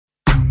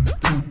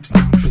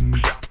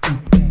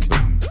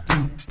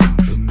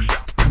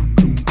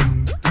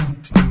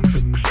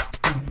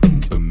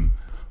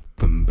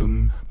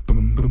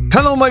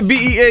Hello, my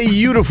BEA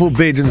beautiful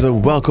Bajans,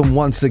 and welcome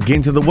once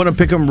again to the Wanna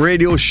Pick'em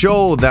radio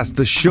show. That's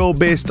the show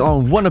based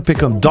on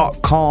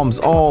wannapick'em.com's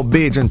All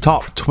Bajan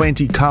Top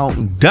 20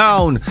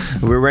 Countdown.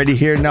 We're ready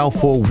here now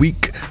for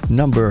week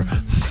number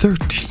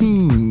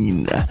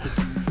 13.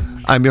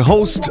 I'm your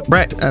host,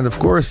 Brett, and of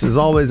course, as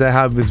always, I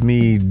have with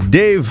me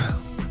Dave.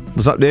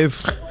 What's up,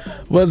 Dave?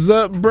 What's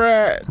up,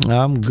 Brett?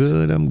 I'm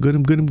good. How'd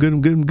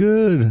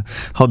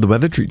the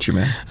weather treat you,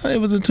 man? It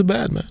wasn't too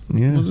bad, man.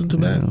 Yeah, it wasn't too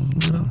bad.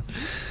 Yeah.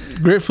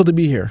 Grateful to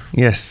be here.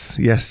 Yes.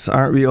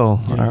 Aren't we all?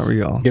 Yes. Aren't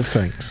we all? Give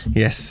thanks.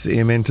 Yes,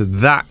 amen to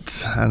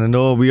that. And I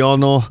know we all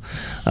know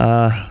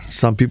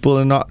some people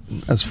are not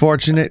as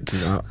fortunate.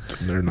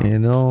 They're not. You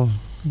know,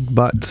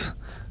 but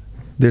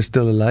they're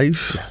still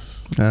alive.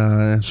 Yes.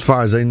 As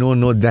far as I know,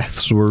 no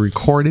deaths were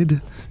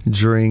recorded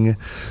during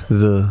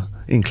the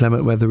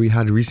inclement weather we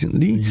had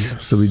recently.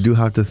 Yes. So we do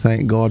have to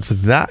thank God for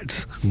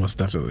that. Most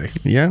definitely.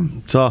 Yeah.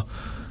 So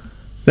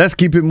let's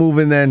keep it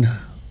moving then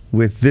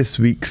with this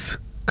week's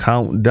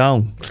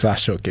countdown. /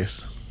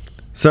 showcase.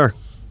 Sir,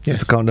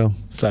 Yes. it's a countdown.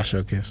 /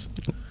 showcase.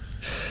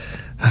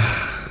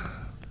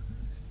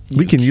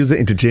 We can use it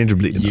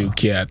interchangeably. You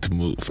can't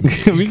move.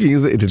 We can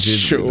use it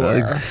interchangeably.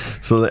 Sure.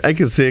 So I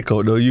can say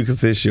countdown, you can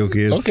say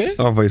showcase. Okay.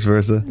 Or vice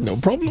versa. No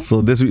problem.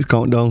 So this week's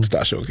countdown.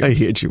 / showcase. I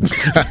hate you.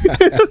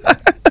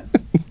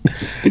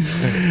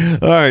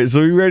 All right, so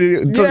we ready?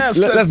 So Yes,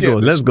 let's go.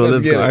 Let's go.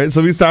 get All it. right,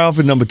 so we start off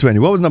with number 20.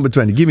 What was number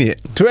 20? Give me it.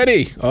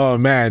 20. Oh,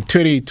 man.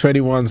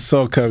 2021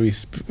 Soca.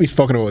 We've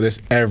spoken about this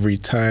every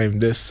time.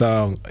 This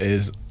song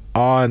is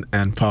on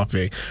and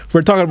popping.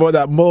 We're talking about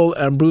that Mole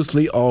and Bruce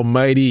Lee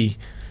Almighty.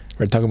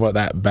 We're talking about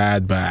that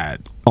Bad.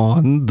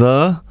 On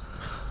the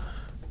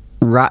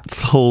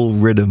Rat's Hole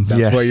Rhythm.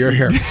 That's yes. why you're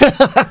here.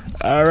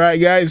 All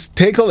right, guys.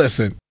 Take a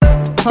listen.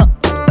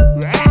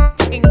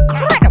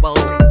 Incredible.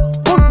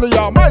 Bruce Lee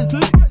Almighty.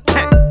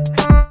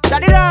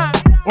 Da-di-da.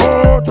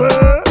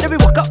 Okay. Let me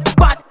walk up,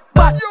 bad.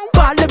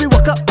 Let me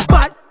walk up,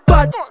 bad.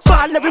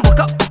 Let me walk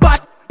up,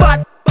 bad.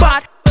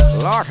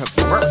 Lord have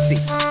mercy.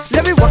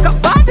 Let me walk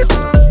up, bad.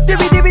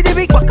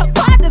 Dibby, walk up,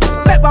 bad.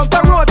 Back on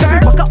the road, let me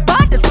walk up,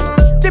 bad.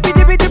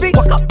 Dibby,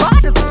 walk up,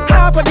 bad.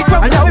 Half of the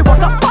crowd, let me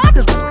walk up, bad.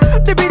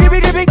 Dibby,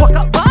 walk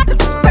up, bad.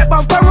 Back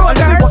on the road,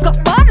 let me walk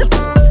up, bad.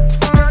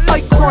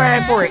 Like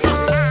crying for it.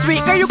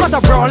 Sweet girl, you got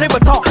a brown liver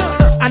tops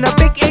and a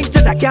big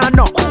angel that can't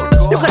knock.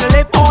 You gotta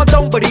live all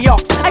down by the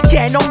ox. I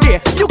can't on there,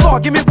 you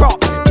gotta give me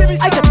props.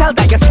 I can tell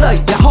that you're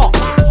slide, you're hot.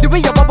 The way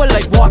you bubble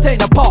like water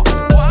in a pot.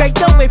 Beg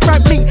down in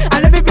front of me and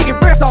let me be the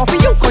breast off of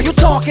you, cause you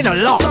talking a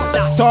lot.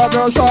 Tall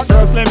girl, short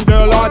girl, slim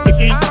girl, or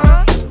ticky.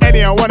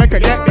 Anyone wanna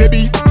can get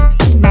baby.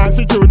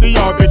 Nancy, Judy,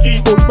 or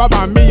Vicky. Push Bob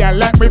on me and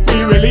let me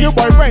free, really. Your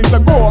boyfriends are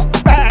go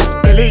back,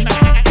 Billy.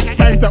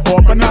 Time to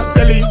open up,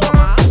 silly.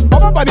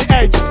 Bubble by the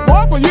edge, go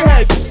up on your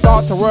head.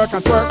 Start to work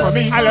and twerk for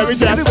me. I love it,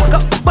 Let me just.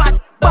 walk up, bad.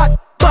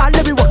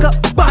 Let me walk up,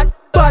 bad.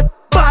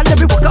 Let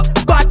me walk up,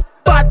 bad.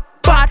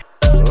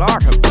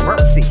 Lord have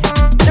mercy.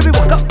 Let me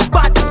walk up,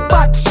 bad.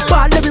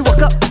 Let me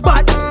walk up,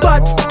 bad.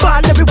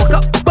 Let me walk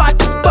up, bad.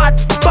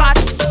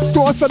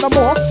 Don't say no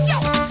more.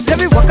 Let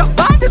me walk up,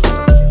 bad.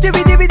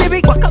 Dibby,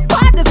 walk up,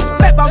 bad.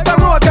 Back on the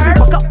road, let me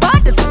walk up,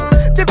 bad.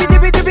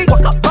 Dibby,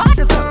 walk up, bad.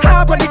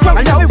 Half on the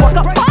crowd, let me walk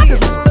up, bad.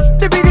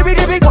 Dibby,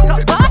 walk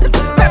up, bad.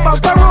 Back on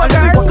the road,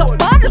 let me walk up,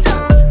 bad.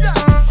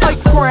 I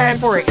crying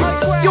for it.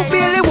 You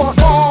really want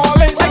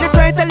falling. Why you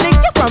trying to link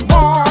you from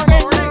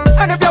morning?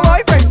 And if your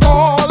boyfriend's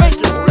stalling,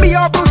 me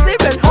or Bruce Lee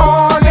been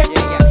horning.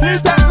 He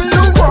texting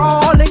you,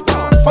 Crawling,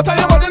 but tell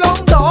your body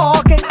long.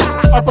 talking,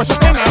 I push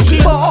it in and she.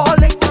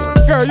 falling.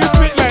 Girl, you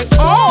sweet like,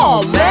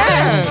 oh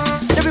man.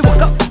 Let me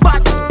walk up,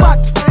 bad.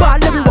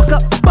 Let me walk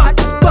up, bad.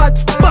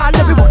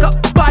 Let me walk up,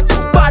 bad.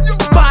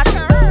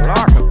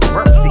 Lord have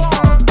mercy.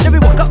 Let me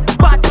walk up,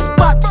 bad.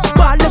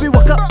 Let me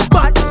walk up,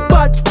 bad.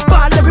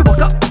 Let me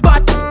walk up, bad.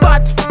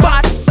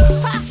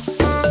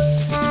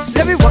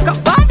 Let me walk up,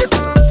 bad.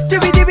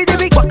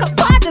 Dibby, walk up,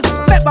 bad.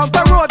 Back on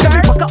the road, let me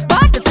walk up,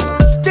 bad.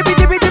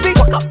 Dibby,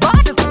 walk up,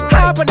 bad.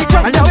 Half on the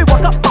track, let me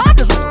walk up, bad.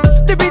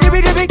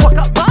 Dibby, walk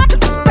up, bad.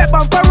 Back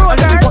on the road,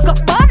 let me walk up,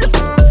 bad.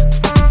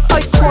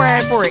 I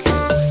crying for it.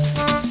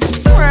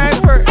 Crying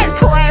for it. I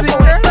crying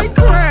for it. I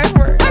crying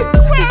for it. I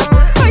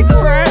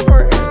crying for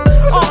it.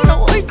 Oh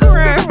no, I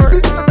crying for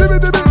it.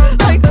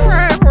 I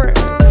crying for it.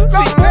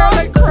 Sweet girl,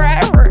 I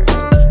crying for it.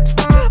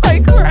 I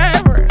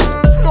crying for it.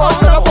 Oh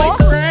no, I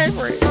crying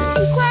for it.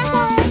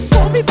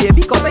 Call me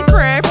baby, cause I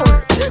crying for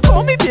it.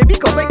 Call me baby,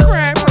 cause I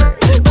crying for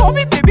it. Call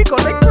me baby,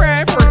 cause I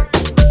crying for it.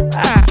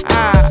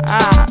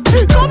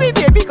 Call me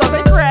baby, cause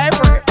I crying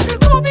for it.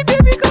 Call me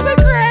baby, cause I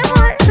crying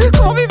for it.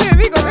 Call me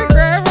baby, cause I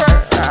crying for it.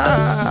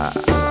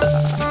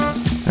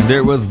 And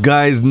there was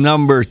guys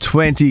number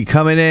 20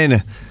 coming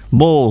in.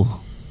 Mole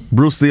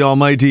Bruce Lee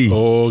Almighty.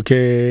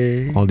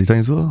 Okay. All the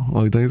time so?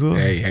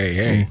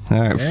 Hey. All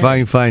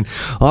right, fine.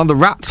 On the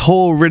Rat's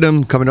Hole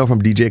Rhythm coming out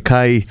from DJ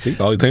Kai. See,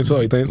 all the time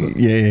so.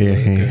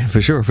 Yeah.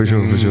 For sure.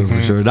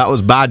 That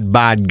was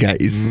bad,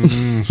 guys.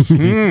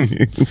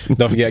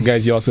 Don't forget,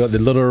 guys, you also got the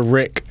Little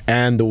Rick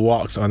and the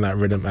Walks on that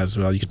rhythm as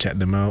well. You can check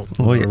them out.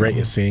 Little Rick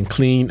is saying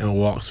clean and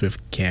walks with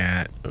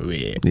Can't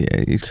Wait. Yeah,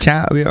 it's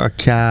Can't Wait or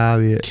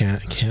Caveat.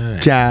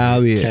 Caveat. Yeah,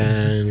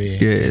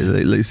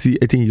 like see,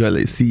 I think you got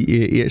like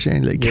CAH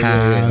and like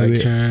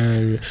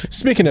Caveat.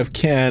 Speaking of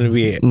Can't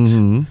Wait.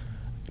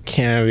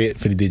 Can't wait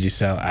for the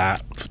Digicel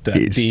app,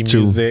 the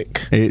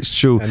D-Music. It's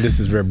true. And this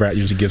is where Brad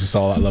usually gives us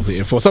all that lovely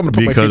info. So I'm going to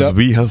put my feet because up.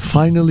 we have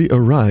finally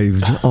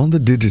arrived on the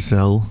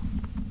Digicel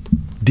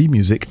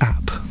D-Music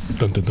app.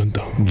 Dun, dun, dun,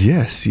 dun.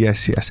 Yes.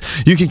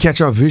 You can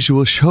catch our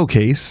visual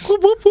showcase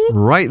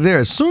right there.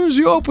 As soon as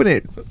you open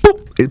it,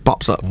 boop, it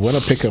pops up.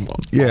 Wanna pick them up?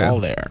 All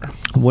there.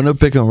 Wanna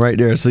pick them right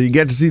there. So you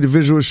get to see the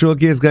visual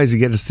showcase, guys. You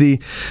get to see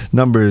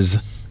numbers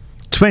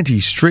 20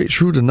 straight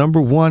through to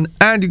number 1,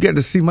 and you get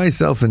to see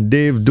myself and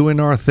Dave doing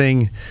our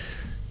thing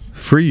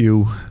for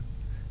you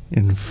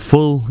in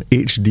full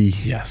HD.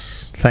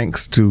 Yes.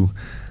 Thanks to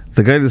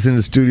the guy that's in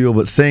the studio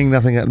but saying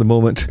nothing at the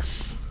moment.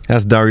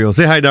 That's Dario.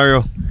 Say hi,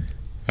 Dario.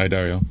 Hi,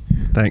 Dario.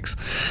 Thanks.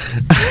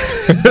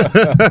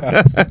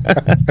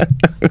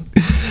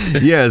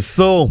 Yes,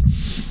 so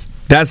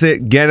that's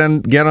it. Get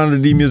on the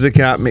D-Music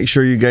app. Make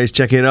sure you guys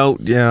check it out.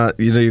 Yeah,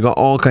 you got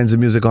all kinds of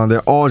music on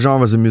there, all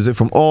genres of music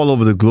from all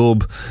over the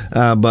globe.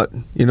 But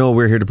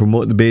we're here to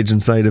promote the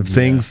Bajan side of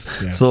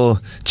things. Yes. So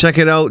check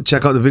it out.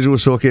 Check out the visual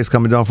showcase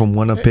coming down from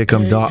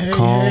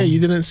wannapickem.com. Hey, you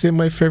didn't say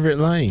my favorite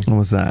line. What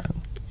was that?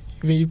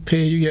 When you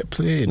pay, you get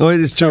played. Oh,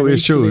 it is true.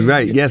 It's true.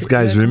 Right. Yes,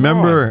 guys.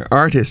 Remember,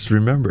 artists,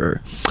 remember,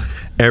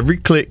 every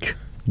click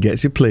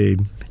gets you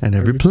played. And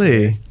every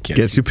play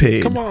gets you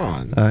paid. Come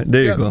on.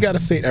 There you go. You got to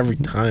say it every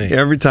time.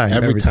 Every time.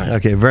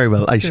 Okay, very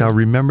well. I shall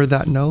remember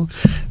that now.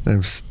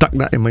 I've stuck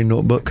that in my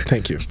notebook.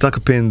 Thank you. Stuck a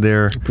pin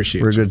there.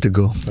 Appreciate We're you. good to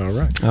go. All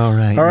right. All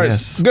right.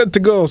 Yes. Good to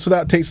go. So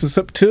that takes us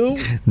up to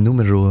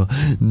Numero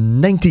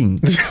 19.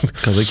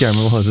 Because I can't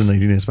remember what was in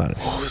 19 in Spanish.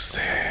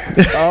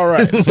 All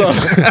right.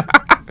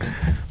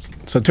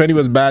 So 20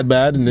 was bad,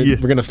 and then we're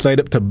going to slide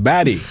up to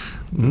Baddie.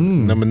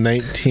 Number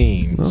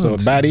 19. Oh, so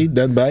Baddie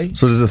done by.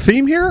 So there's a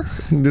theme here?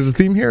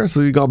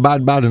 So you got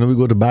bad, and then we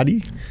go to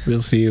Baddie?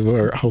 We'll see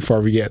how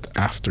far we get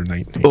after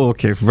 19. Oh,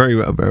 okay, very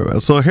well.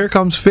 So here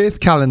comes Faith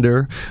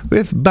Calendar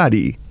with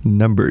Baddie,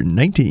 number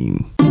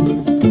 19.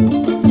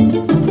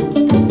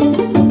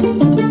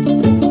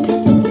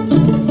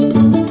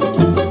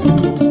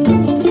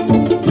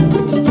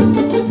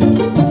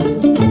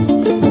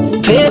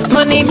 Faith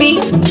money me,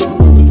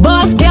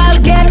 boss gal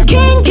get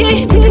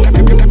kinky.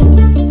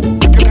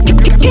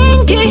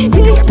 Kinky,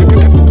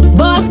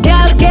 boss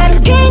gal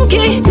get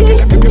kinky.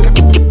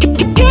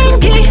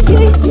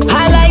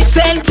 I like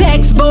send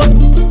textbook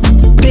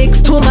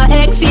pics to my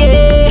ex,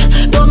 yeah.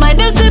 Don't mind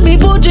them see me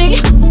bougie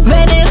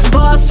when it's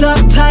boss up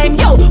time,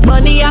 yo.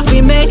 Money I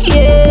fi make,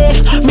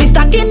 yeah. Me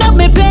stacking up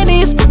me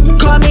pennies,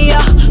 call me a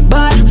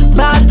bad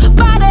body.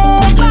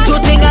 Two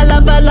thing I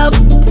love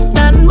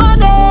and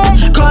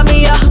money. Call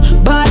me a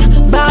bad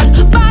body.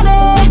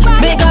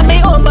 Make up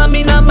me own, but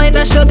me not mind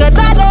a sugar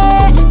daddy.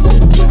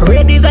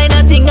 Red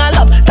designer thing I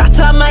love, that's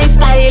my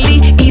style.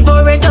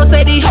 Even rent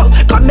outside the house,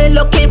 got me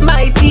looking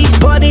mighty.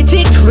 Body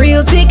thick,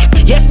 real thick,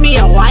 yes me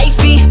a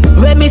wifey.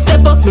 When me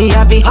step up, me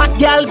have a hot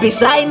gal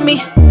beside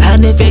me.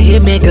 And if you hear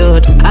me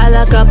good, I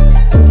lock up.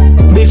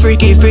 Be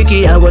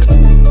freaky, I would.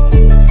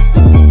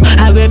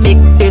 I will make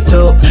it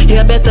up,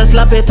 you better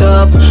slap it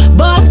up.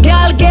 Boss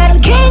gal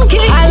get kinky.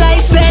 I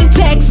like send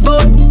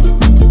textbook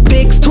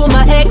pics to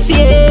my ex,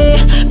 yeah.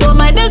 Don't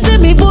mind them see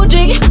me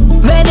bougie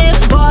when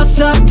it's boss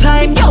up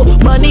time, yo.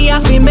 Money I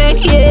fi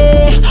make,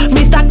 yeah.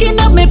 Me stacking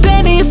up me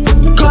pennies,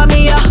 call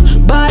me a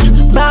bad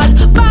body.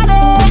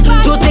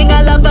 Two thing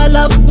I love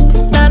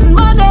and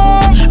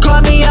money.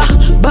 Call me a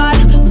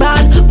bad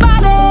body.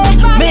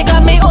 Make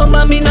up me own,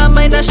 but me not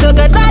mind a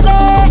sugar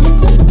daddy.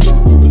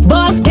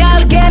 Boss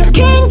gal get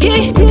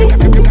kinky.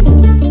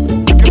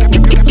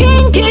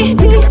 Kinky.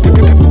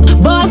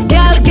 Boss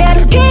gal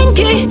get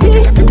kinky.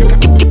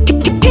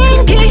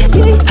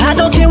 I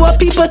don't care what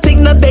people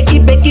think, no Becky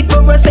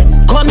for a sec.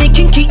 Call me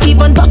kinky,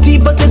 even dirty,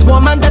 but it's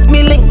woman that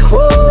me link.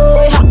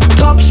 Oh, yeah.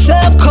 Top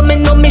shelf,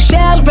 coming on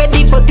Michelle,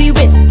 ready for the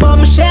win.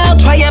 Bombshell,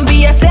 try and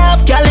be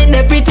yourself, gal in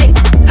everything.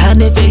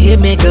 And if you hear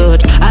me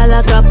good, I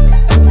lock up.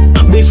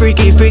 Be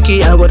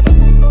freaky, I would.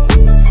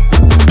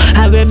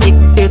 I will make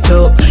it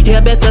up,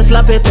 you better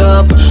slap it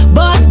up.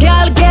 Boss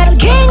gal get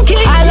kinky.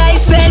 I like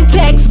send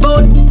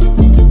textbook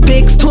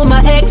pics to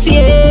my ex,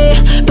 yeah.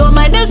 Don't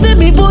mind them see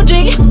me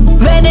bougie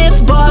when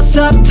it's boss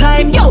up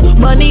time, yo.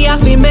 Money I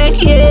fi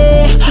make,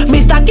 yeah. Me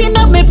stacking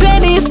up me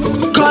pennies,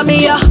 call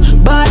me a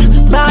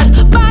bad body.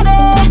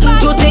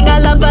 Two thing I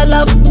love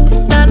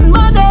and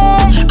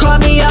money. Call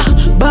me a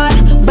bad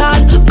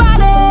body.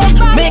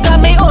 Make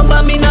up me own,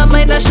 but me not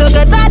mind a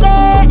sugar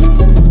daddy.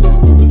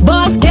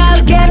 Boss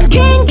gal get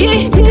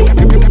kinky.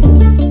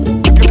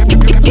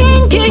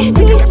 Kinky.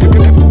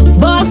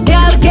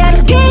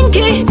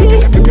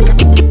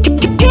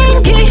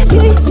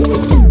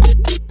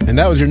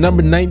 was your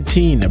number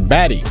 19,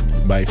 Batty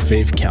by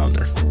Faith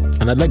Calendar.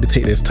 And I'd like to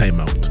take this time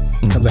out,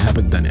 because I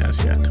haven't done it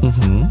as yet,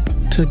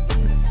 to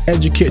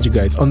educate you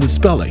guys on the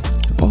spelling.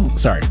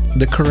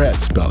 The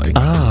correct spelling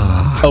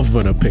of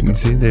Wanna Pick 'em.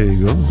 See, there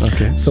you go.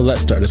 Okay. So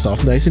let's start this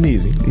off nice and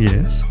easy.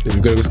 Yes. Then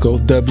we're going to go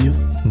WUNNAPICKEM.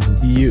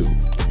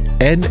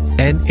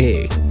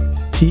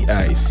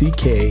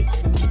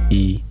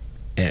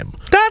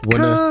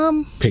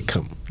 .com. Pick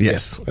 'em.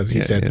 Yes. As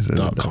he said, yes,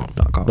 .com.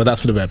 .com. But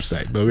that's for the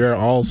website. But we are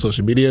all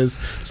social medias.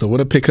 So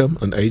Wanna Pick 'em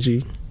on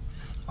IG,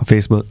 On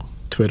Facebook,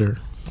 Twitter,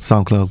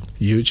 SoundCloud,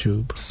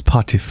 YouTube.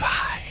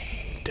 Spotify.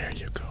 There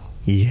you go.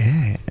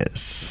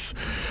 Yes.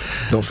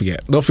 Don't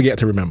forget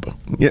to remember.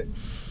 Yeah.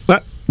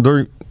 But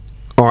don't,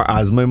 or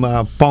as my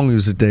ma Pong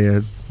used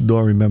to say,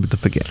 don't remember to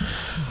forget.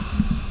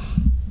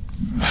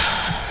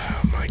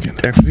 My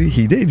goodness. Actually,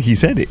 he did. He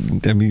said it.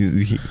 I mean,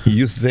 he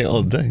used to say it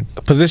all the time.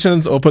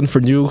 Positions open for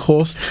new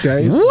hosts,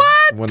 guys. What?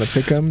 Wanna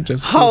pick them?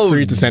 Just How- feel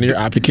free to send your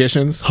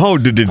applications. How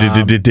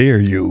dare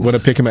you? Wanna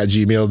pick them at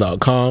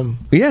gmail.com.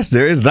 Yes,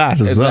 there is that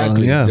as well.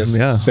 Yeah, Just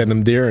yeah. send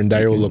them there, and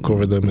Dario will look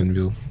over them, and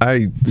we'll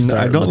I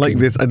Start don't like looking.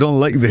 this. I don't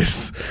like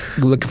this.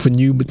 go looking for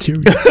new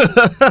material.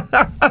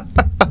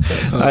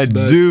 I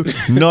do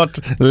not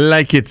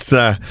like it,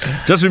 sir.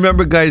 Just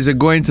remember, guys, you're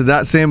going to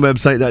that same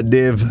website that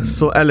Dave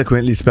so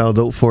eloquently spelled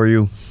out for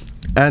you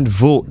and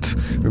vote.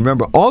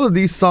 Remember, all of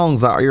these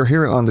songs that you're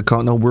hearing on the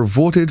countdown were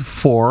voted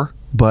for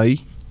by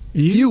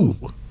you.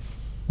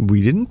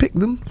 We didn't pick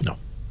them. No.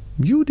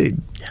 You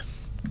did. Yes.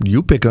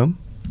 You pick them.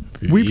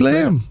 We play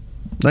them.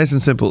 Nice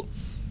and simple.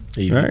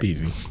 Easy Right.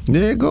 peasy.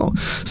 There you go.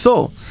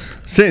 So,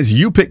 since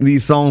you picked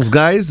these songs,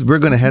 guys, we're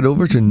going to head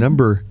over to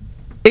number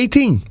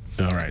 18.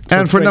 All right.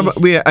 And for number,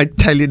 I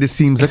tell you, this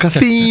seems like a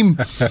theme.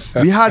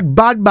 We had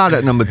Bad Bad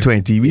at number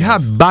 20. We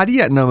had Baddie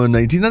at number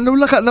 19. And now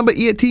look at number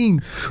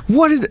 18.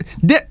 What is it?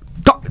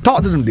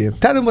 Talk to them, Dave.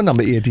 Tell them what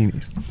number 18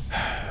 is.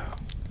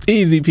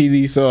 Easy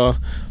peasy. So,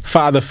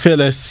 Father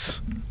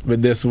Phyllis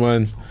with this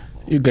one.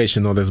 You guys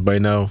should know this by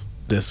now.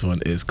 This one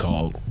is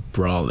called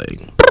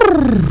Brawling.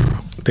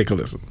 Take a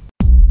listen.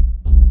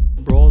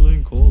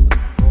 Brawling, calling,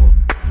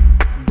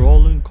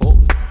 brawling,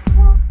 calling,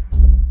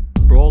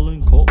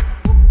 brawling, calling,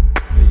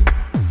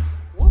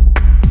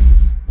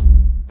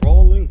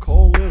 brawling,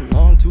 calling,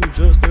 on to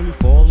just nearly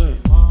falling.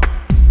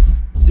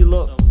 Seal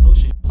up,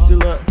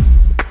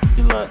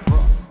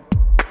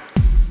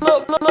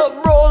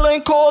 look,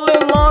 brawling,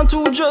 calling, on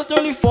to just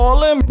nearly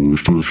falling.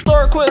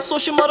 Start quit, so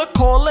she mother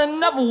calling.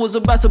 Never was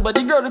a better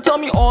buddy girl to tell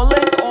me all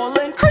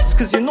in. Chris,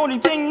 cause you know the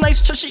thing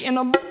nice, chushy in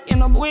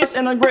a waist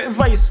and a great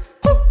vice.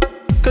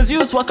 Cause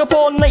you swag up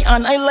all night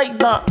and I like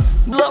that.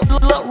 Look,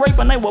 rape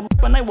and I will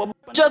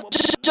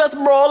just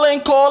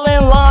brawling,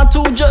 calling, line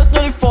two just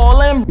nearly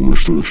falling.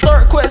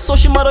 Start quit, so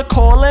she mother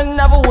calling.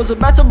 Never was a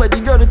better buddy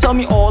girl to tell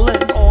me all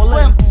in.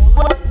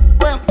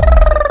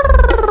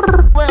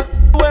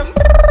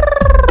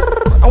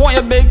 I want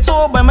your big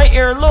toe by my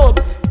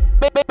earlobe.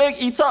 Big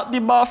eat up the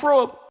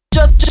bathrobe.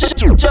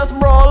 Just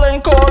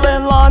brawling,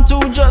 calling, line two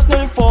just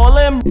nearly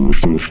falling.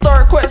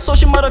 Start quit, so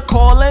she mother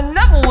calling.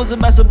 Never was a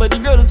better buddy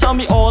girl to tell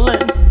me all in.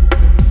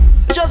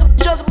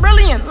 Just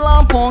brilliant,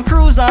 lamp on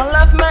cruise and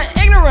left man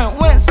ignorant.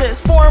 Went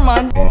 6'4"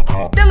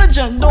 man,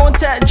 diligent, don't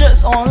tap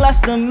just on less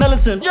than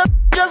militant.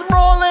 Just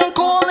brawling,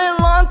 calling,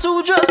 line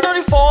two just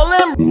nearly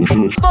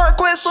falling. Start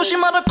quit, so she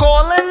mother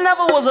calling.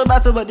 Never was a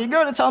better buddy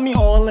girl to tell me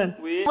all in.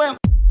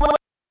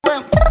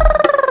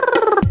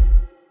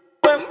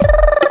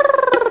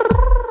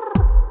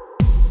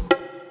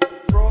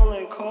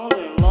 Brawling,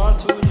 calling, line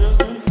two just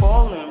nearly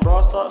falling.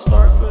 Bra start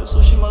quit,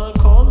 so she mother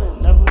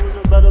calling. Never was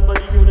a better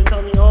buddy girl to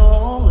tell me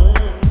all in.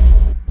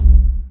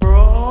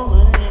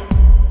 Brawling.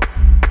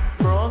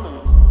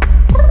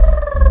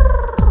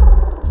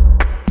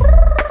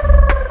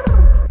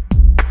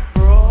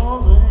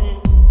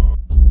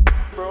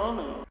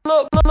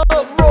 Look,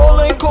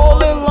 brawling,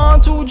 calling,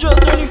 line two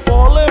just nearly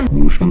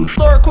falling.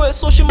 Start quit,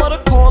 so she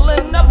mother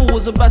calling. Never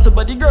was a better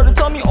buddy girl to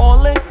tell me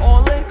all in.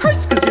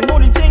 Chris, cause you know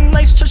the thing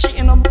nice, chushy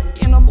in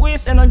a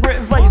waist and a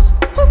great vice.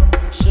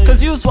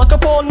 Cause you swag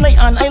up all night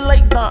and I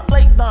like that.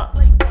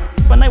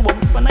 When I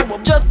will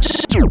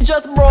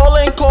just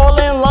brawling,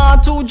 calling,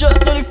 line two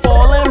just nearly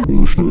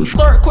falling.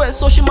 Start quit,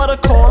 so she mother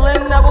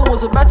calling. Never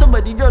was a better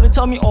buddy girl to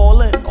tell me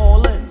all in.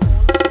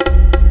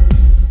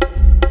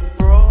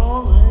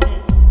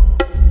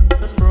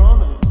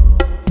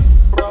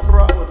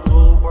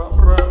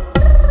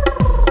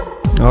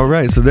 All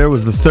right, so there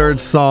was the third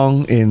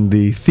song in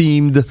the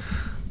themed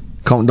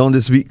countdown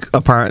this week,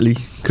 apparently.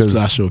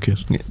 Last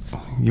showcase. Yeah,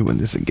 you win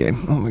this again.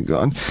 Oh my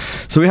God.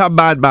 So we have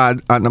Bad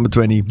Bad at number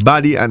 20,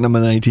 Baddie at number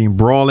 19,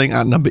 Brawling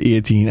at number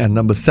 18, and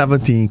number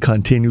 17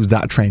 continues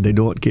that trend. I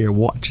don't care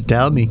what you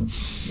tell me.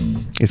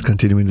 It's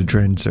continuing the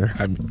trend, sir.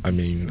 I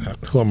mean,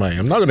 who am I?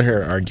 I'm not going to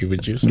hear argue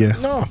with you. So Yeah.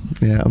 No.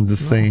 Yeah, I'm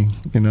just saying,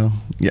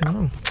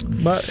 Yeah.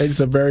 But it's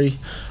a very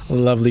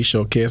lovely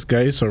showcase,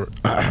 guys. So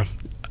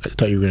I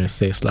thought you were going to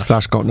say slash.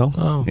 Slash count now.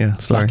 Oh, yeah,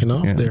 slacking sorry.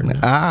 off Yeah. there.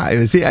 Ah,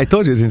 you see, I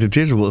told you it's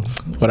interchangeable.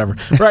 Whatever.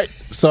 Right.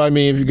 So, I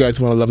mean, if you guys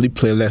want a lovely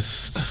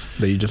playlist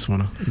that you just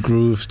want to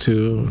groove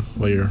to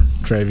while you're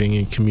driving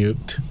and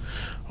commute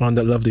on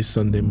that lovely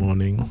Sunday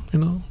morning, you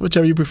know,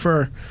 whichever you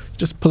prefer,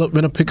 just pull up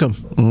Winner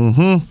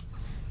Pick'em.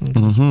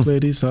 Just play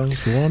these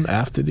songs one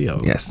after the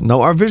other. Yes.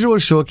 Now, our visual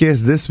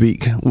showcase this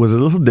week was a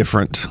little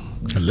different.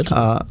 A little.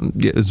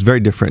 Yeah, it's very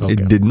different. Okay.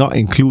 It did not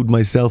include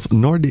myself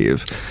nor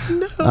Dave.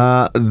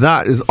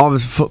 That is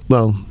obvious.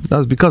 Well, that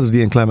was because of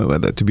the inclement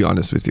weather, to be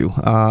honest with you,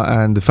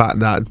 and the fact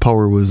that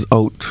power was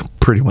out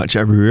pretty much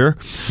everywhere,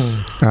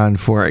 and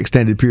for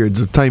extended periods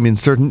of time in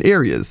certain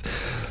areas.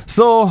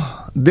 So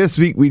this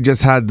week we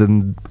just had the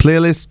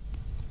playlist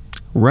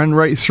run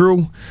right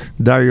through.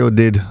 Dario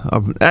did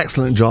an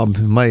excellent job,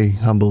 in my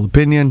humble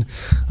opinion,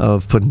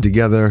 of putting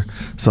together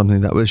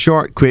something that was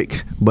short,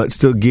 quick, but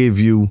still gave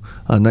you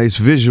a nice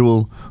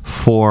visual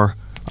for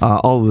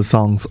all of the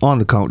songs on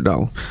the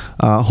countdown.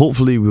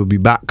 Hopefully we'll be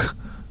back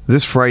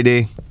this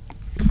Friday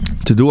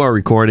to do our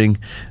recording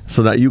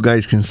so that you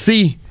guys can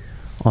see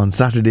on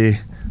Saturday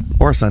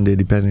or Sunday,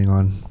 depending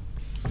on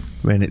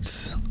when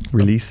it's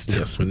released.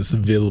 Yes, when it's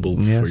available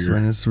Yes, for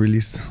when your it's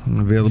released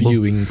and available.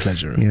 viewing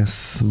pleasure.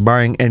 Yes,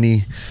 barring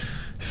any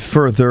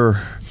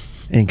further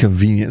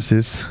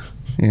inconveniences,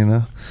 you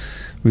know,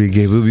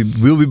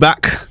 we'll be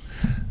back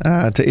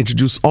to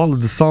introduce all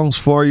of the songs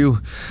for you.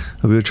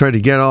 We'll try to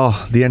get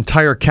the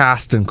entire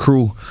cast and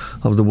crew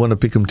of the Wanna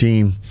Pick'em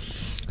team.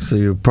 So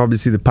you'll probably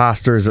see the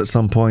pastors at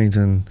some point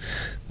and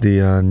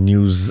the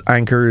news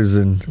anchors,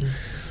 and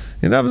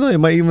you never know, you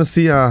might even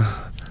see the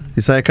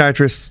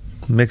psychiatrist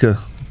make a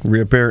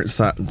reappearance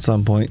at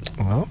some point.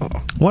 Oh.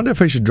 Wonder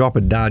if I should drop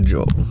a dad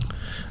joke.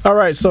 All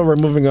right, so we're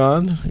moving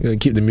on. We're gonna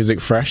keep the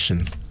music fresh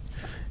and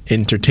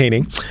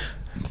entertaining.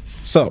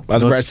 So,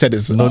 as Brad said,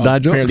 it's no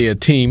dad jokes? apparently a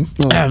team.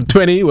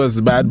 20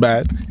 was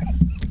bad.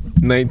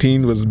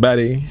 19 was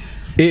baddie.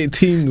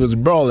 18 was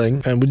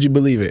brawling, and would you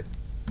believe it?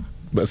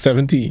 But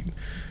 17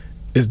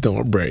 is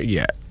Don't Break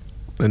Yet.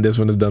 And this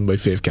one is done by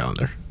Faith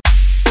Calendar.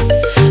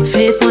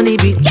 Faith on the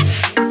beat.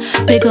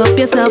 Pick up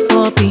yourself,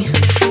 puppy.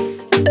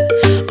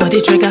 Put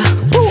the trigger.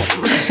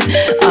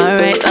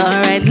 Alright.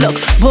 Look,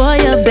 boy,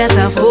 you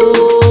better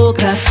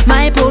focus.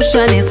 My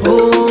potion is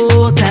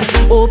potent.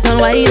 Open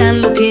wide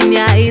and look in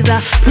your eyes.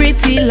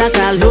 Pretty like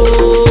a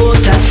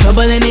lotus.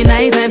 Trouble in the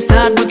night time,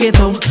 start book it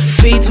out.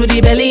 Sweet to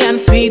the belly and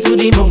sweet to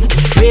the mouth.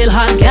 Real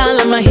hot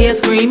girl, I'ma hear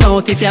scream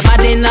out. If you're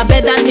bad in a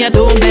bed and you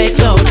don't beg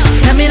loud.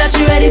 Tell me that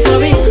you ready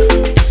for it.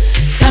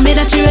 Tell me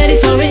that you ready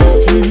for it.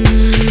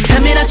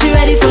 Tell me that you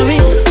ready for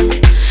it.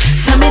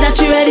 Tell me that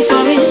you ready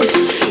for it.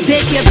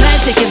 Take your time,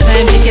 take your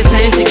time, take your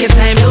time, take your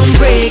time. Don't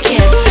break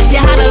it. You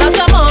had a lot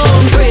of more.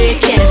 Don't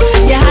break it.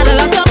 You had a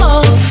lot of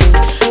more.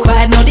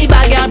 Quiet now the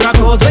backyard rock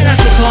out. When I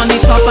tick on the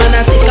top and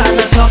I tick on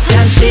the top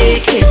and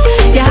shake it.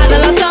 You had a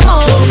lot of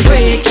more. Don't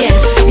break it.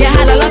 You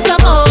had a lot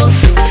of more.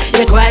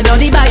 You quiet now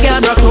the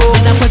backyard rock out.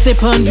 And I put it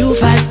on you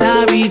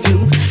 5-star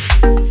review.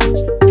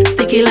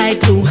 Sticky like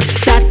glue.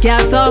 That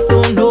girl soft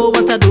don't know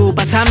what to do,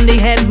 but I'm the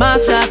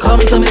headmaster. Come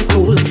to my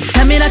school.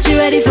 Tell me that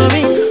you ready for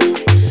it.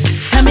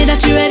 Tell me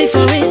that you ready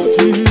for it.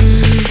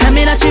 Tell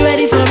me that you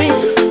ready for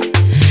it.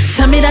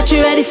 Tell me that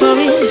you ready for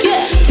it.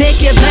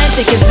 Take your time,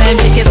 take your time,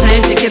 take your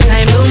time, take your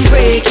time. Don't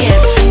break it.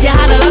 You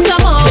had a lot of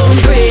more.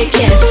 Don't break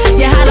it.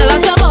 You had a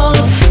lot of more.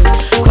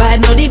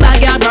 Quiet now the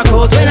backyard rock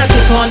out. When I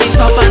tick on the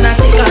top and I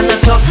tick on the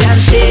top and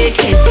shake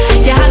it.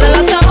 You had a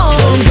lot of more.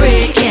 Don't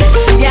break it.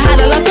 You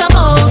had a lot of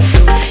more.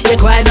 You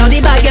quiet now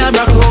the backyard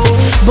rock out.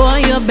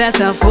 Boy, you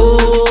better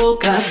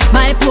focus.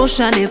 My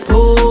potion is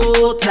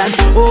potent.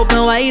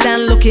 Open wide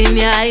and look in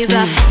your eyes.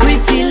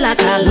 Pretty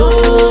like a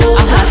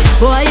lotus.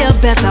 Boy, you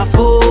better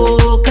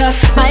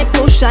focus. My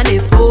potion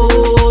is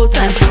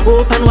potent.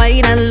 Open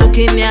wide and look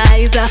in your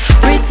eyes.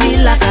 Pretty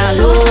like a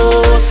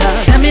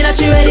lotus. Tell me that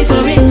you ready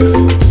for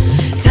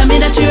it. Tell me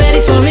that you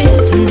ready for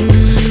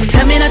it.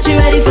 Tell me that you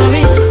ready for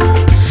it.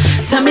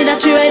 Tell me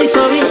that you ready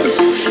for it.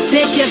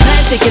 Take your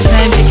time, take your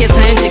time, take your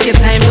time, take your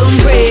time. Don't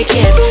break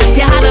it.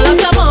 You had a lot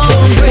of more.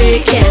 Don't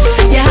break it.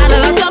 You had a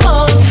lot of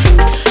more.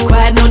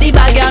 Quiet now the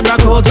backyard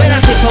rock out. When I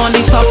tick on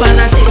the top and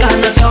I tick on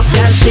the top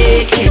and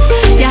shake it.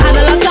 You had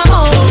a lot of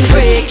more. Don't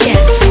break it.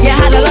 You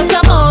had a lot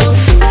of more.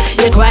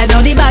 You quiet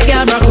now the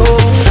backyard rock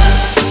out.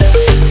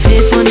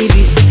 Faith on the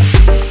beat.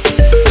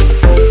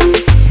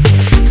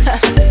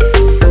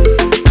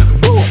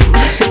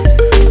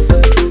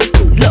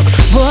 Look,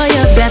 boy,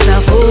 you better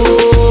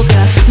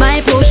focus.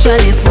 My potion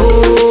is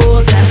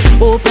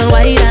potent. Open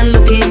wide and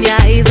look in your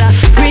eyes.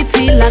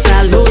 Pretty like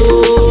a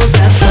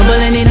lotus.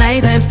 Trouble in the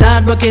night time,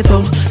 start rock it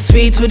out.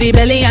 Sweet to the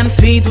belly and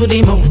sweet to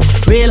the mouth.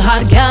 Real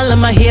hot girl,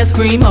 I'ma hear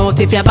scream out.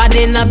 If you're bad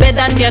in a bed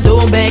and you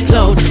don't beg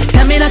loud.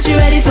 Tell me that you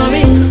ready for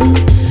it.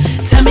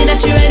 Tell me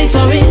that you ready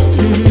for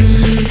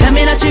it. Tell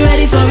me that you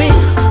ready for it.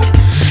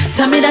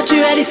 Tell me that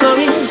you ready for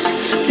it.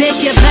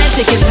 Take your time,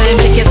 take your time,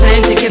 take your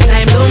time, take your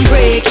time. Don't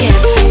break it.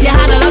 You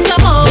had a lot of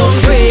more.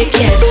 Don't break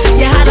it.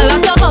 You had a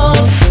lot of more.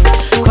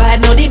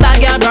 Quiet now the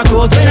backyard rock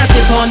out. When I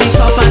tip on the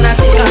top and I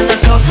tick on the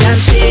top. and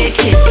shake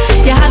it.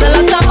 You had a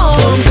lot of moves,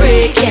 don't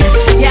break it.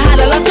 You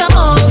had a lot of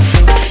moves.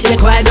 You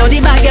cried on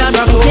the backyard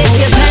rock. Take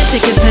your time,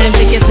 take your time,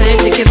 take your time,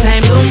 take your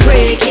time, don't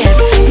break it.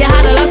 You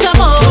had a lot of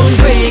moves, don't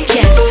break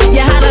it.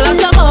 You had a lot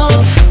of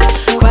moves.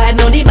 Cried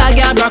on the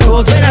backyard rock.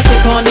 When I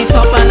take on the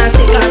top and I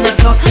take on the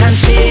top and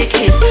shake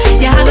it.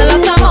 You had a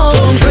lot of moves,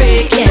 don't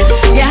break it.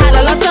 You had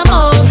a lot of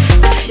moves.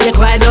 You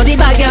cried on the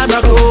backyard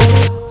rock.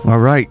 All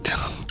right.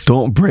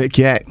 Don't break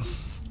yet.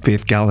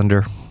 Faith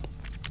Calendar,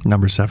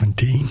 number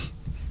 17.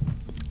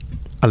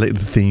 I like the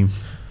theme.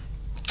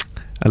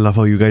 I love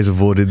how you guys have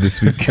voted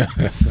this week.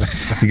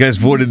 You guys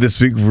voted this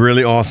week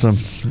really awesome.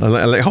 I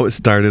like how it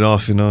started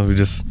off, you know, we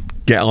just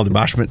get all the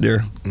bashment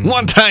there.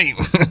 One time.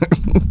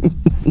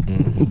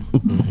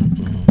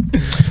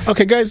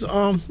 Okay, guys,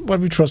 what if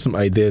we throw some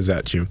ideas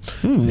at you?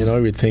 You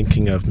know, we're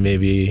thinking of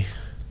maybe,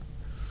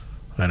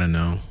 I don't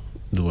know,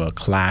 do a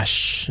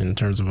clash in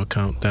terms of a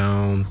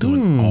countdown, do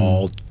an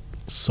all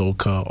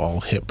soca,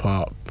 all hip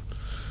hop.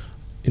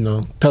 You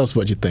know, tell us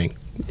what you think.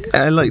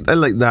 I like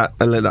that.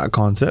 I like that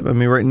concept. I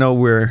mean, right now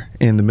we're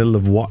in the middle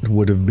of what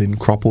would have been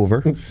crop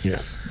over.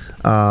 Yes.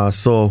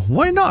 So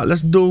why not?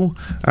 Let's do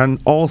an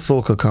all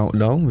soca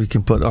countdown. We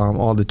can put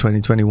all the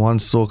 2021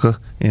 soca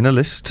in a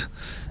list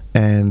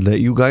and let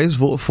you guys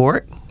vote for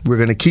it. We're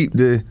gonna keep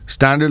the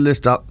standard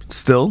list up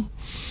still.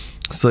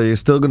 So you're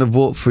still going to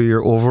vote for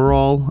your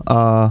overall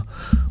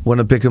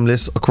Wanna Pick 'em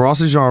list across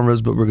the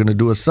genres, but we're going to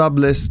do a sub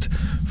list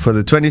for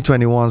the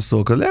 2021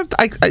 soca.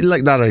 I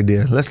like that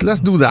idea. Let's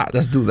do that.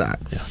 Let's do that.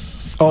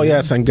 Yes. Oh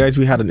yes, and guys,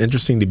 we had an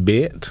interesting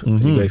debate.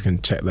 You guys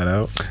can check that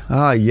out.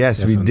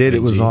 Yes, we did. IG.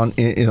 It was on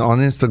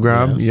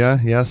Instagram.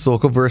 Yes. Yeah.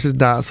 Soca versus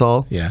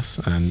dancehall. Yes,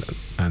 and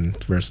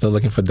we're still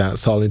looking for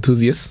dancehall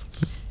enthusiasts.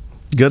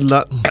 Good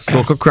luck.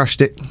 Soca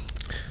crushed it.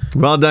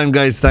 Well done,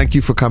 guys. Thank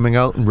you for coming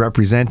out and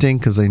representing,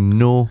 because I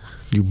know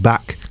you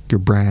back your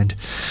brand.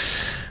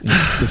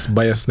 This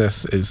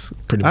biasness is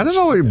pretty much... I don't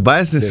know what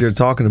biasness you're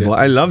talking about.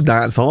 I love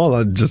dancehall.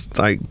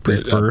 I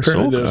prefer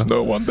soca. There's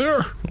no one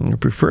there. I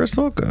prefer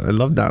soca. I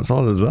love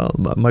dancehall as well.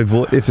 But my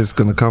vote, if it's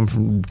going to come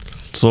from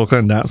soca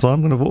and dancehall,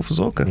 I'm going to vote for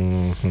soca.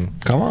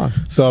 Come on.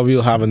 So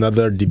we'll have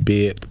another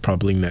debate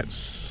probably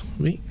next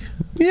week.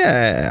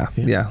 Yeah.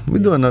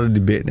 We'll do another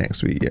debate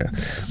next week, yeah.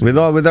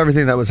 With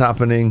everything that was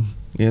happening,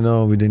 you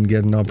know, we didn't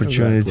get an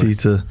opportunity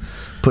to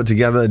put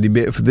together a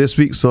debate for this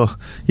week. So,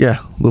 yeah,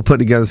 we'll put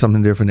together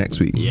something there for next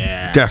week.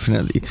 Yeah,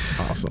 Definitely.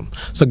 Awesome.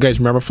 So, guys,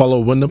 remember, follow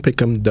Wanna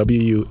Pick 'em,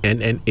 WUNNAPICKEM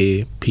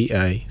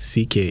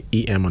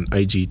on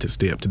IG to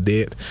stay up to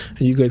date.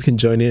 And you guys can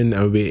join in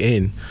and weigh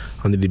in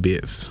on the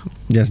debates.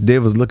 Yes,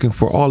 Dave was looking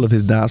for all of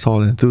his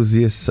dancehall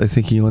enthusiasts. I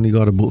think he only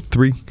got about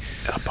 3.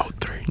 About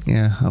 3.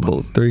 Yeah,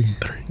 about 3.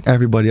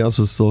 Everybody else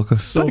was soca.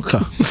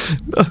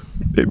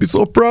 They'd be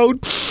so proud.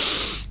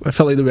 I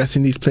felt like the West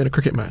Indies playing a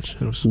cricket match.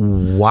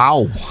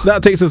 Wow.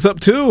 That takes us up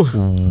to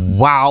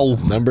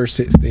number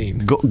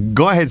 16.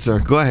 Go ahead, sir.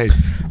 Go ahead.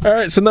 All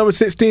right, so number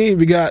 16,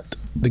 we got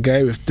the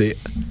guy with the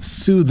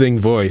soothing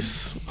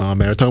voice. Man,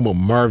 we're talking about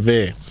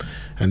Marvey.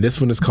 And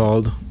this one is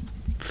called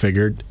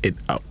Figured It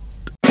Out.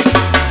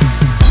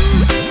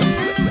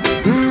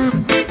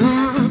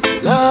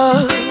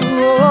 Love,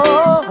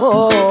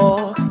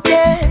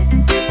 yeah.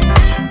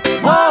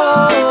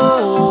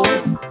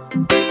 Whoa,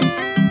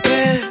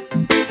 yeah.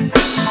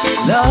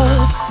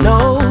 Love,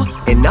 no,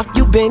 enough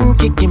you've been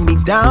kicking me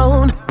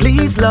down.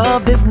 Please,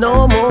 love, there's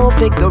no more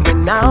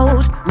figuring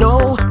out.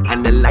 No,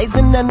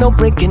 analyzing and no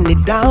breaking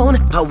it down.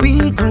 How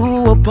we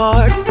grew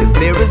apart, 'cause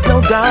there is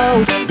no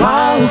doubt.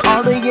 Wow,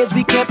 all the years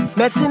we kept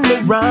messing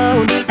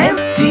around.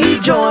 Empty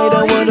joy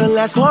that wouldn't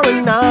last for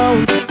an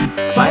ounce.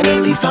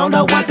 Finally found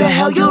out what the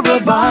hell you're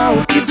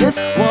about. You just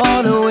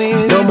wanna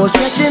win. No more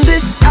stretching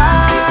this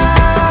out.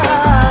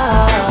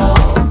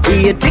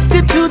 Be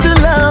addicted to the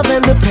love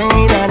and the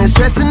pain, and it's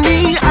stressing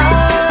me out.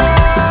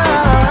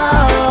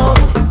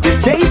 This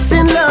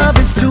chasing love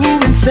is too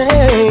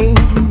insane.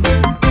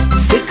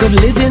 Sick of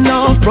living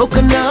off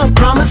broken up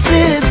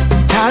promises.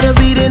 Tired of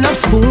eating up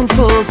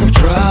spoonfuls of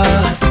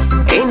trust.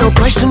 Ain't no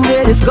question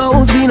where this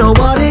goes, we know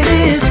what it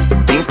is.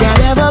 Things can't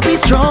ever be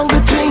strong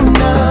between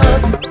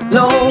us.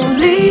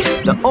 Lonely,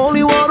 the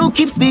only one who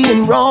keeps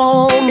being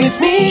wrong is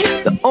me.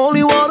 The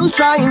only one who's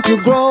trying to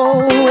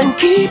grow and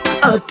keep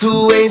a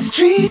two-way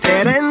street.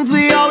 Dead ends,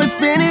 we always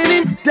spinning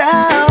in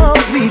doubt.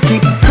 We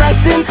keep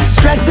pressing,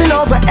 stressing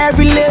over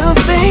every little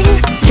thing.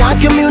 Can't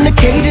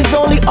communicate, it's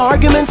only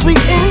arguments we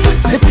in.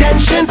 The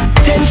tension,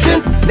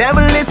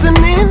 never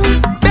listening.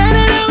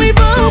 Better than we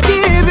both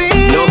give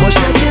in. No more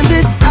stretching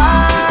this out.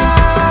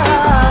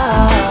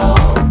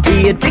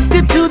 Be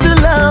addicted to the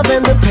love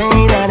and the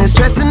pain, and it's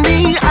stressing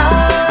me out.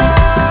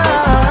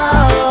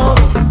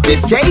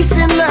 This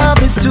chasing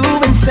love is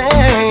too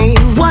insane.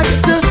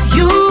 What's the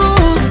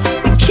use?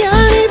 We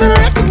can't even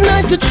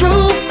recognize the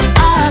truth.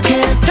 I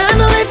can't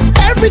handle it.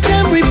 Every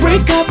time we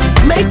break up,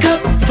 make up,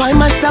 find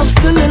myself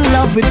still in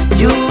love with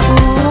you.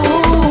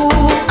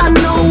 I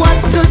know what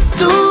to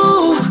do.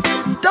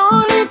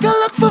 Don't need to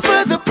look for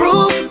further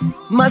proof.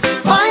 Must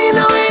find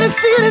a way to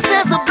see this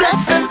as a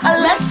blessing, a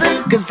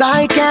lesson. 'Cause 'cause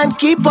I can't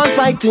keep on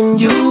fighting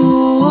you.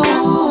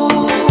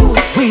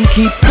 We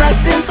keep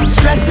pressing,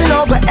 stressing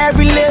over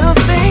every little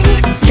thing.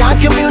 Can't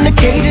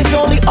communicate, it's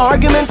only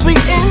arguments we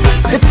in.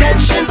 The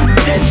tension,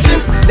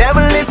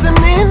 never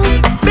listening.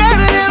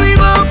 Better than we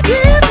both give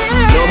in.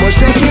 No more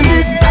stretching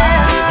this out.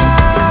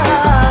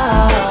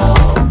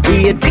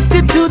 We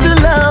addicted to the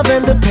love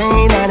and the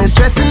pain, and it's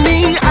stressing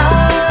me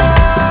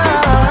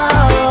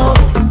out.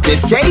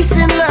 This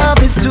chasing love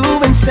is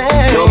too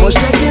insane. No more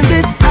stretching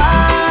this out.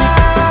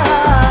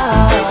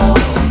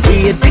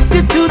 We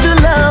addicted to the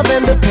love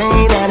and the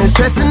pain, and it's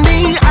stressing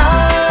me out.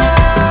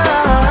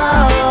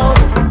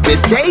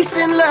 This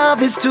chasing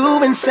love is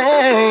too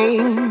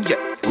insane. Yeah.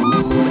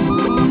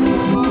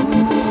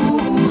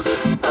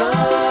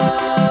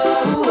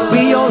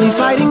 We only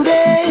fighting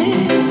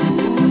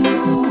days.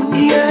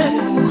 Yeah.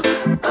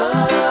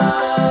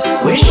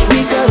 Wish we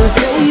could have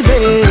saved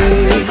it.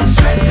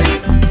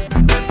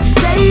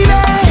 Save it.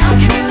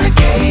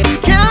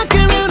 Can't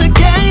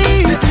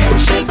communicate. The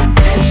tension.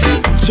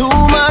 Too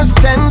much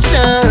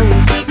tension.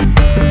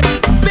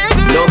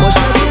 No more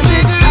trying to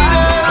figure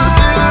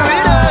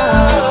it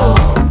out.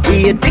 We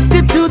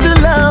addicted to the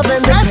love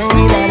and the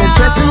pain, and it's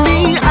stressing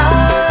me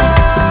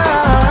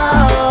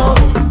out.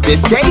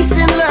 This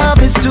chasing love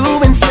is too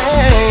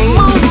insane.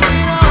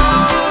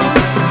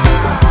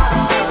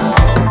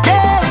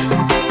 Yeah.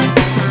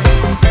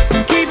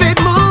 Keep it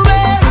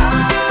moving.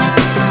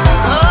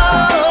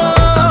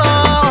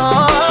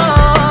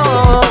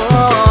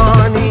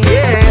 On,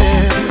 yeah.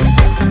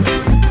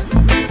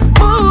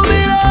 Move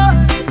it on.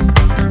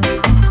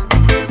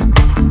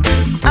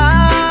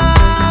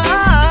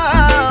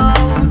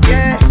 Out,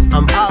 yeah.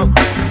 I'm out.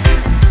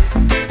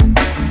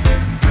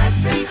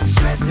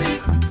 Stressing.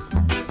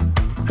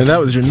 And that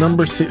was your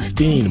number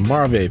 16,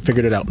 Marvey.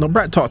 Figured it out. No,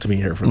 Brad, talk to me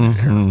here for a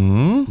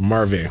minute.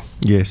 Marvey.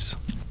 Yes.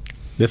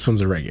 This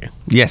one's a reggae.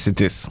 Yes, it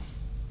is.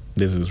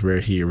 This is where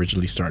he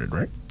originally started,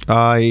 right?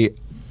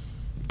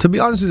 To be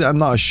honest with you, I'm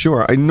not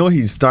sure. I know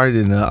he started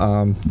in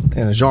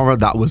a genre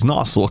that was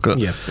not soca.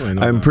 Yes, I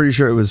know I'm that. pretty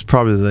sure it was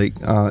probably like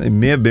it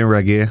may have been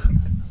reggae,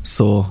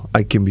 so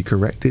I can be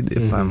corrected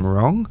if I'm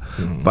wrong.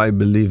 But I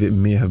believe it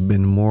may have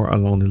been more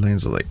along the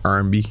lines of like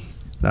R&B,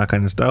 that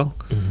kind of style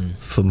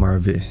for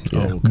Marvey. Yeah.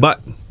 Oh, okay. But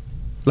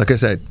like I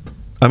said,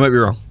 I might be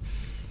wrong.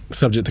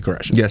 Subject to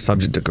correction. Yes,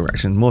 subject to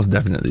correction, most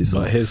definitely.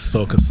 So But his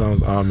soca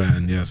songs, oh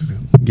man, yes.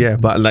 yeah,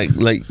 but like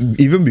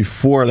even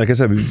before, like I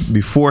said,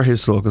 before his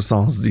soca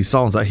songs, the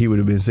songs that he would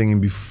have been singing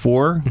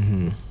before,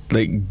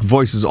 like his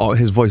voice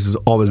has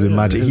always been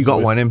magic. his He got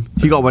voice- one of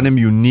them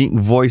unique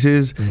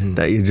voices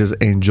that you just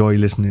enjoy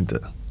listening to.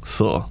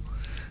 So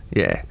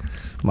yeah,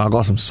 man, I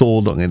got some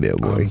soul down in there,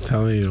 boy. I'm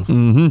telling you.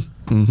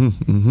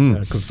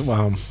 Because I'm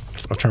trying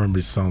to remember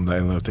the song that I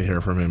love to hear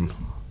from him.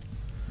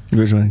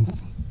 Which one?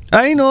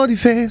 I know the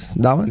face.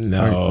 That one?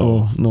 No.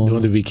 Oh no.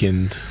 On the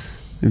weekend.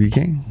 The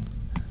Weekend.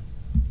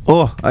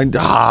 Oh,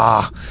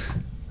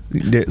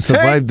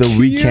 survive the Thank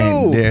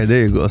weekend. you.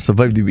 There you go.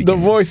 Survive the The weekend.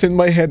 voice in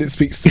my head, it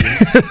speaks to me.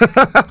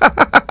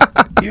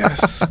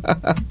 Yes.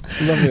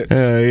 Love it.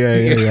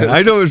 Yeah.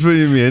 I know what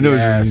you mean.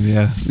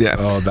 Yes. Yeah.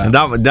 Oh, And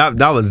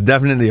that was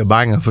definitely a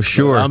banger for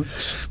sure.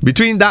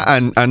 Between that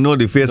and I Know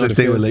the Face, Know I the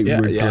think were Face, like, yeah,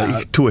 were yeah.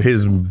 like two of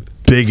his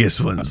biggest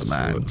ones,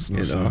 man.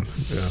 Absolutely. You know?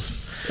 Yes.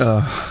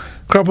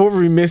 Crop Over,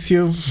 we miss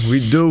you. We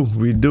do.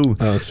 Sweet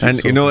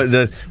And you know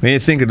soca. what? When you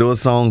think of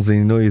those songs,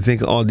 and you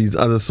think of all these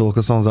other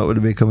soca songs that would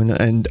have been coming out,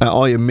 and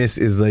all you miss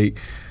is like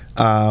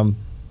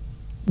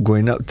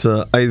going up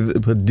to either,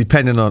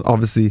 depending on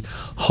obviously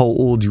how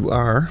old you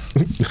are,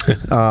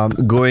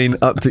 going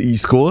up to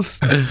East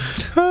Coast,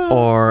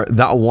 or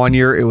that 1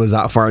 year it was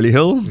at Farley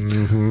Hill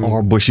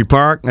or Bushy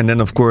Park, and then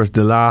of course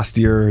the last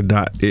year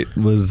that it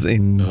was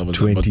in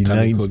was it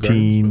Botanical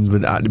 2019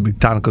 Gardens? at the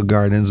Botanical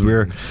Gardens,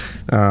 where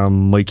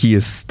Mikey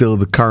is still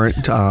the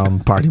current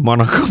party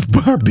monarch of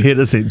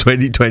Barbados in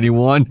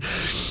 2021.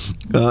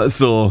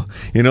 So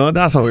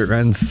that's how it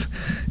runs.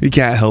 We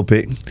can't help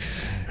it.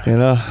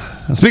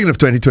 Speaking of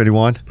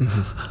 2021,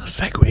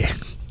 segue.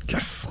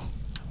 Yes.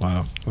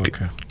 Wow.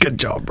 Okay. Good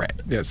job,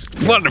 Brad. Yes.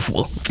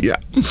 Wonderful. Yeah.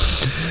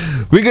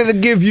 We're going to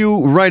give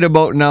you right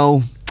about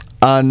now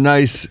a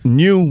nice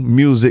new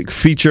music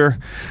feature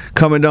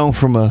coming down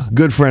from a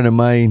good friend of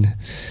mine,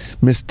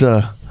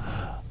 Mr.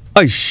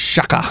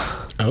 Ishaka.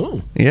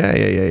 Oh.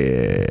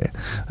 Yeah.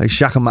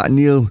 Ishaka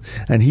McNeil.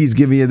 And he's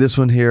giving you this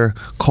one here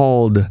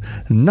called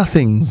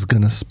Nothing's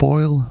Gonna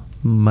Spoil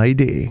My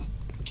Day.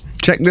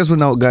 Check this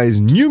one out, guys.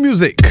 New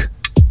music.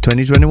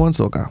 2021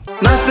 Soca.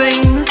 Nothing,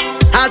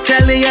 I'll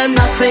tell you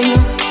nothing,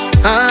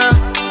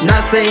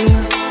 nothing,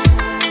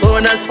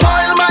 gonna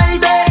spoil my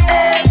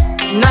day.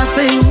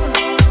 Nothing,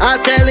 I'll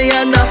tell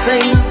you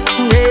nothing,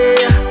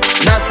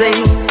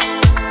 nothing,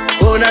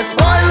 gonna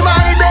spoil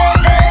my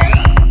day.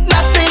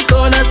 Nothing's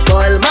gonna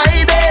spoil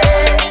my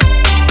day.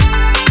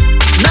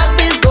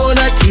 Nothing's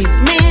gonna keep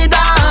me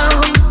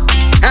down.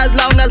 As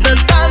long as the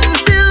sun's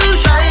still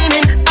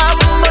shining, I'm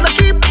gonna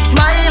keep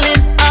smiling.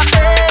 I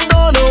ain't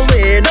gonna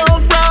wear no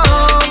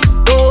frown.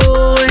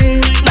 Oh,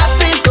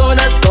 nothing's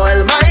gonna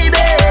spoil my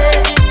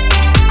day.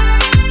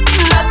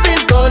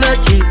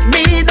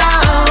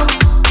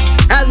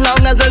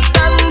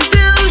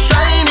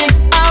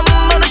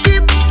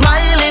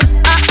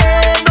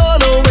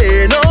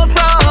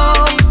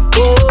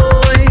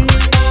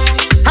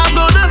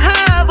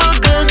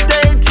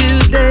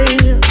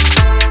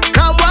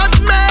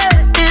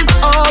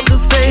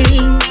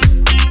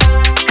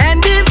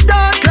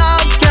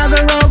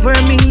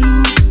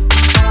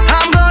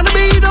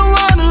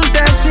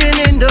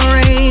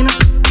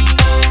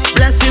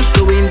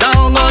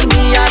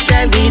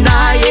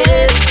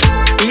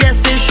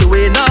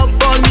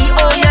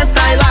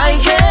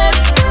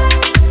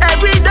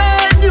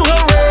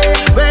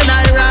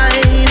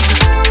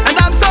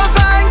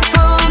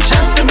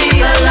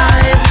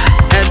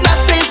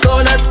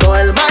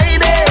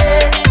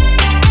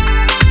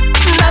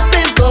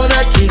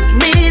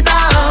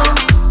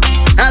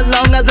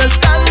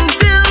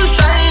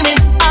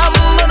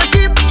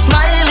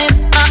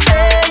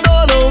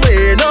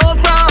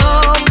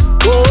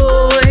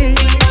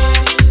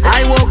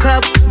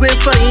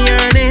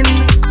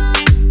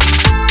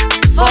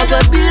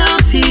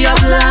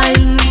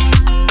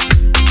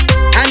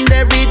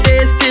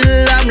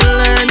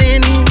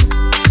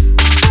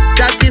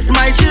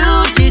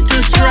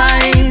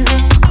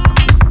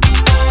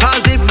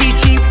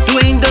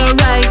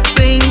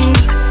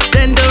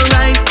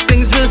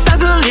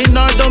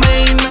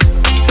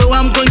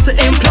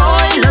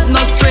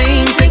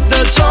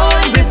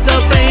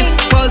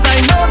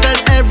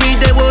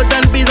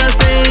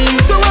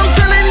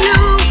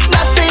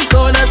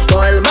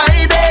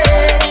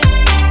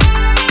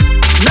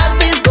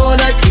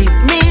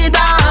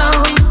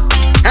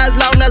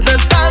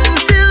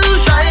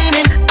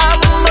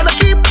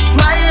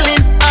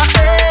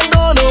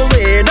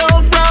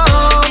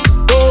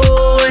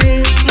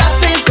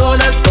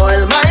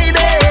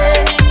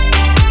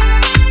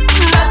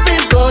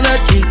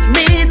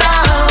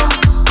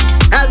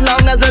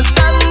 as the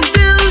sun's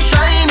still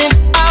shining,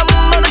 I'm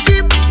gonna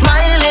keep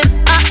smiling.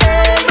 I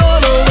ain't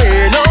gonna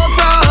wear no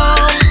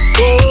frown.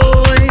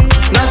 Boy,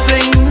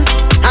 nothing,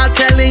 I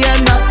tell you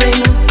nothing,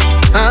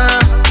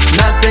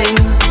 nothing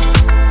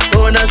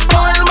gonna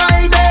spoil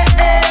my day.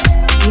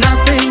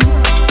 Nothing,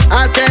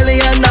 I tell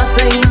you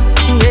nothing,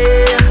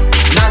 yeah,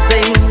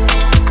 nothing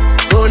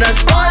gonna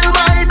spoil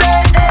my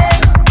day.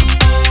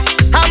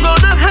 I'm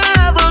gonna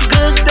have a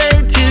good day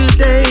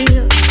today.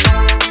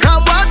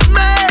 Come what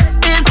may,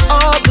 it's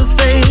all the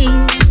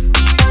same.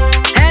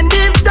 And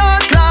if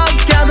dark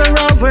clouds gather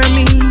over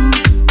me,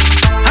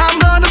 I'm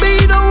gonna be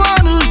the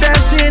one who's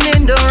dancing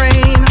in the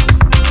rain.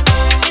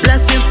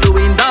 Blessings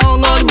flowing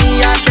down on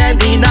me, I can't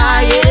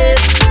deny it.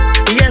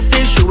 Yes,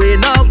 it's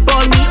showing up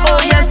on me,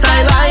 oh yes, I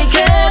like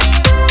it.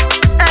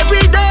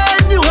 Every day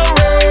new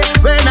hooray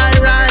when I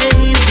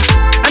rise,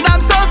 and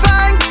I'm so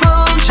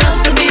thankful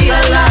just to be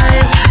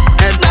alive.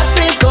 And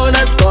nothing's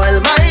gonna spoil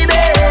my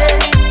day,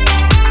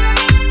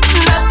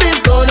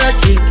 nothing's gonna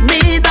keep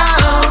me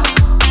down.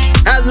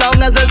 As long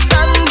as the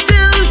sun's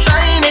still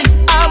shining,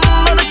 I'm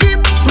gonna keep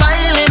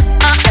smiling.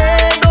 I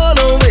ain't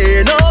gonna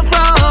wear no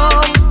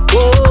frown.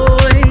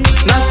 Boy,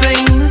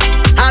 nothing,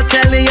 I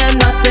tell you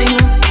nothing,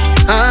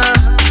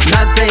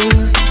 nothing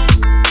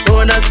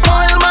gonna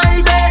spoil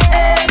my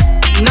day.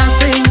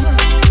 Nothing,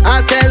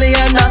 I tell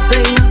you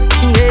nothing,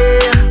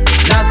 yeah,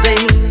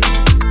 nothing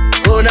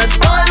gonna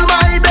spoil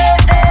my day.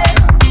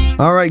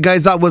 All right,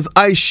 guys, that was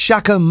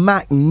Ishaka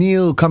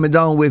McNeil coming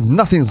down with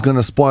Nothing's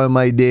Gonna Spoil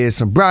My Day.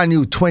 Some brand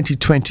new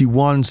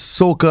 2021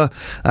 soca.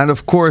 And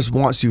of course,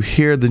 once you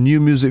hear the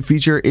new music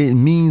feature, it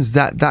means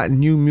that that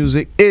new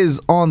music is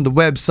on the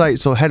website.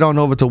 So head on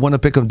over to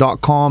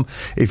wannapickem.com.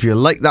 If you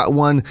like that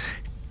one,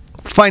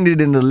 find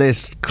it in the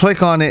list,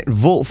 click on it,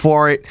 vote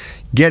for it,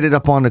 get it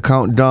up on the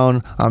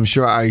countdown. I'm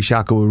sure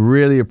Ishaka will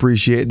really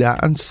appreciate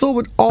that, and so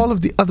would all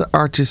of the other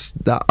artists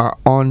that are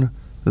on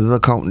the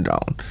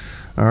countdown.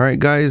 All right,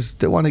 guys,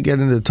 they want to get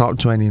into the top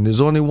 20, and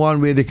there's only one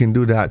way they can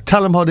do that.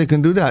 Tell them how they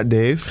can do that,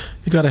 Dave.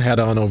 You gotta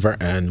head on over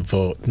and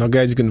vote. Now,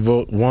 guys, you can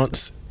vote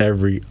once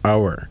every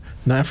hour.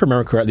 Now, if I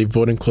remember correctly,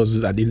 voting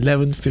closes at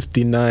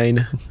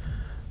 11:59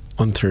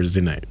 on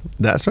Thursday night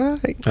That's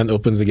right. and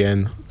opens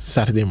again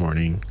Saturday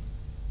morning.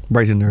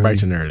 Bright and early.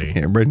 Bright and early.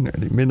 Yeah, bright and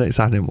early. Midnight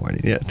Saturday morning.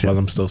 Yeah, While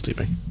I'm still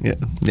sleeping. yeah,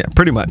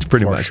 pretty much. For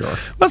much. sure.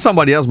 But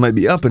somebody else might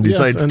be up and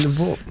decide, Yes, and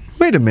vote.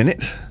 wait a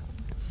minute,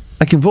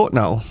 I can vote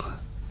now.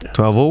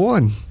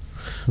 12:01.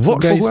 Vote So,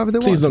 guys, for whoever they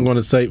please want. don't go on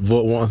the site,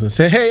 vote once, and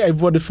say, "Hey, I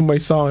voted for my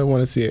song. I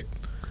want to see it."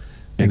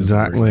 It doesn't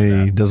work like Exactly.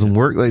 that. It doesn't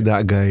work like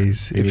that,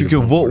 guys. If you is can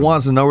vote important.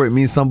 once an hour, it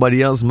means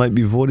somebody else might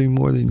be voting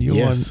more than you.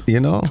 Yes.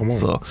 You know? Come on.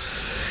 So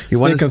you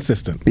Stay want to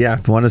consistent. Yeah.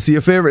 You want to see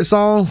your favorite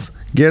songs?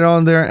 Get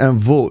on there and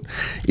vote.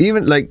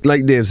 Even like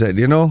Dave said,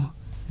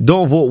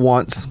 don't vote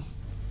once.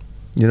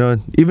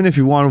 Even if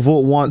you want to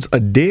vote once a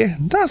day,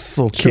 that's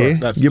okay. Sure,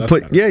 that's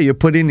better. You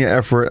put in your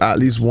effort at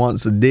least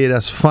once a day,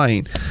 that's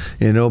fine.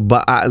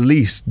 But at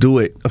least do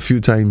it a few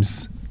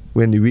times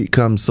when the week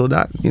comes, so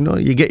that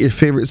you get your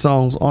favorite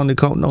songs on the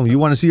countdown. You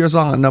want to see your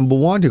song at number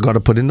one, you got to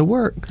put in the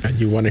work. And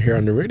you want to hear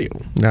on the radio.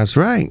 That's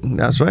right.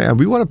 And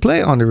we want to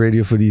play it on the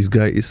radio for these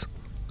guys.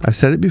 I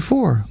said it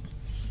before.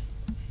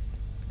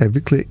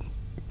 Every click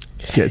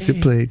gets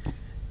it played,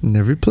 and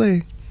every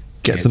play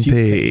gets them you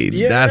paid.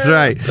 Yeah, That's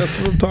right. That's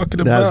what I'm talking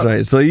about. That's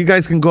right. So you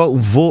guys can go out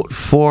and vote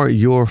for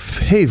your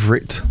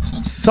favorite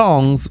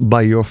songs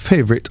by your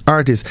favorite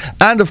artists.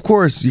 And of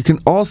course, you can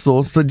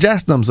also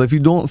suggest them. So if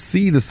you don't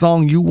see the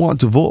song you want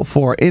to vote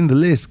for in the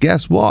list,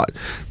 guess what?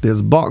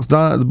 There's a box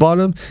down at the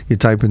bottom. You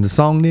type in the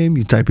song name,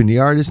 you type in the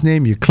artist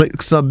name, you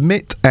click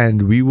submit,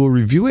 and we will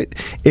review it.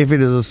 If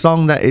it is a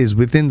song that is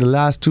within the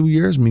last 2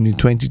 years, meaning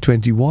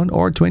 2021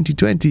 or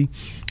 2020,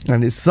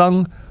 and it's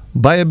sung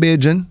by a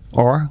Bajan,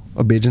 or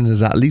a Bajan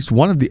is at least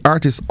one of the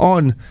artists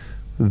on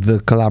the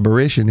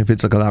collaboration. If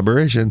it's a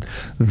collaboration,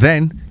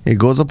 then it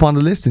goes up on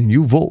the list and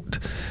you vote.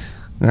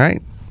 All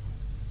right?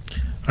 All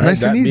right,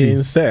 Nice and that easy.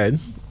 being said,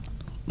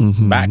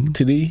 back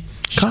to the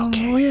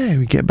showcase. Oh, yeah,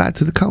 we get back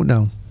to the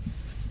countdown.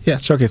 Yeah,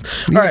 showcase.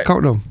 All Yeah, right,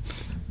 countdown.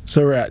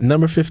 so we're at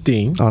number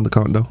 15. On the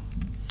countdown.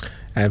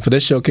 And for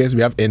this showcase,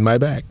 we have In My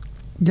Bag.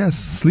 Yes,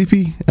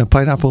 Sleepy and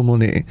Pineapple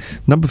Monet.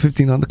 Number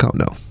 15 on the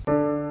countdown.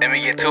 Let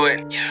me get to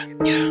it.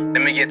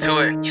 Let me get to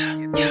it.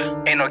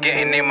 Ain't no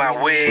getting in my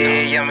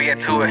way. Let me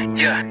get to it.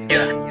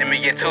 Let me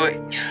get to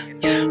it.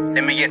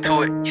 Let me get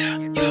to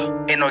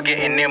it. Ain't no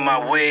getting in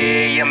my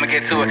way. I'ma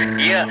get to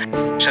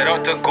it. Shout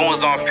out to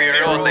Goons on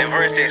Piro,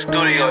 Diversity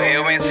Studio,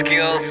 Airwin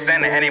Skills,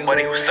 and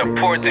anybody who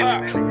supported.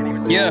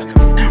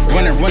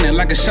 Running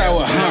like a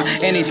shower,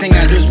 anything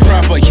I do is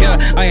proper,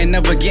 I ain't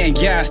never getting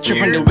gas,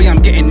 tripping the way I'm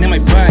getting in my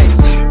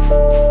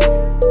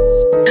bag.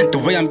 The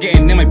way I'm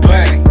getting in my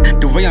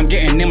bag, the way I'm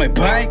getting in my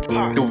bag,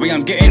 the way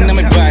I'm getting in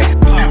my bag.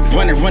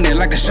 Running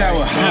like a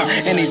shower,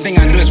 anything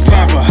I do is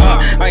proper,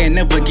 I ain't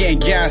never getting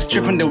gas,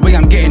 tripping the way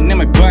I'm getting in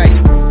my bag.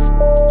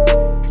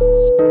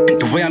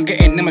 The way I'm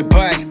getting in my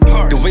bag,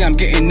 the way I'm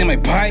getting in my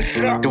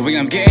bag, the way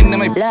I'm getting in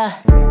my bag.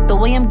 The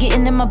way I'm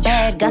getting in my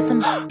bag, got some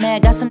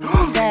mad, got some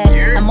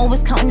sad. I'm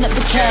always counting up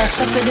the cash,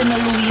 stuff it in a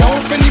Louis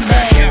old Fendi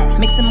bag.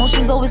 Mixed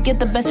emotions always get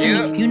the best of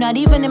me. You not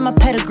even in my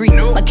pedigree.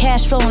 My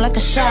cash flowing like a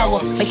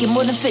shower, making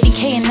more than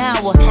 50K an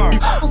hour. These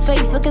people's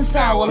face looking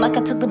sour, like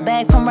I took the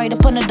bag from right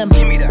up under them.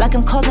 Like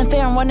I'm causing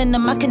fear and running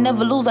them, I can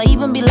never lose, I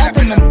even be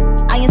lapping them.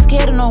 I ain't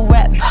scared of no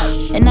rap,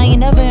 and I ain't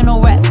never in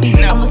no rap beef.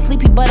 I'm a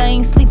sleepy, but I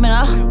ain't sleeping,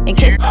 in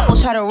case people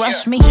try to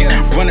rush me.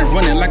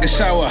 Running like a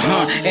shower,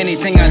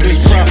 anything I do is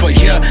proper,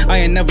 I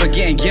ain't never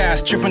getting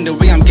gas, tripping the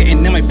way I'm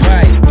getting in my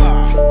bike.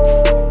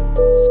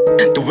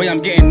 The way I'm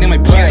getting in my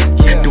bike.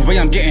 The way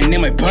I'm getting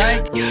in my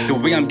bike. The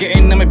way I'm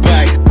getting in my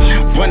bike.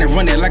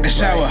 Running like a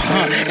shower,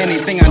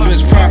 anything I do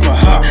is proper,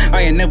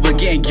 I ain't never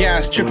getting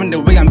gas, tripping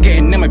the way I'm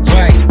getting in my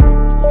bike.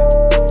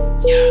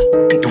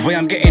 The way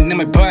I'm getting in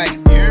my bike.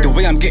 The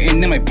way I'm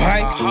getting in my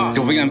bike.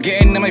 The way I'm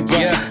getting in my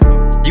bike.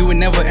 You would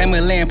never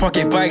MLA and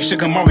pocket bike,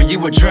 sugar Mari, you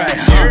would try,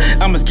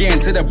 I'm just getting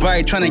to the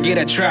bike, trying to get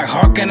a track,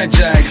 hawk and a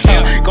jag,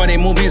 got it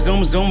moving,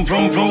 zoom, zoom,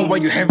 vroom, vroom, while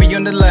you heavy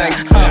on the leg,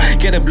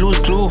 get a blues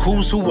clue,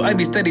 who's who, I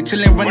be steady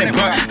chillin', running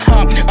back,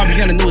 I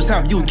be on the news,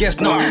 how you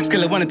guess no,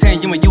 scale of 1 to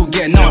 10, you and you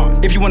get no,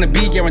 if you wanna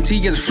be, guarantee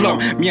it's a flop,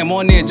 me I'm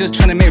on there just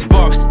trying to make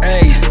bops,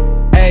 ayy.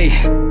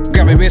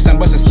 Grab a wrist and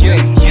bust a sway.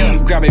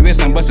 Grab a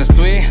wrist and bust a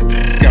sway.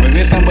 Grab a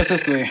wrist and bust a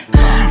sway.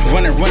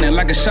 Running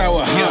like a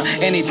shower,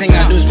 anything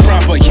I do is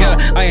proper,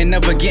 I ain't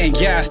never getting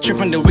gas,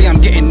 tripping the way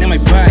I'm getting in my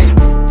bike.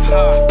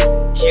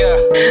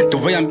 The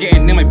way I'm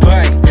getting in my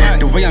bike.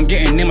 The way I'm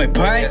getting in my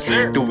bike.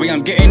 The way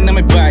I'm getting in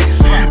my bike.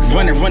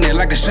 Running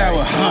like a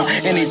shower,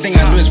 anything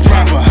I do is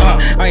proper,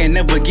 I ain't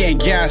never getting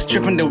gas,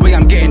 tripping the way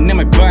I'm getting in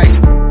my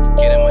bike.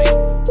 Get in my bike.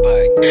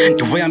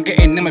 The way I'm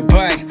getting in my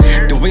bike.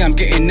 The way I'm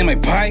getting in my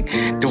bike.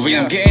 The way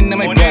I'm getting in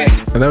my bike.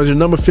 And that was your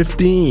number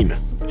 15,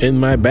 In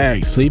My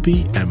Bag,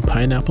 Sleepy and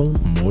Pineapple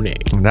Monet.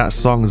 And that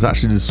song is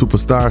actually the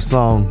superstar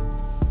song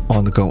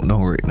on the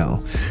countdown right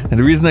now. And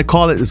the reason I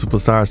call it the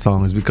superstar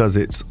song is because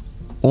it's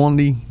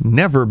only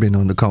never been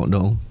on the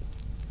countdown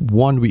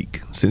 1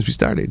 week since we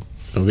started.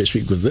 And which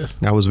week was this?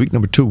 That was week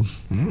number 2.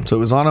 So it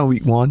was on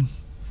week 1.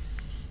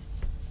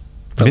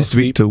 Missed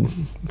week 2.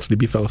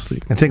 Sleepy fell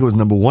asleep. I think it was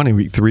number 1 in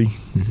week 3.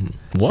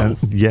 What?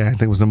 Yeah, I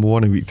think it was number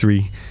 1 in week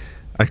 3.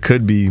 I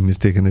could be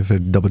mistaken if I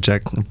double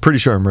check. I'm pretty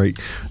sure I'm right.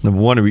 Number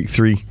 1 in week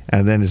 3,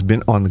 and then it's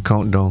been on the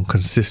countdown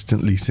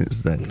consistently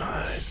since then.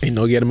 Nice. Ain't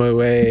no getting my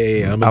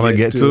way. I'm gonna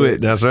get to it.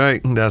 That's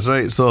right. That's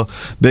right. So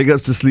big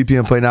ups to Sleepy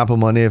and Pineapple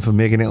Monet for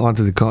making it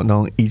onto the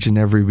countdown each and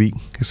every week,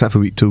 except for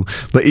week 2,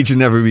 but each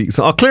and every week.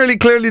 So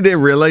clearly they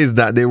realized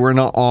that they were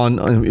not on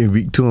in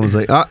week 2 and was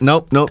like,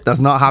 nope, that's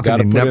not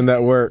happening. Gotta put in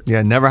that work.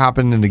 Yeah, never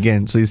happening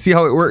again. So you see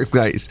how it works,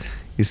 guys.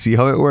 You see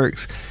how it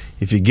works.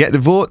 If you get the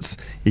votes,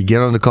 you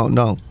get on the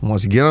countdown.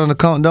 Once you get on the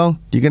countdown,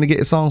 you're going to get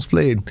your songs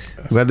played.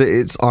 Whether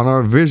it's on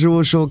our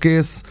visual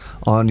showcase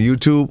on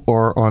YouTube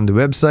or on the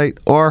website,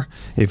 or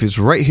if it's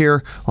right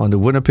here on the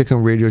Winner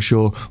Pick'em Radio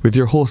Show with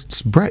your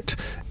hosts Brett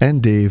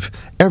and Dave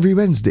every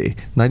Wednesday,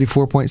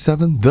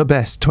 94.7 The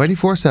Best,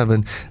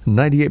 24/7,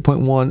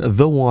 98.1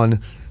 The One.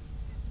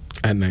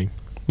 At 9.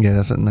 Yeah,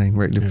 that's at 9,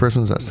 right? The first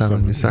one's at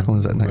 7, the second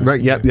one's at 9.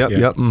 Right, yep.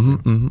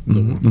 And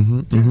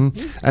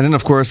then,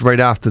 of course, right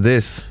after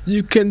this,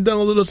 you can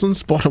download us on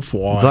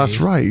Spotify. That's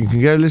right. You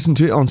can go listen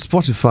to it on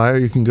Spotify, or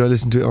you can go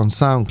listen to it on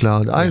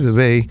SoundCloud. Either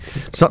way,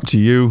 it's up to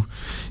you.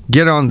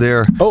 Get on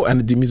there. Oh, and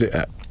the D-Music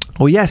app.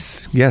 Oh,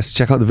 yes.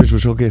 Check out the visual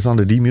showcase on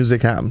the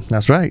D-Music app.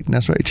 That's right.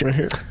 Right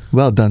here.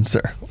 Well done,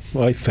 sir.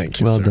 Well, thank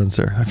you, Well done,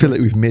 sir. I feel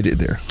like we've made it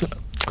there.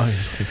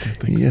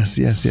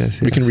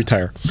 Yes. We can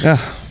retire. Yeah.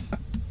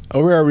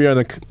 Oh, where are we on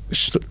the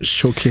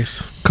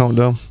showcase?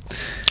 Countdown.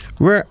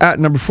 We're at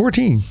number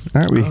 14,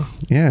 aren't we?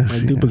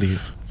 Yes. I do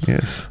believe.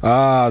 Yes.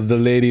 The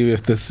lady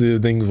with the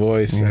soothing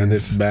voice and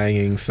this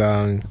banging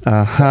song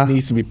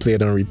needs to be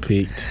played on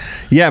repeat.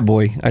 Yeah,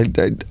 boy.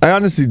 I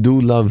honestly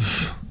do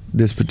love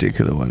this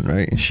particular one,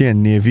 right? She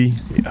and Navy.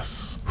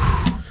 Yes.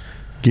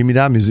 Give me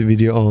that music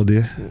video all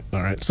day.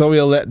 All right. So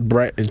we'll let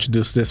Brett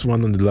introduce this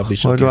one on the lovely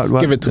showcase.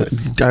 Give it to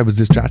us. I was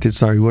distracted.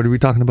 Sorry. What are we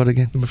talking about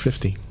again? Number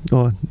 15.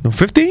 Oh, no,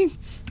 15?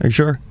 Are you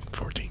sure?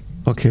 14.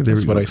 Okay, there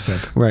That's we go. what I said.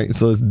 Right.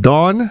 So it's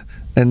Dawn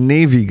and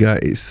Navy,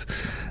 guys.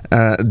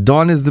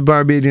 Dawn is the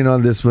Barbadian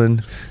on this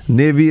one.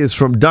 Navy is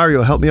from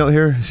Dario. Help me out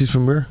here. She's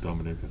from where?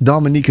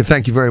 Dominica.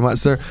 Thank you very much,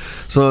 sir.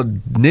 So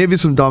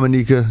Navy's from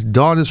Dominica.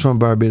 Dawn is from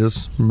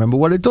Barbados. Remember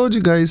what I told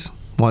you guys.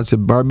 Once a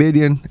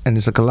Barbadian and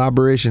it's a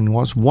collaboration,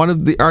 once one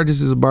of the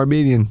artists is a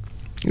Barbadian,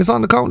 it's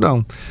on the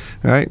countdown.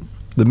 All right.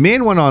 The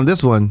main one on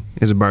this one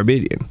is a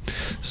Barbadian.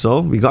 So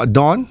we got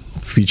Dawn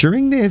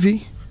featuring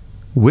Navy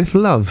with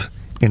Love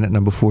in at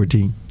number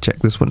 14. Check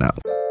this one out.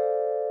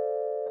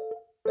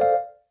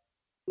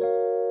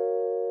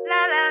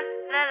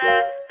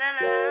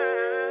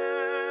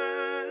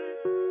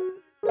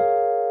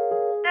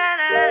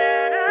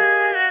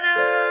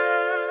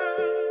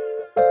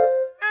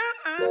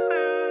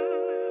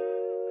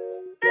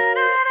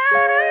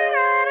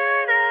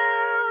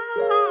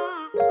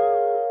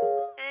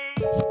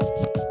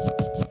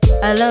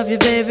 I love you,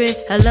 baby.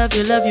 I love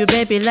you,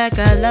 baby, like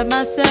I love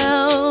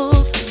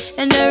myself.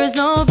 and there is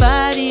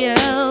nobody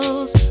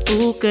else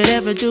who could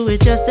ever do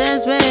it just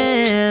as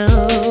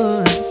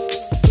well.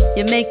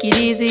 You make it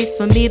easy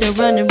for me to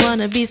run and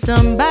wanna be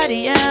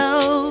somebody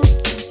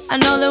else. I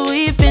know that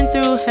we've been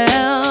through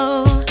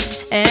hell,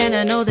 and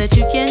I know that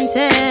you can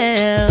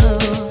tell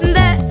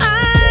that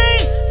I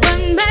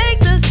would make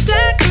the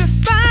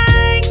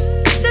sacrifice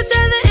to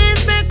turn the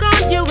ends back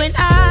on you and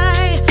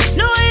I.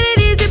 Know it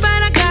ain't easy,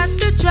 but I got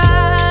to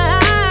try.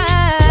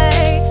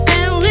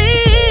 And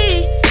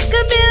we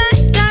could be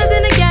like stars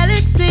in the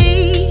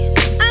galaxy,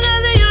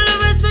 another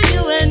universe for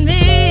you and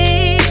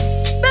me.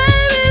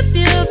 Baby, if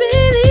you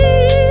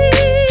believe,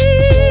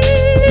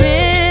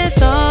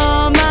 with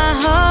all my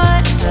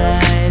heart,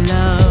 I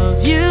love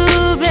you,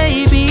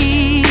 baby.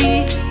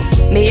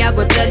 Me, I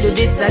go tell you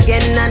this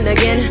again and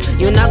again.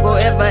 You not go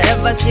ever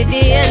see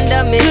the end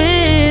of me.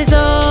 With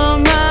all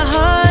my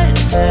heart,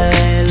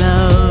 I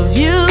love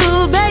you,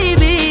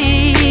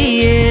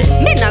 baby.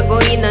 Me not go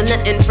in on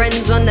nothing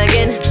friends on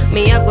again.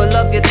 Me, I go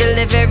love you till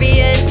the very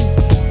end.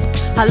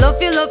 I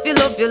love you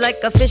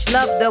like a fish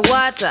love the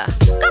water.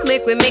 Come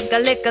make a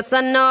lick a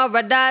son or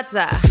a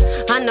daughter.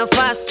 I no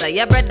faster,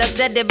 your brother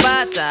steady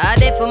butter. I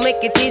there for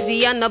make it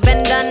easy, I no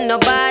bend and no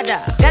bother.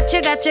 Got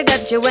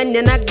you when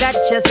you not got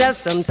yourself.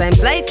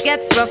 Sometimes life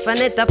gets rough and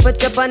it I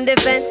put you on the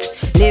fence.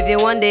 Leave you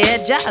on the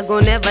edge, I go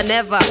never.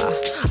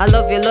 I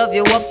love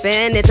you up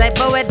in any type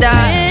of weather.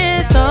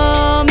 With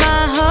all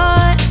my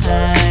heart,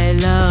 I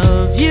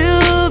love you,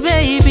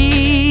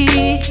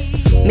 baby.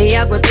 Me,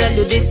 I go tell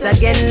you this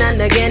again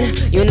and again.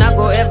 You not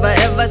go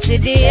ever see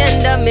the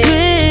end of me.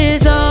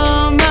 With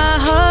all my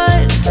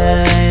heart,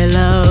 I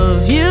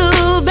love you,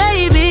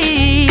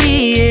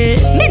 baby.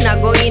 Me not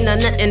go in on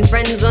nothing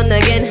friends on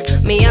again.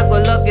 Me, I go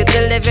love you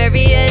till the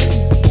very end.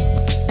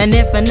 And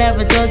if I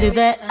never told you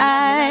that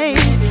I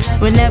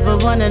would never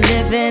wanna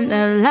live in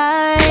a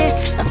lie,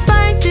 I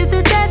fight to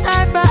the death,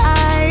 eye for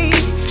eye.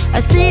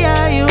 I see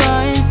how you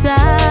are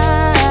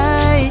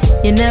inside.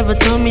 You never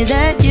told me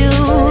that you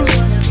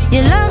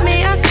love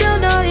me, I still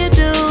know you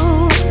do.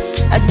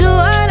 I do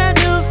what I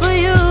do for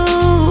you.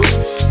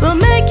 We'll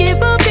make it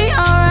both be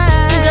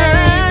alright.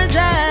 Cause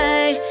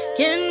I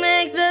can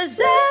make the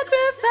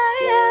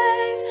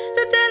sacrifice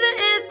to turn the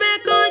ends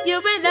back on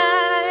you and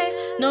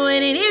I. No,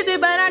 it ain't easy,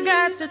 but I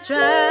got to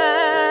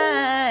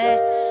try.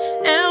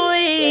 And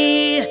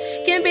we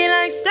can be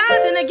like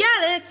stars in the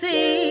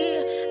galaxy,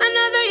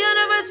 another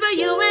universe for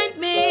you and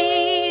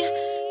me.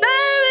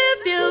 Baby,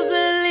 if you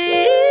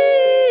believe.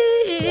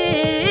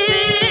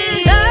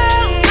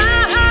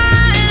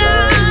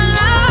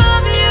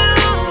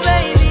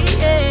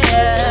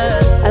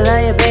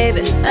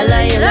 I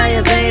love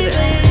you, baby.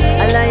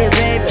 I love you,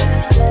 baby.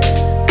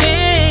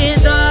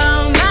 With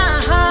all my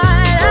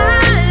heart,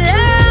 I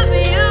love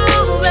you,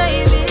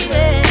 baby.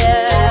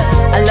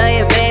 Yeah. I love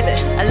you, baby.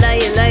 I love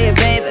you,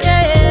 baby.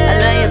 I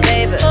love you,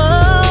 baby. Oh,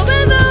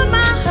 with all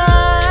my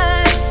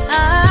heart, I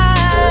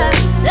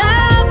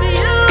love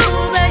you,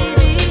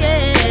 baby.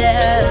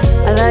 Yeah.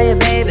 I love you,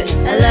 baby.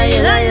 I love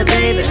you,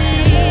 baby.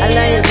 I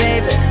love you,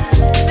 baby.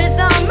 With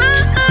all my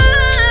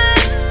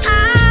heart, I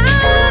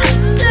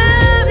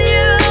love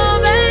you,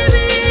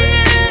 baby.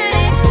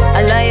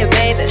 I love you,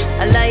 baby.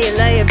 I love you,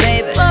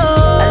 baby. I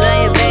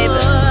love you, baby.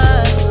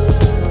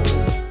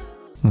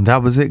 And that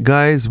was it,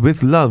 guys,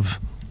 with Love,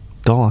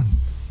 Dawn,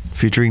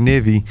 featuring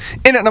Navy,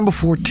 in at number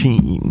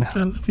 14. I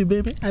love you,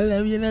 baby. I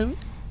love you.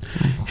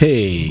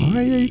 Hey. Oh,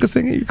 yeah, you can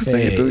sing it. You can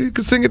sing it too. You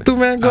can sing it too,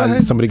 man. Go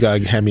ahead. Somebody got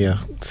to hand me a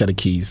set of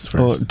keys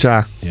first. Oh,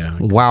 ja. Yeah.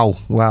 Wow.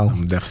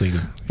 I'm definitely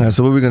good.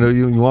 So what we're gonna do?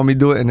 You want me to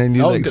do it, and then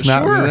you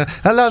snap? Sure.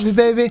 I love you,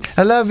 baby.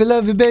 I love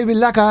you, baby,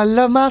 like I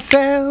love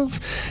myself,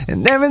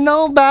 and there is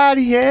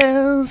nobody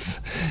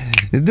else.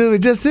 You do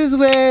it just as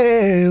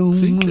well.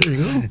 See, there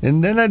you go.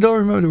 And then I don't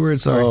remember the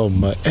words. Sorry. Oh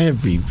my!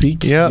 Every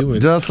week. Yeah,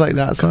 just like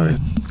that. Sorry.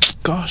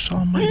 Gosh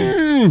almighty.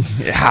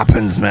 It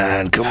happens,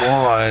 man. Come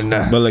on.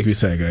 But like we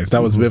said, guys,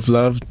 that was With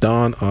Love,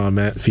 Dawn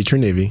Ahmed,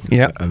 featuring Navy.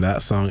 Yep. And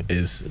that song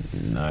is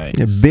nice.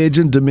 Yeah,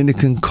 Bajan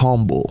Dominican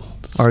combo.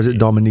 Or is it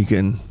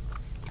Dominican?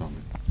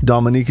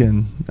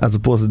 Dominican as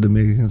opposed to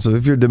Dominican. So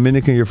if you're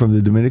Dominican, you're from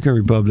the Dominican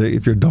Republic.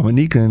 If you're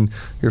Dominican,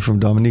 you're from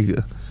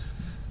Dominica.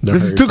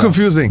 This is too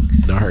confusing.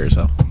 Don't hurt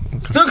yourself.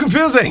 It's too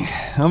confusing.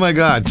 Oh my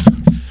God.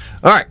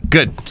 All right,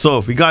 good. So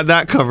we got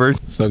that covered.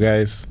 So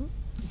guys,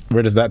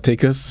 where does that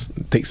take us?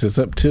 It takes us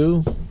up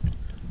to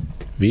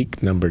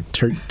week number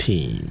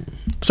 13.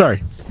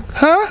 Sorry.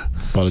 Huh?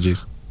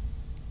 Apologies.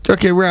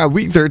 Okay, we're at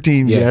week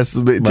 13. Yes,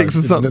 but it takes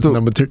us up to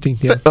number 13.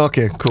 Yeah.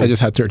 Okay, cool. I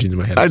just had 13 in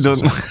my head. I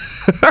don't know.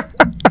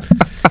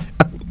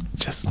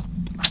 Just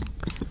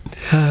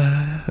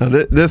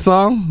this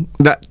song.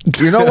 That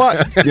you know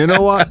what?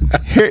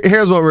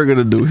 Here's what we're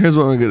gonna do. Right? What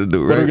are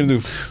we gonna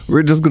do?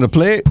 We're just gonna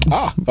play it.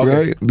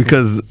 Okay. Right?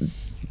 Because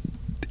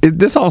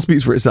this song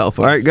speaks for itself.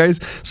 All right,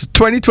 guys. So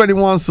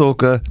 2021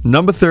 Soca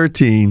number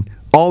 13.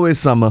 Always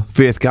Summer.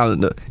 Faith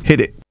Calendar. Hit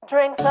it.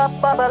 Drinks up,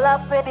 bubble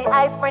up with the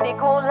ice pretty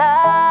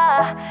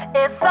cooler.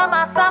 It's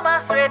summer,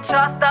 straight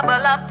shots double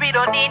up. We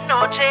don't need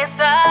no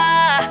chaser.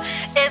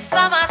 It's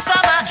summer.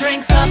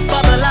 Drinks up,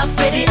 bubble up,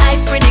 pretty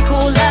ice, pretty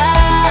cooler.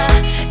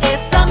 It's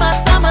summer,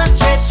 summer,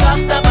 straight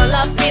shots, double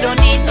up. We don't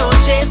need no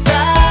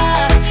chaser.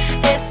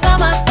 It's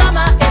summer,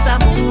 summer, it's a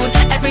mood.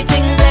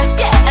 Everything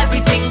blessed, yeah,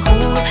 everything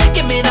cool.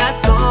 Give me that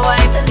slow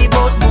wine till the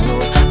boat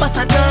move.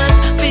 Bust a dance,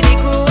 feel the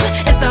groove.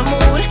 It's a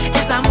mood,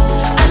 it's a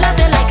mood. I love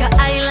it like an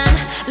island,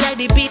 like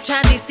the beach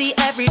and the sea.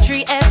 Every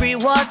tree, every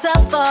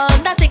waterfall.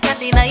 Nothing can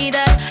deny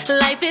that.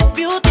 Life is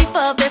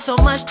beautiful, there's so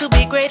much to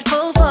be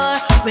grateful for.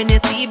 When you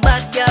see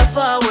bad girl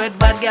forward,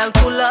 bad girl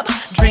pull up.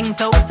 Drinks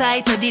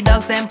outside to the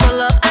dogs and pull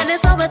up. And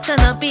it's always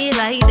gonna be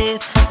like this,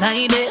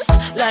 like this,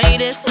 like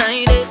this,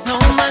 like this. So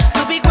much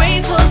to be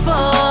grateful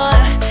for.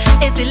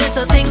 It's the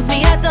little things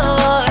we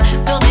adore.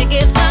 So me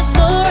give thanks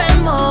more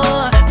and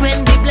more.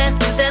 When the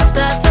blessings then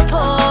start to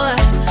pour.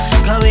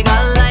 Cause we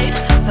got life,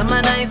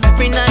 summer nights,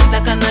 every night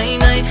like a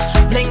night.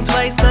 Blinks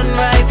white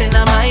sunrise in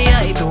my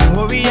eye. Don't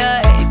worry,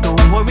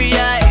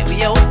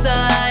 we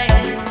outside.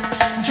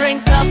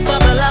 Drinks up,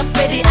 bubble up,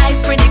 pretty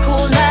ice, pretty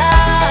cooler.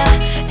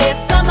 It's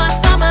summer,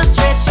 summer,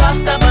 straight shots,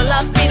 double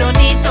up. We don't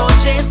need no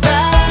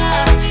chaser.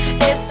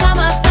 It's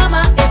summer,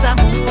 summer, it's a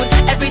mood.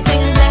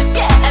 Everything blessed,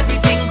 yeah,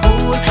 everything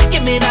cool.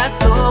 Give me that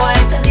slow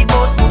wine till the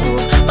boat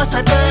move. Bust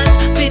a dance,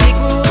 feel the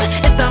groove.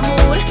 It's a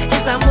mood,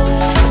 it's a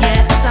mood,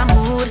 yeah, it's a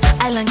mood.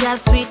 Island girl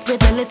sweet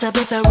with a little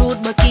bit of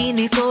rude.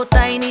 Bikini so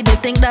tiny, they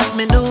think that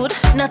me nude.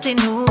 Nothing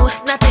new,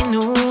 nothing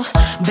new.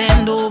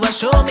 Bend over,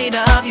 show me the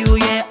view,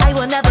 yeah. I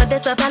will never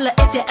diss a fella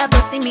if you ever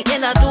see me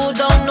in a do.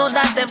 Don't know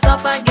that them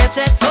stop and get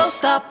checked, full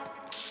stop.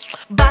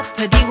 Back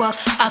to the walk,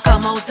 I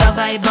come out a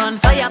vibe on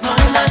fire. So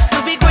much to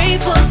be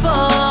grateful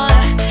for.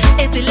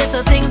 It's the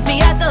little things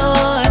we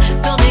adore.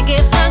 So me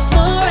give thanks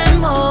more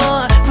and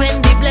more. When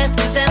the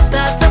blessings then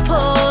start to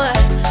pour.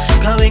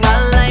 Going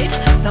on life,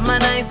 summer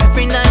nights,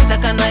 every night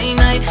like a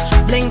night.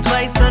 Blinks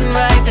white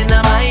sunrise in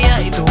my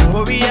eye. Don't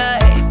worry,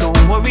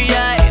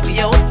 we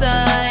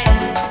outside.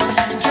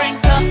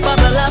 Drinks up,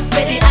 bubble up,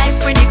 pretty ice,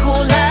 pretty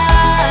cooler.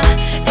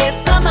 It's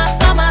summer,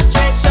 summer,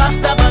 straight shots,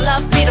 double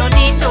up. We don't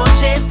need no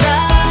chaser.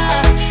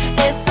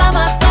 It's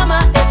summer,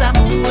 summer, it's a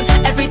mood.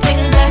 Everything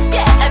blessed,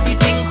 yeah,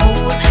 everything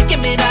cool.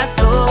 Give me that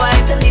slow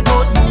wine till the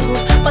boat move.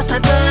 Bust a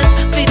dance,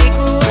 feel the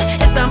groove.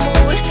 It's a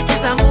mood,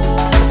 it's a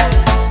mood.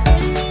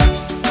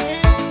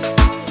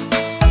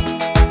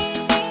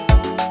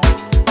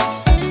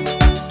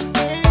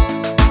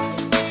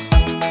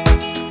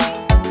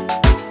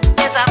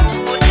 It's a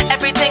mood,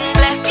 everything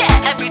blessed,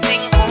 yeah,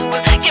 everything cool.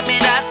 Give me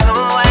that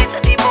slow wine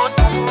till the boat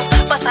move.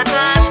 Bust a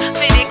dance,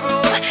 feel the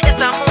groove.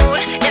 It's a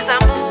mood, it's a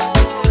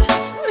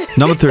mood.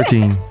 Number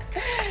 13,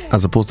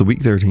 as opposed to week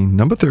 13.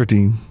 Number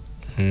 13,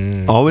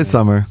 Always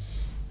Summer,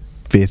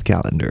 Faith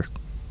Calendar.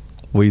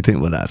 What do you think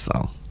about that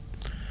song?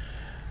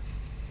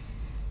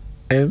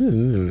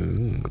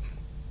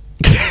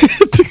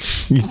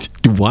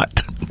 You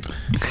what?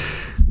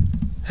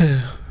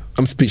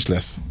 I'm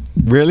speechless.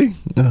 Really?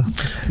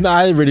 No,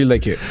 I really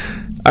like it.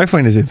 I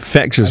find it's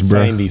infectious, I bro.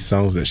 find these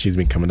songs that she's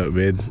been coming up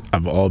with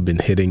have all been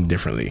hitting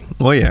differently.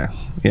 Oh yeah.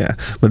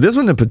 But this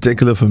one in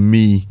particular for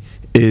me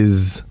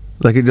is,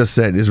 like I just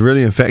said, it's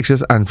really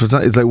infectious, and for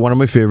some, it's like one of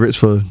my favorites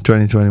for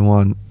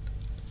 2021.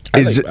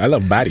 I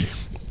love Batty.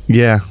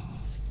 Yeah,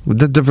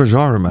 the different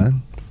genre,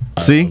 man.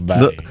 See,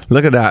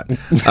 look at that.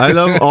 I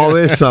love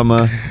Always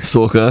Summer,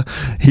 soca.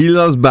 He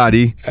loves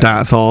Batty,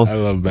 dancehall. I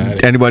love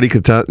Batty. Anybody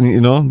could tell,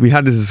 you know, we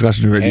had this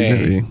discussion already,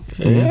 didn't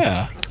we?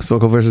 Yeah.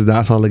 Soca versus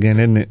dancehall again,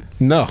 isn't it?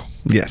 No.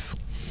 Yes.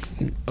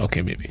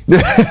 Okay, maybe.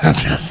 I'm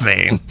just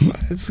saying.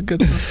 It's a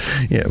good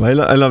song. Yeah, but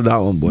I love that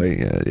one, boy.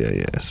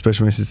 Yeah.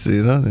 Especially when it's,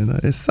 you know,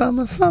 it's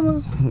summer,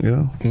 you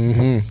know.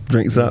 Mm-hmm.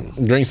 Drinks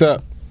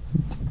up.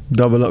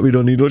 Double up, we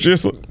don't need no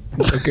chaser.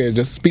 Okay, it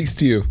just speaks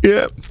to you.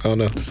 Yeah. I don't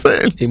know.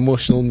 Same.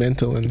 Emotional,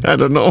 mental, and I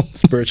don't know.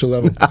 spiritual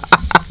level.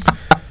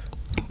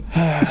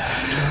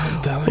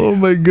 Oh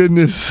my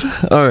goodness.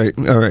 All right.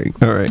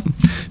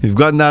 We've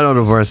gotten that out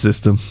of our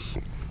system.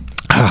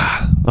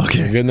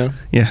 Okay. You good now?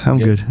 Yeah, I'm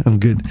good.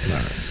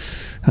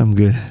 I'm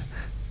good.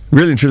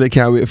 Really and truly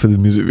can't wait for the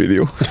music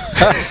video.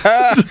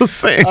 Just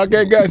saying.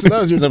 Okay, guys, so that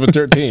was your number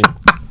 13.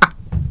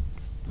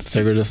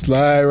 So we're gonna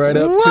slide right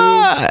up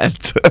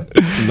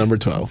to number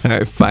 12. All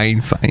right,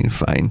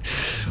 fine.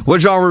 What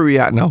genre are we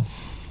at now?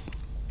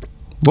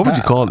 What would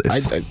you call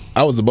this?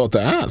 I was about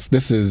to ask.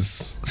 This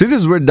is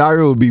where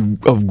Dario would be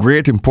of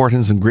great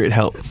importance and great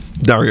help.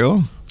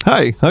 Dario,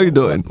 hi, how you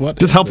doing? What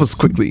Just is help this? us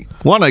quickly.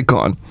 One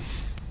icon.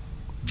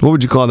 What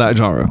would you call that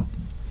genre?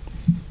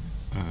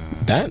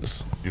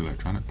 dance.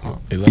 Electronic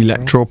pop.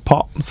 Electro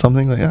pop,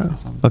 something like that.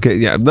 Okay,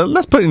 yeah,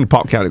 let's put it in the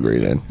pop category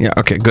then. Yeah,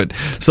 okay, good.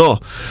 So,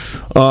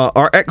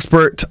 our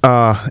expert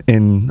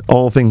in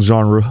all things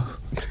genre,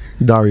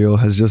 Dario,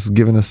 has just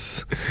given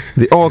us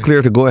the all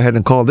clear to go ahead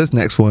and call this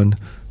next one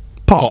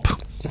pop.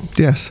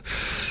 Yes.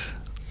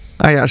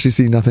 I actually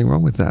see nothing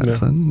wrong with that,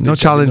 son. No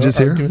challenges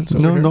here.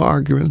 No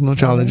arguments, no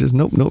challenges.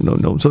 Nope.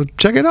 So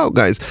check it out,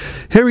 guys.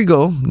 Here we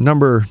go.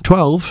 Number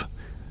 12,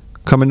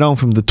 coming down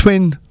from the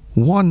twin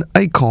one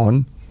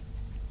icon.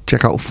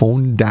 Check out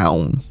Phone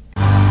Down.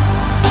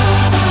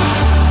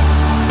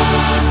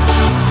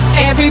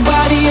 Hey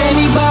Everybody,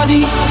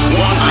 anybody.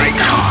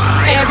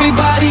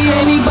 Everybody,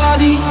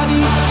 anybody.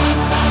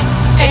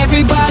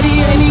 Everybody,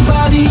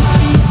 anybody.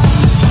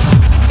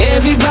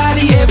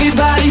 Everybody,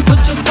 everybody,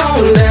 put your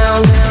phone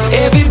down.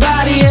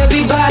 Everybody,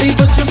 everybody,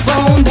 put your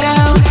phone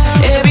down.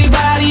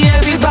 Everybody,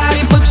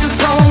 everybody, put your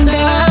phone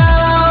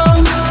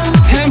down.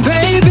 And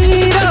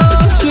baby,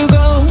 don't you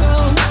go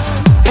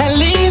and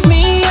leave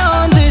me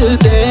on the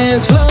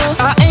dance floor.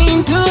 I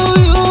ain't do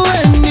you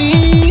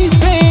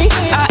anything.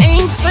 I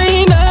ain't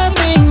say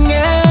nothing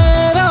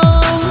at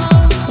all.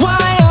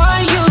 Why are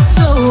you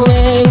so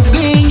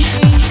angry?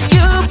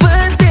 You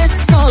put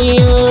this on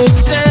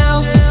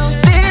yourself.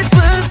 This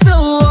was so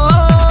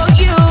all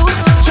you.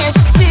 Can't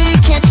you see?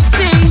 Can't you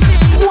see?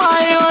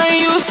 Why are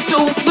you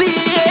so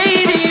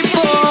bleedy,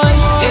 boy?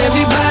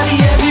 Everybody,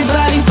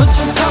 everybody, put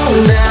your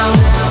phone down.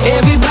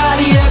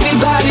 Everybody,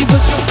 everybody,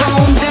 put your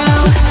phone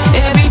down.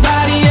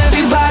 Everybody,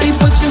 everybody,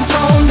 put your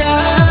phone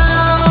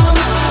down.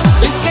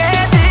 Let's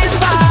get this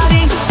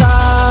party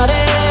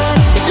started.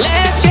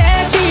 Let's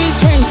get these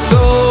drinks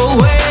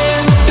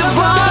going. The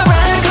bar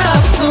and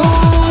club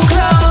soon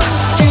close.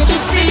 Can't you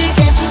see?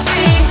 Can't you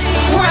see?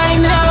 Right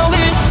now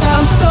it's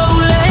time, so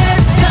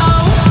let's go.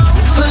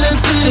 Pull up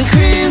to the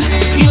crib.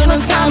 You know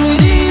time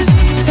it is.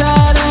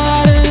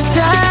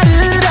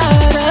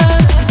 Da-da-da-da-da-da-da.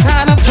 It's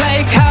time to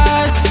play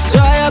cards.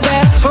 Try your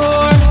best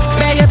for.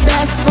 Make your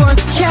best for.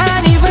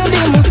 Can't even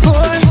be my score.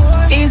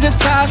 Is a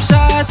top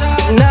shot,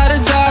 not a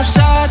drop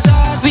shot.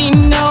 We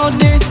know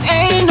this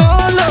ain't no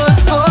low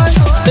score.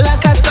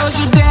 Like I told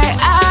you that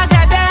I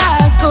got the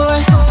high score.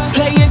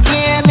 Play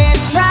again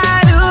and try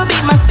to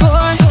beat my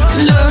score.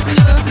 Look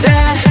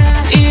that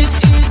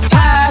it's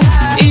high,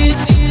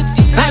 it's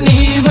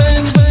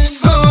uneven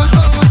score.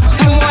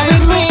 Come on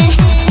with me,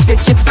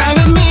 take your time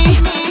with me.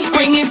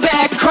 Bring it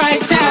back right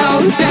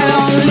down,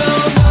 down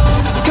low.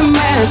 Come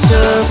match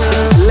up,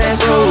 let's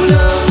roll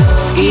up.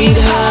 Get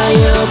high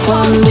up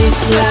on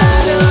this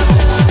ladder.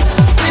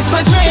 Sip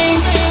a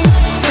drink,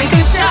 take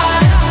a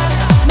shot,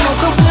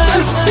 smoke a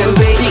blunt, then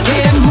baby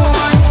get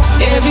more.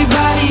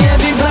 Everybody,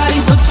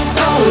 everybody, put your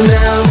phone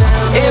down.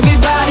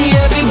 Everybody,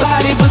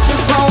 everybody, put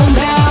your phone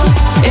down.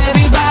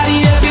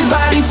 Everybody,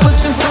 everybody, put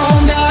your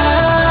phone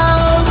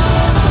down.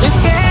 Let's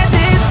get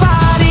this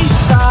party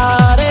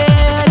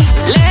started.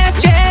 Let's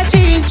get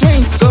these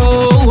drinks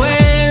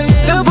going.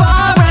 The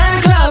bar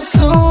and club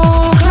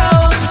soon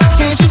close.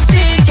 Can't you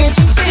see? Can't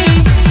you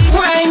see?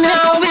 Right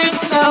now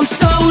it's time,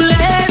 so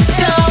let's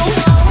go.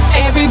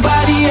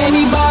 Everybody,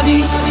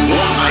 anybody.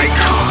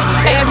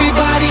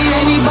 Everybody,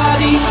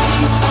 anybody.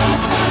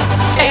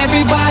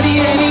 Everybody,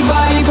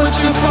 anybody,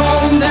 put your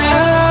phone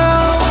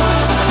down.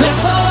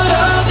 Let's put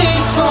all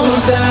these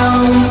phones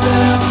down.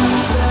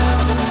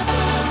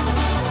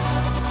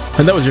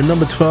 And that was your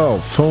number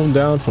 12, Phone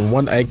Down from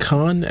One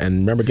Icon. And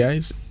remember,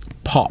 guys,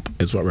 pop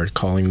is what we're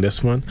calling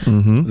this one.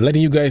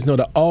 Letting you guys know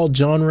that all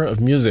genre of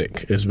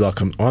music is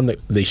welcome on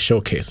the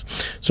showcase.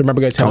 So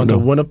remember, guys, head on to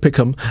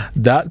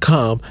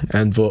wannapickem.com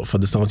and vote for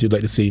the songs you'd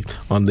like to see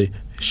on the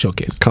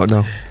showcase.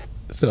 Countdown.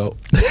 So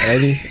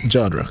any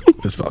genre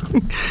is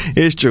welcome.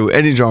 It's true.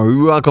 Any genre. We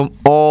welcome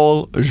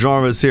all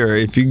genres here.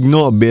 If you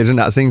know a Bajan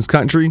that sings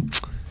country,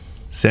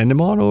 send him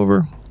on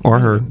over. Or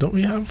her. Don't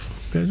we have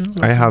Bajans?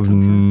 I have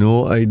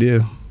no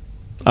idea.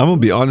 I'm going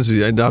to be honest with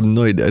you. I have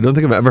no idea. I don't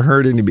think I've ever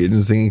heard any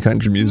Bajans singing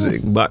country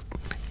music, but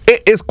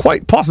it is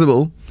quite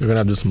possible. We're going to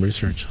have to do some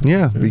research.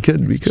 Yeah, we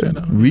could. We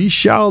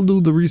shall do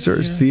the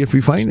research, see if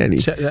we find any.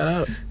 Check that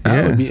out.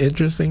 That would be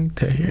interesting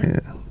to hear. Yeah,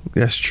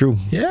 that's true.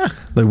 Yeah.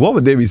 Like, what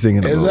would they be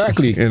singing about?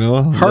 Exactly. You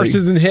know?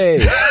 Horses and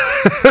hay.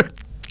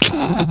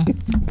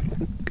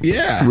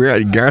 Yeah. We're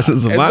at Garrison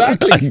Savannah.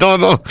 Exactly. I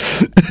don't know.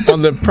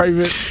 On the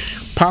private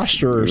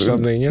pasture or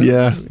something, you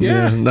know?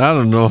 Yeah. I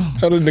don't know.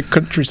 Out in the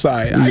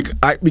countryside.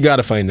 We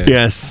gotta find it.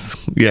 Yes.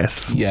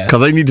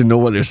 Because I need to know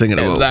what they're singing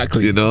about.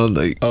 Exactly. You know,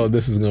 like, oh,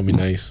 this is gonna be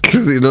nice.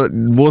 because you know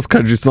most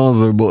country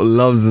songs are about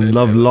loves and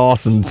love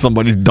lost and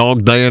somebody's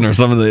dog dying or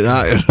something like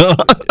that. You know?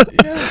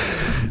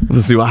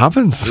 Let's see what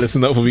happens.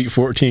 Listen up for week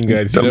 14,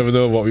 guys. You never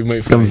know what we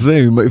might find. I'm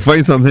saying we might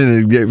find something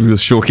and we'll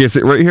showcase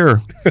it right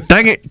here.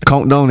 Dang it,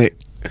 countdown it.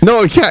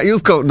 No, you can't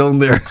use countdown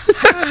there.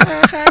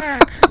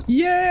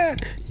 Yeah.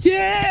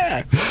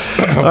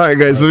 All right,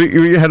 guys. So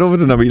we head over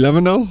to number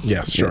 11 now.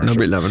 Yes, sure.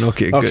 Number 11.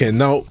 Okay. Good. Okay.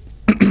 Now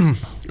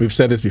we've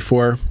said this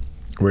before.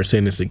 We're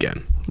saying this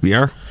again. We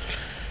are.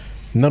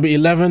 Number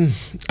 11,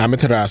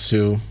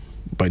 Amaterasu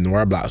by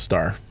Noir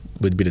Blackstar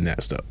would be the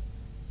next up.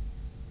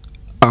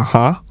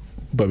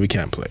 But we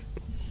can't play it.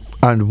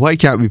 And why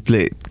can't we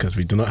play it? Because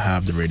we do not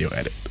have the radio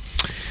edit.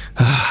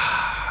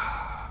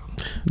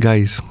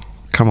 Guys,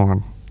 come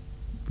on.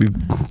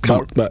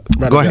 But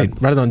Go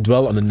ahead. Rather than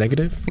dwell on the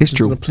negative, It's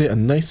true. I'm going to play a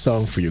nice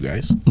song for you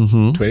guys.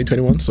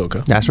 2021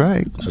 Soca. That's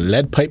right.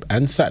 Lead Pipe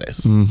and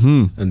Satis.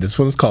 Mm-hmm. And this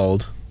one's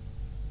called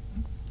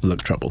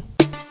Look Trouble.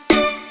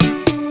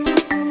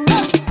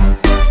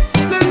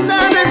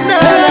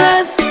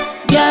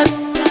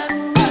 Yes.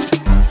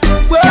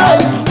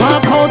 Well,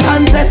 walk out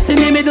and zest in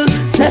the middle.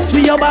 Zest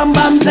we your bam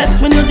bam,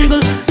 zest when you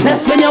jiggle,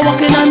 zest when you're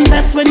walking and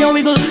zest when you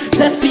wiggle,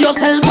 zest for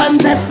yourself and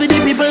zest for the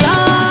people.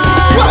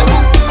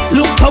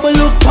 Look trouble,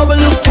 look trouble,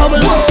 look trouble.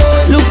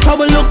 Look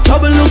trouble, look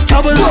trouble, look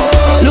trouble.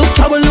 Look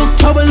trouble, look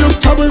trouble, look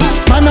trouble.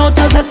 Man out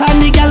as a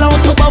sandy gal out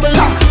to bubble.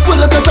 Well,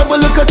 look at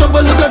trouble, look at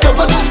trouble, look at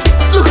trouble.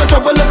 Look at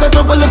trouble, look at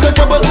trouble, look at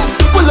trouble.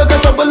 Well, look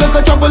at trouble, look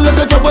at trouble, look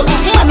at trouble.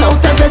 Man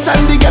out as a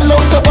sandy gal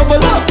out to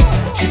bubble.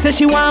 She says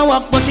she want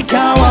walk, but she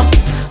can't walk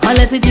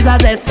unless it is a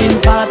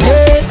zesting party.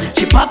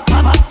 She pop,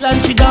 pop, pop,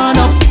 and she gone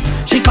up.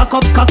 She cock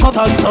up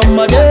on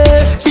somebody.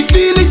 She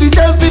feeling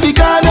herself in the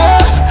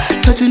corner,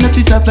 touching up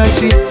herself like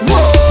she.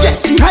 Yeah,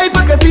 she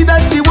hyper, cause see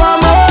that she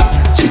warm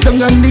up. She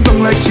tongue and the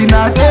gong like she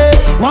not there.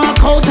 Walk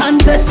out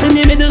and zest in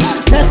the middle.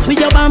 Zest with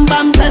your bam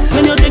bam, zest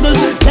when you jiggle.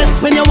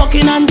 Zest when you're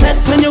walking and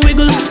zest when you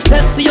wiggle.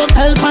 Zest for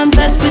yourself and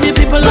zest for the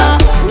people.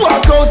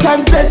 Walk out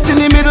and zest in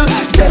the middle.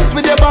 Zest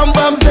with your bam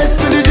bam,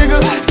 zest when you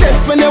jiggle.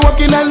 Zest when you're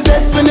walking and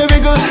zest when you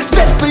wiggle.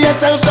 Zest for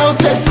yourself now,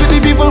 zest for the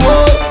people.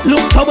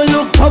 Look trouble,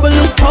 look trouble,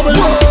 look trouble.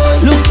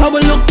 Look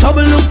trouble, look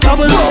trouble, look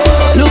trouble.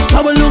 Look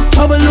trouble, look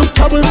trouble, look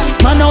trouble.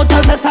 Man out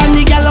as a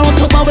sandy gal out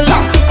to bubble.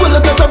 Well,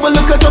 look at trouble,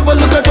 look at trouble,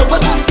 look at trouble.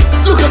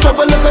 Look at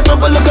trouble, look at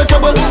trouble, look at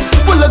trouble.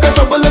 Well, look at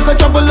trouble, look at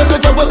trouble, look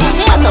at trouble.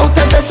 Man out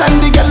as a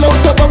sandy gal out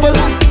to bubble.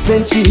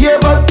 When she hear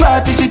about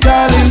party, she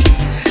calling.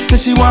 Say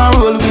she want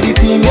roll with the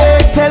team, yeah.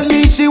 Tell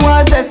me she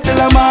wants zest till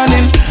the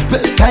morning.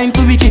 Well, time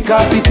to be kick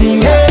off the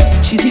scene,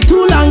 yeah. She see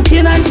too long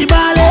chain and she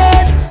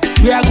ballin'.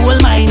 Swear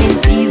gold mining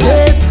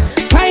season.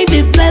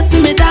 Private zest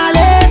with me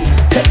darling.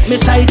 Check me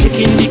side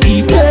chicken the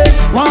people.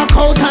 Walk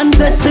out and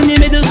zest in the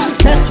middle.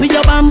 Zest with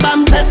your bam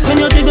bam, zest when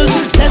you jiggle.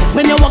 Zest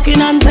when you're walking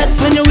and zest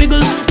when you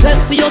wiggle.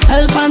 Zest for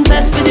yourself and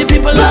zest for the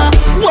people.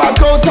 Walk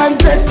out and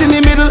zest in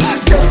the middle.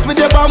 Zest with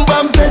your bam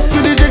bam, zest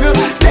with the jiggle.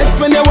 Zest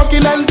when you're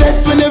walking and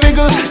zest when you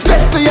wiggle.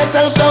 Zest for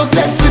yourself now,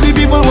 zest for the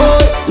people.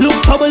 Look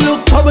trouble,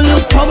 look trouble,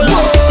 look trouble.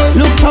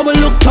 Look trouble,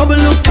 look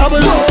trouble, look trouble.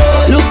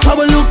 Look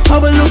trouble, look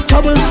trouble, look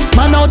trouble.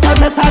 Man out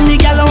as a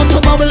sandy gal out to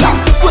bubble.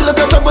 Well, look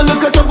at trouble,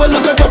 look at trouble,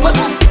 look at trouble.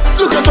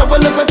 Look at trouble,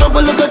 look at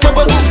trouble, look at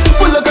trouble.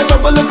 Well, look at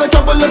trouble, look at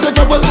trouble, look at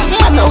trouble.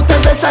 Man out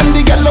as a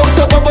sandy gal out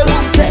to bubble.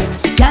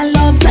 Zest, gal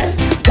love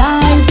zest,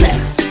 guys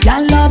zest.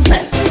 Gal love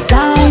zest,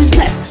 guys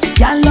zest.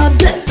 Gal love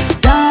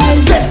zest, guys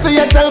zest. Zest for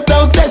yourself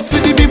now, zest for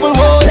the people.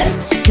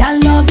 Zest, gal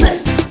love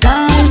zest,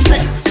 guys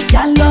zest.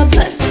 Gal love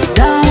zest,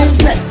 guys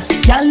zest.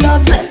 Gal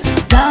love zest,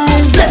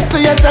 guys zest. Zest for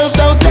yourself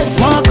now, zest.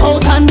 Walk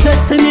out and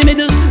zest in the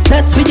middle.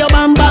 Zest with your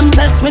bam bam,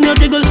 zest when you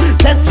jiggle.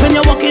 Zest when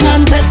you're walking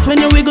and zest when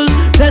you wiggle.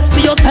 Zest for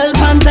yourself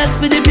and zest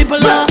for the people.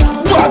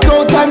 Walk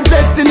out and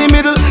zest in the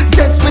middle.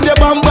 Zest with your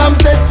bam bam,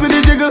 zest with the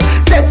jiggle.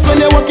 Zest when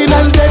you're walking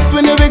and zest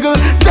when you wiggle.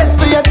 Zest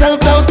for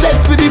yourself now,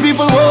 zest for the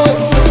people.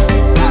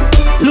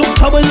 Look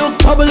trouble, look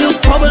trouble, look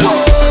trouble.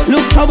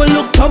 Look trouble,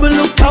 look trouble,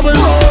 look trouble.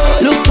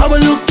 Look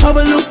trouble, look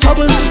trouble, look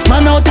trouble.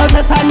 Man out as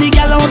a sandy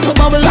gal out to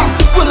bubble.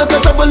 Well, look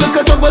at trouble, look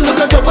at trouble, look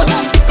at trouble.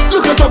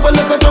 Look at trouble,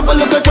 look at trouble,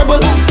 look at trouble.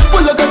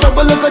 Well, look at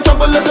trouble, look at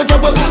trouble, look at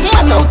trouble.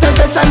 Man out as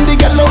a sandy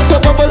gal out to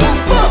bubble.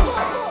 Zest,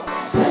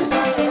 zest,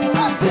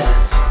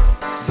 zest,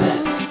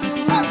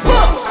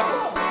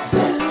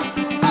 zest.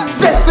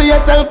 Zest for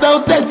yourself now,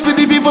 zest for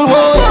the people.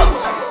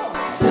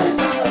 Zest, zest,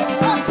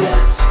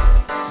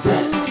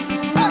 zest.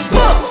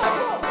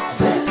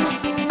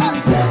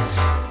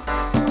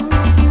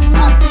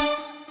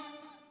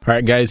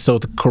 Alright guys, so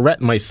to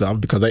correct myself,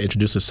 because I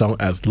introduced the song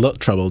as Look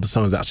Trouble, the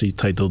song is actually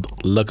titled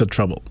Look at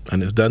Trouble,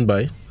 and it's done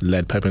by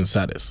Lead Pipe and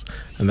Sadis.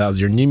 And that was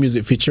your new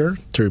music feature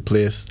to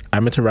replace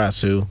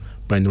Amaterasu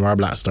by Noir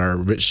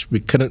Blackstar, which we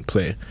couldn't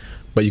play,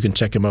 but you can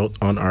check him out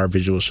on our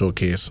visual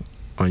showcase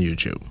on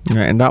YouTube.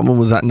 Right, and that one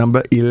was at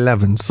number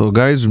 11. So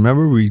guys,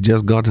 remember we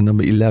just got to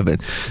number 11.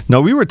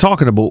 Now we were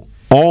talking about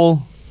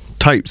all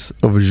types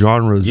of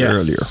genres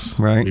earlier,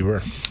 right? We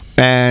were.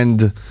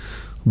 And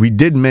we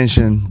did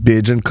mention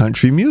Bajan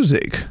country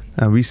music,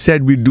 and we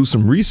said we'd do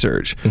some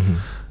research.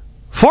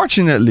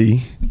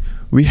 Fortunately,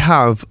 we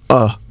have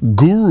a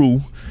guru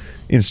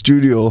in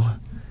studio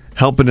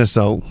helping us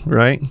out,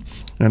 right?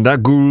 And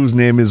that guru's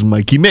name is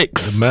Mikey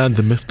Mix. The man,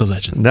 the myth, the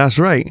legend. That's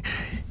right.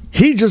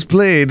 He just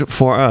played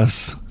for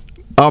us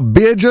a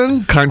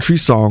Bajan country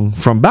song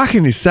from back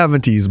in the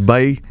 70s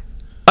by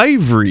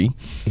Ivory.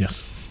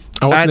 Yes.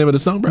 And what's the name of the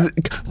song, bro?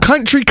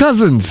 Country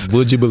Cousins.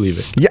 Would you believe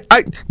it?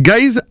 Yeah,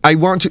 guys, I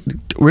want you.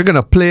 We're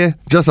gonna play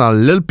just a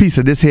little piece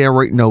of this here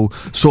right now.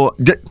 So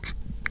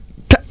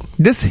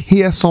this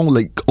here sound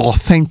like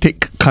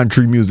authentic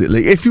country music.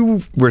 Like if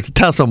you were to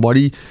tell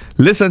somebody,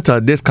 listen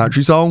to this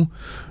country song,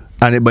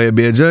 and it by a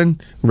Bajan,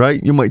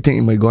 right? You might think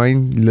it might go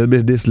in a little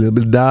bit this, a little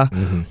bit that,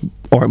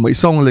 or it might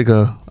sound like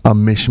a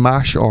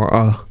mishmash or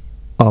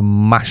a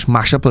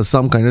mashup of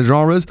some kind of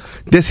genres.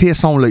 This here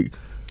sound like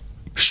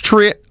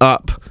straight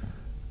up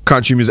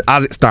country music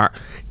as it start.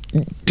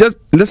 Just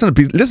listen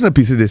to a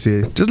piece of this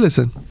here. Just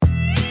listen.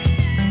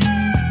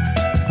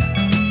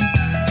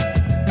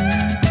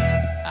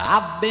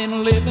 I've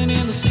been living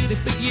in the city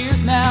for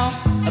years now.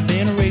 I've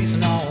been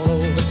racing all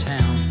over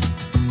town.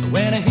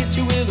 When I hit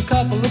you with a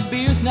couple of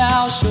beers now,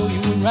 I'll show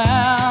you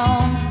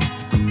around.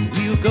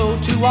 We'll go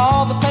to to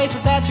all the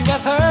places that you have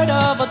heard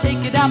of. I'll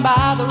take you down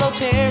by the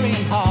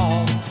Rotarian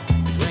Hall.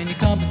 'Cause when you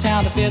come to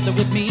town to visit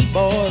with me,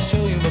 boy, I'll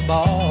show you a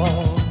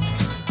ball.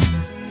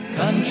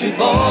 Country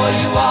boy,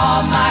 you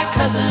are my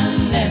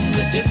cousin, and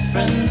we're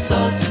different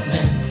sorts of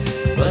men.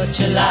 But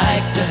you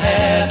like to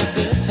have a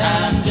good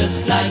time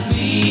just like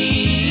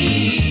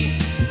me.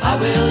 I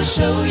will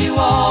show you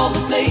all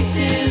the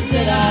places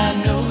that I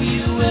know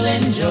you will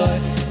enjoy,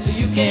 so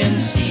you can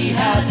see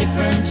how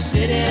different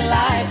city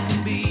life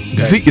can be.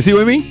 You see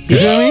what I mean? You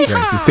see what I mean?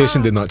 Guys, the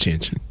station did not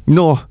change.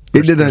 No, it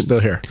We're didn't. still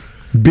here.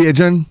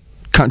 Bajan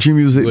country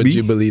music. Would B.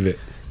 you believe it?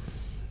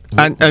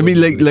 And I mean,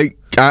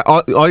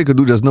 all you could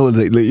do just know is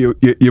like you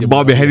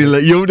bob your head and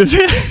like yo, this.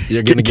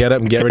 You're gonna get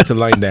up and get ready to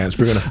line dance.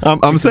 We're gonna.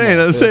 I'm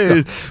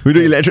saying, we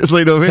do electric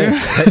slide over here.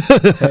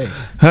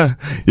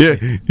 Yeah.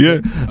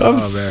 I'm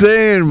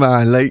saying,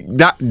 man, like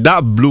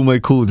that blew my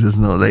cool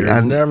just now. Like, You're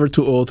and never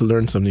too old to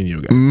learn something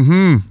new, guys.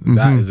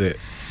 That is it.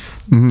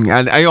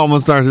 and I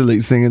almost started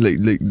like singing like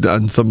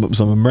and some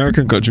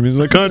American country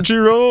music, like country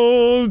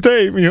roll,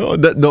 take me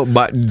home. But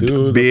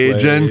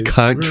Bajan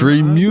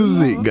country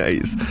music,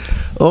 guys.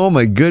 Oh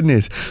my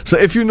goodness! So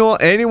if you know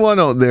anyone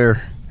out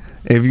there,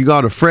 if you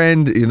got a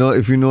friend,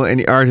 if you know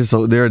any artists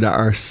out there that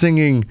are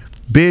singing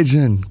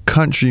Bajan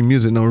country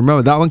music. Now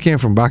remember, that one came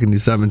from back in the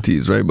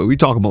 70s, right? But we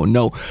talk about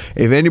now.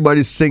 If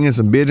anybody's singing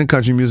some Bajan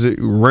country music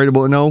right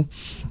about now,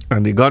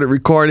 and they got it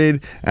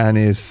recorded, and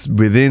it's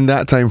within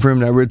that time frame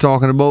that we're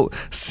talking about,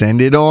 send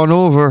it on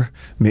over.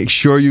 Make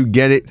sure you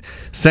get it.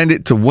 Send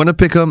it to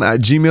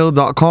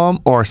wannapickem@gmail.com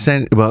or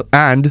send it to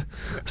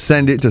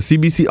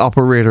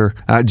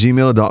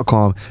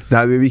cbcoperator@gmail.com.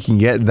 That way we can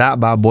get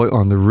that bad boy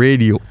on the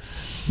radio.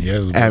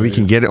 Yes, and we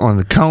can get it on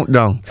the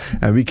countdown,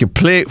 and we can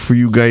play it for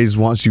you guys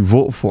once you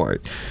vote for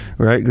it,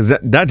 right? Because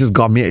that just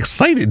got me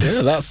excited.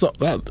 Yeah, that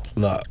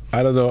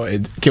I don't know.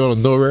 It came out of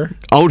nowhere.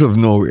 Out of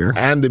nowhere.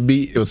 And the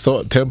beat, it was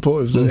so tempo.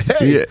 It was like,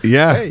 hey,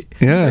 yeah.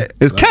 hey.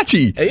 It's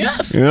catchy.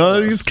 Yes,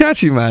 it's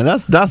catchy, man.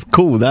 That's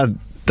cool. That's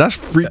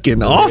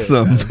freaking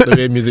awesome. The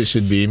way music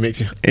should be. It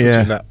makes you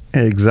that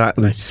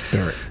exactly nice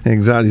spirit.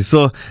 Exactly.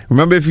 So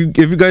remember, if you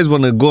guys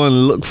want to go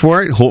and look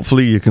for it,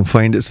 hopefully you can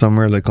find it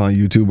somewhere like on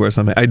YouTube or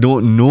something. I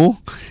don't know,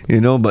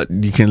 but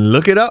you can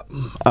look it up.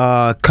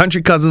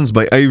 Country Cousins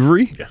by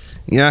Ivory. Yes.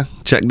 Yeah,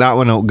 check that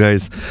one out,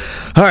 guys.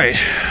 All right,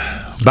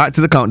 back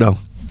to the countdown.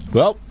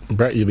 Well,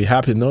 Brett, you'll be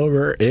happy to know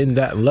we're in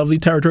that lovely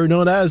territory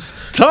known as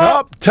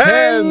Top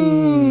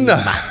 10.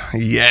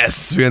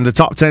 Yes, we're in the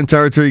Top 10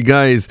 territory,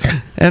 guys.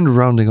 And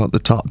rounding out the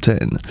Top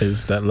 10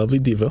 is that lovely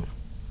diva.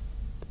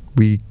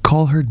 We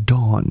call her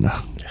Dawn.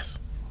 Yes.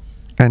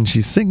 And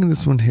she's singing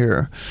this one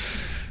here,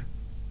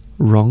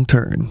 Wrong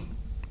Turn.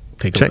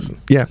 Take a listen.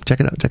 Yeah, check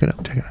it out.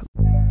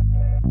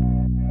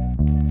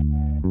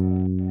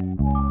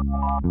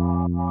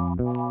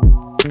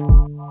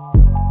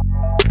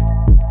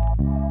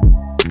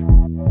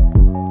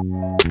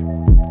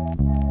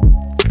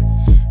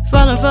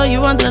 Falling for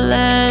you on the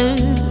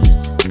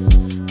left,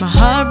 my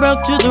heart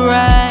broke to the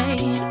right.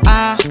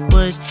 I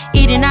was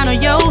eating out of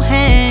your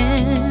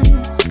hands,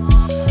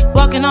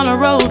 walking on a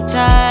road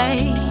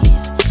tight.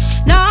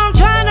 Now I'm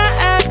trying to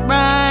act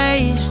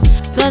right,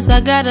 plus I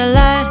got a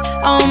lot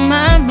on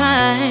my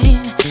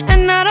mind,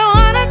 and I don't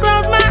wanna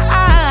close my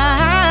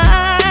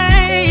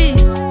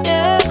eyes,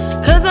 yeah,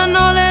 'cause I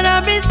know that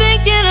I've been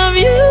thinking of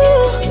you,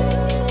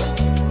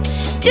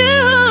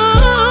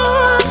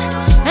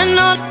 and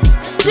all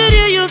shit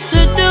you used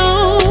to do.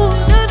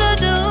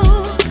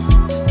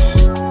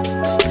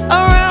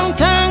 Around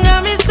town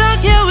got me stuck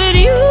here with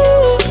you.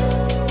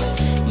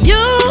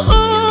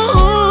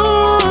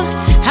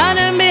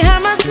 Hiding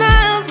behind my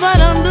smiles, but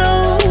I'm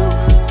blue.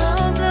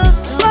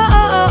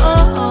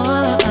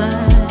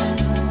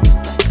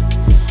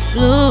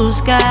 Blue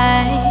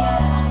sky,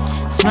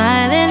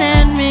 smiling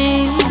at me.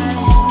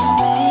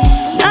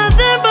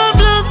 Nothing but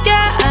blue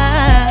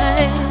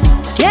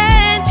skies.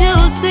 Can't you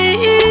see?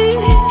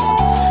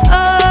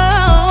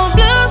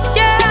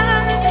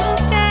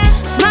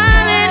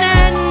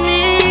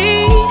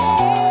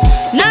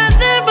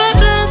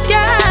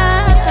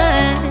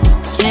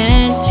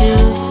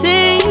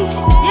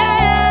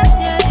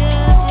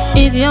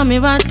 Easy on me,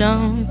 why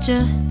don't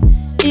you?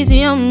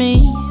 Easy on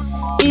me,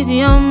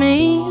 easy on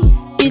me.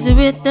 Easy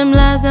with them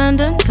lies I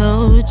done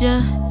told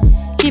ya.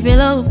 Keep it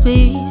low,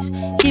 please,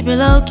 keep it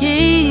low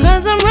key.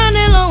 'Cause I'm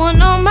running low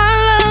on all my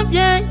love,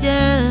 yeah.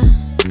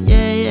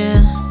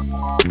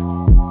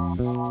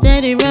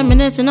 Steady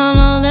reminiscing on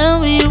all that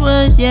we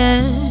was,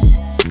 yeah.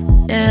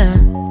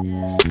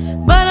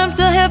 But I'm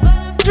still here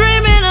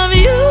dreaming of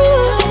you.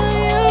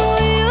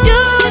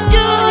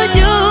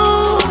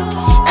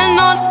 And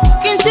all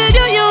the shit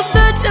you used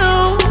to do.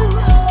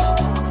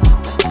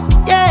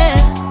 Yeah.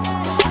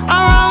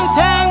 Around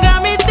town got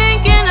me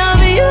thinking of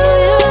you.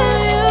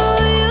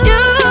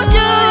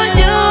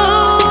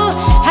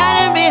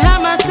 Hiding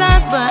behind my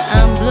signs, but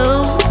I'm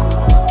blue.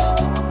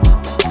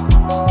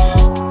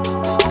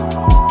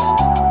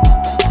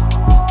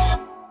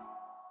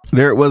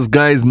 There it was,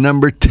 guys.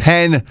 Number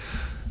 10.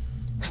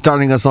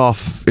 Starting us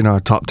off in our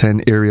top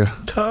 10 area,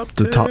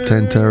 the top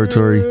 10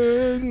 territory.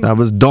 That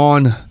was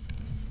Dawn,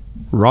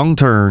 Wrong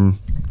Turn,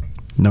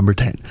 number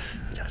 10.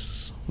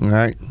 Yes. All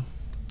right.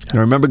 Now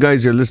remember,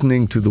 guys, you're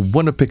listening to the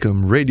Wanna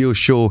Pick'em radio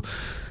show,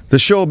 the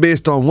show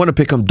based on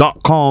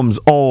wannapickem.com's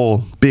all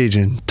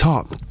Bajan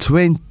top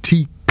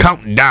 20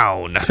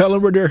 countdown. Tell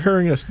them where they're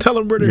hearing us. Tell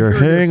them where they're You're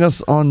hearing hearing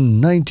us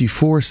on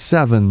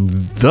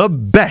 94.7, the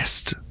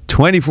best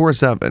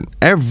 24/7,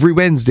 every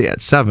Wednesday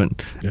at 7.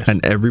 Yes.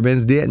 And every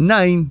Wednesday at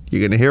 9,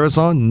 you're going to hear us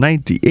on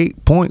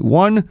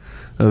 98.1,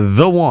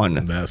 the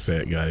one. That's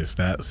it, guys.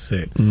 That's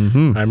it.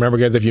 Mm-hmm. I remember,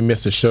 guys, if you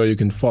missed the show, you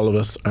can follow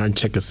us and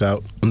check us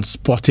out on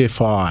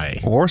Spotify.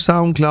 Or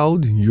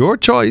SoundCloud, your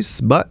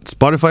choice. But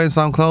Spotify and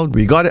SoundCloud,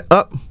 we got it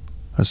up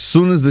as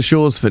soon as the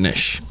show is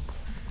finished.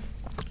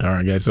 All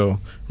right, guys. So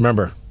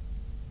remember,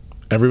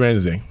 every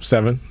Wednesday,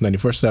 7,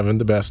 94.7,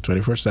 the best,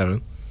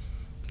 24/7,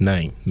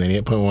 9,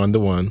 98.1, the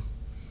one,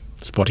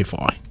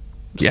 Spotify,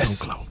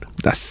 Yes. SoundCloud.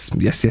 That's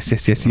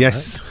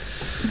yes.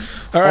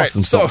 All right,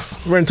 Awesome so sauce.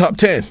 we're in top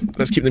 10.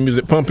 Let's keep the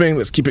music pumping.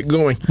 Let's keep it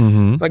going.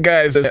 Now,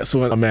 guys, that's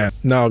one. Oh, man.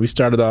 Now, we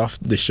started off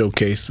the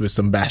showcase with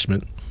some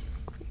Bashment.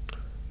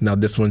 Now,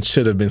 this one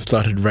should have been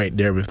slotted right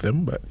there with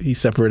them, but he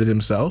separated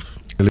himself.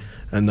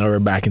 And now we're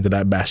back into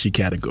that Bashy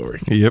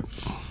category. Yep.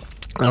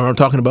 Now, I'm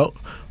talking about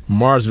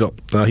Marsville.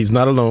 Now, he's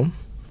not alone.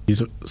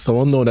 He's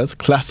someone known as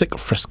Classic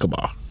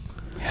Frescobar.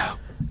 Yeah.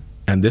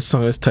 And this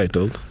song is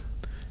titled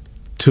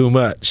Too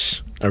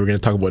Much. And we're going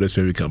to talk about this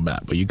when we come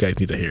back, but you guys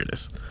need to hear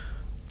this.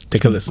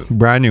 Take a listen.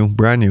 Brand new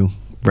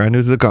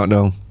to the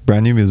countdown,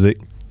 brand new music.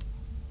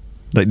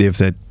 Like Dave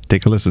said,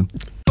 take a listen.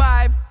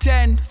 5,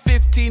 10,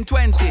 15,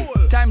 20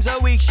 times a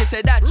week, she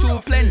said that too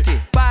plenty.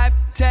 5,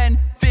 10,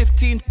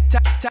 15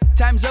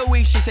 times a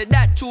week, she said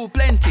that too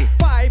plenty.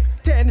 5,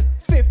 10,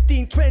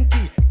 15,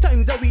 20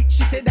 times a week,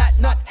 she said that's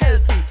not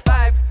healthy.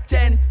 5,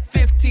 10,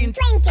 15,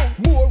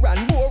 20 more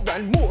and more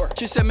and more.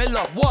 She said me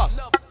love walk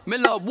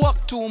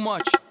too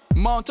much.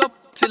 Mount up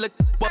till it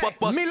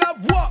bust.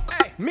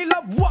 Me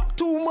love walk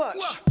too much.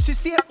 She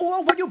said,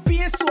 oh, why you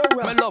being so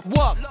rough?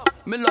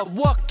 Me love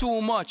walk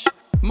too much.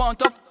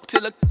 Mount up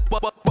till it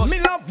bust. Me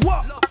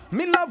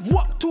love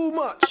walk too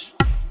much.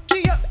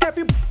 She up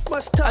every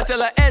must touch. I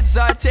tell her heads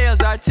are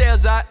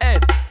tails are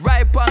head.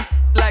 Right punk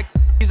like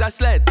he's a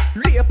sled.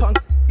 Lay upon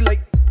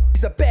like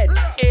it's a bed.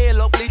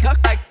 Ail up like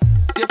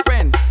your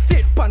friend.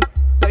 Sit pon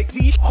like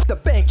Z off the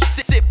bench.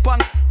 Sit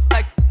punk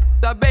like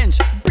the bench.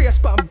 Brace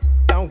pon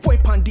down,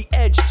 wipe on the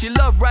edge. She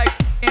love right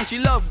and she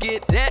love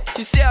get that.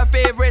 She say her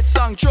favorite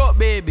song, Choke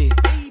Baby.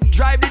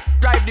 Drive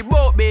the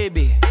boat,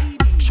 baby.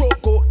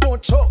 Choke go,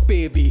 don't choke,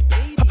 baby.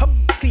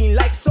 Clean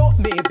like soap,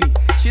 maybe.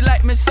 She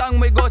like me song,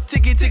 we go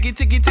ticky tock.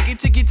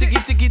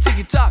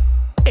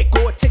 It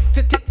go tick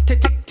tick tick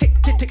tick tick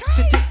tick tick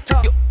tick tick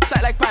tock.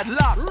 Tight like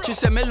padlock. She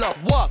said me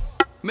love walk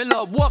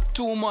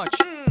too much.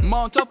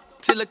 Mount up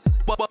till it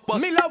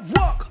bust. Me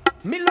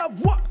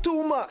love walk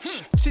too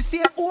much. She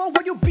said, oh,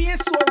 why you being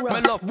so rough?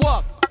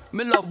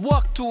 Me love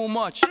walk too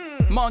much.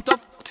 Mount up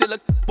till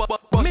it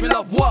bust. Me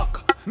love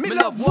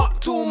walk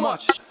too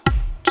much.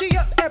 She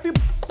up every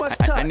must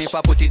touch. And if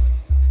I put it,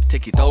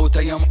 take it out,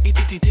 I am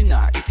it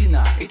na.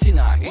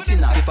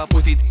 If I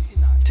put it,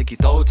 take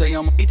it out, I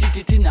am it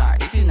na.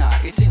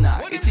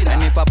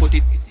 And if I put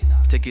it,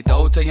 take it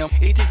out, I am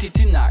it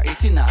na.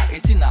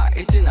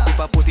 If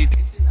I put it,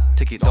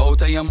 take it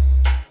out, I am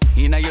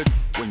in your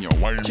when you're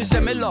wild. She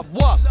said me love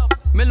walk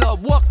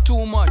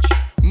too much.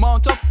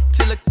 Mount up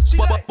till it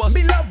bust.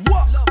 Me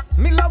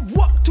love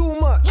walk too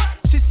much.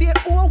 She said,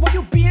 oh, why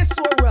you being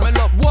so rough?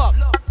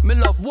 Me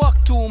love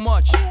walk too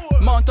much.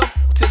 Mount up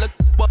till it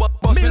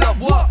bust. Me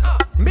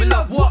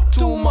love walk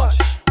too much.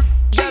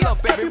 Get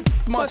up every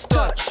must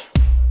touch.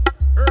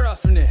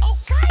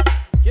 Roughness.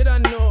 You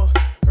don't know.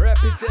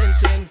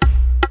 Representing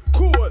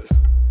cool.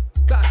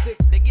 Classic.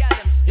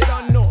 You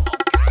don't know.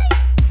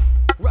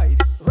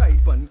 Ride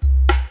on.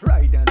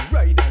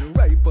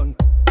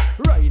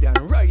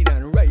 Ride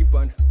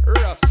on.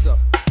 Rough up.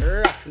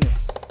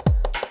 Roughness.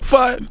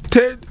 5,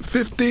 10,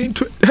 15,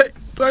 20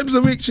 times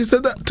a week, she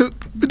said that too.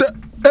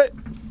 Hey.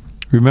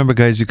 Remember,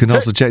 guys, you can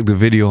also check the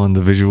video on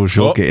the visual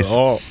showcase.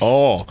 Okay.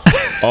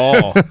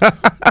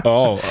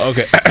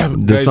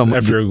 Guys,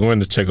 if you're going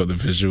to check out the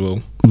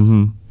visual,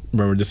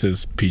 remember this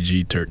is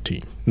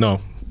PG-13.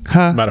 No,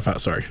 matter of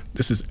fact, sorry,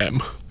 this is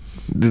M.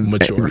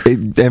 Mature.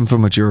 M for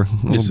mature.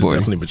 This is boy.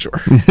 definitely mature.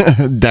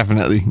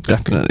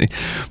 definitely.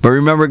 But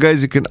remember,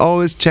 guys, you can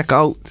always check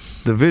out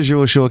the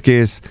visual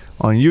showcase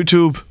on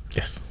YouTube.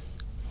 Yes.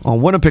 On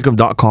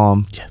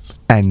wannapickem.com. Yes.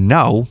 And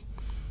now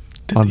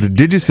on the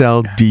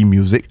Digicel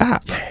D-Music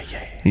app.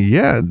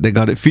 Yeah, they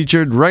got it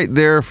featured right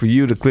there for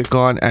you to click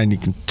on, and you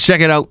can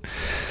check it out.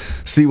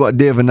 See what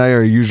Dave and I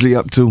are usually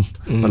up to.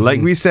 But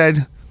like we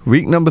said,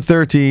 week number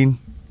 13,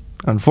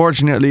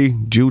 unfortunately,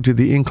 due to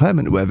the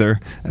inclement weather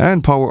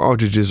and power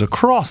outages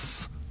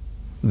across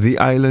the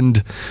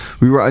island,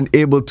 we were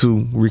unable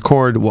to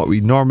record what we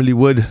normally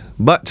would.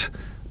 But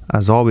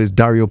as always,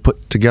 Dario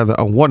put together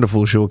a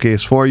wonderful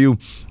showcase for you,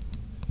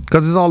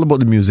 because it's all about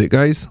the music,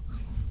 guys.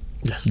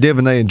 Yes. Dave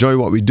and I enjoy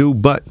what we do,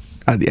 but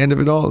at the end of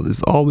it all,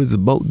 it's always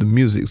about the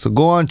music. So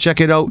go on, check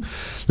it out.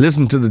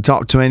 Listen to the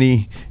top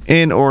 20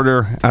 in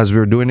order as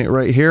we're doing it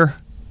right here.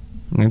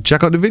 And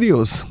check out the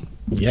videos.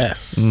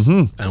 Yes.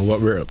 Mm-hmm. And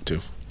what we're up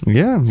to.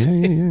 Yeah.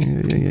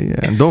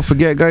 And don't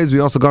forget, guys, we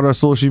also got our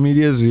social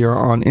medias. We are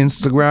on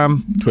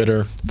Instagram,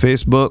 Twitter,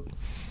 Facebook,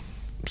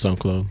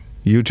 SoundCloud,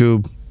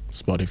 YouTube,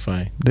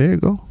 Spotify. There you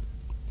go.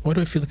 Why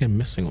do I feel like I'm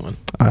missing one?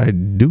 I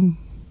do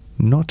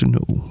not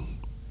know.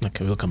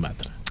 Okay, we'll come back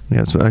to that.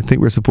 Yeah, so I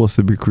think we're supposed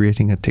to be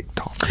creating a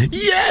TikTok.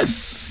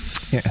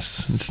 Yes!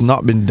 It's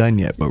not been done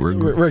yet, but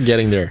we're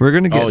getting there. We're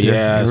going to get there.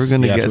 Yes. We're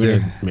going to get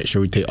there. Make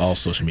sure we take all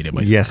social media.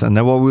 Yes, and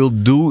then what we'll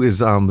do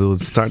is we'll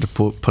start to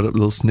put up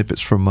little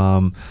snippets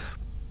from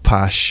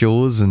past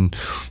shows, and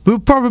we'll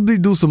probably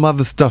do some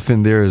other stuff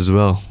in there as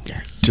well.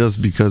 Yes.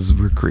 Just because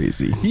we're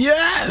crazy.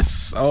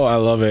 Yes! Oh, I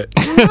love it.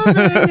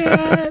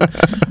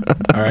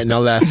 All right,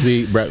 now last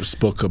week, Brett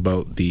spoke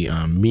about the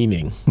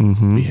meaning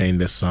behind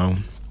this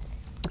song,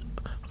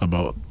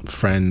 about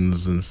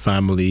friends and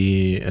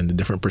family and the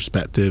different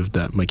perspective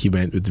that Mikey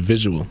went with the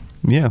visual.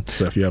 Yeah.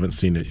 So if you haven't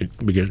seen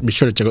it, be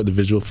sure to check out the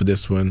visual for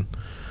this one.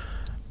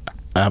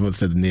 I haven't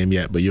said the name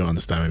yet, but you'll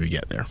understand when we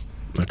get there.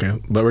 Okay?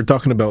 But we're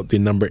talking about the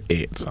number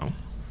 8 song.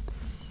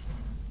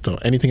 So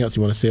anything else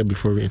you want to say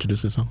before we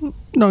introduce this song?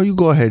 No, you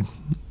go ahead.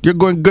 You're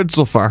going good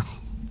so far.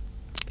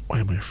 Why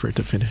am I afraid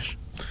to finish?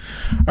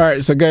 All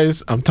right, so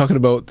guys, I'm talking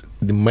about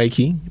the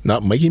Mikey,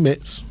 not Mikey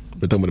Mitts.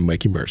 We're talking about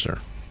Mikey Mercer.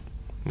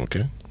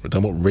 Okay? We're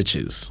talking about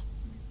Riches.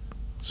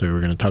 So we're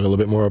going to talk a little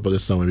bit more about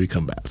this song when we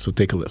come back. So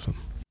take a listen.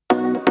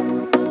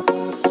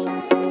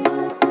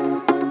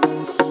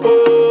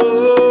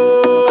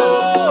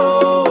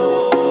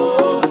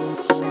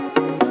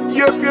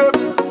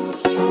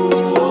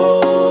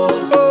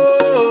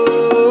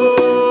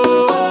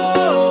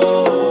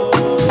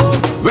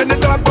 When they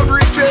talk about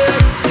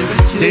riches,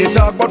 they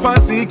talk about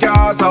fancy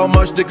cars, how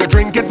much they could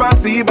drink in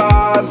fancy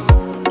bars.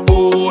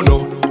 Oh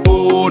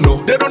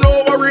no, they don't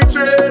know what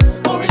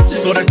riches.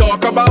 So they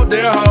talk about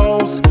their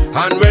house,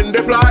 and when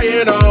they're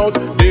flying out,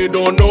 they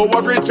don't know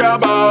what rich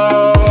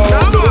about.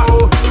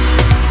 No.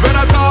 When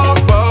I talk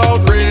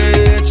about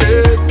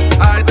riches,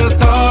 I just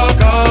talk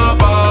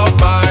about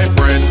my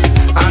friends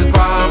and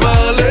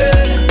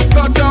family.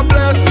 Such a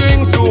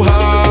blessing to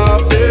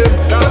have them,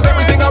 'cause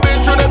everything I've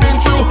been through, they've been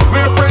through.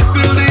 We're friends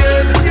till the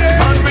end,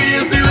 and we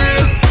is the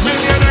real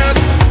millionaires.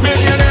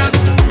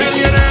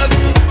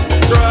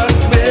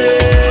 Trust me,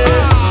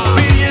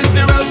 we is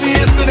the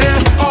wealthiest in here.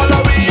 All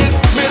of we is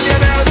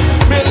millionaires.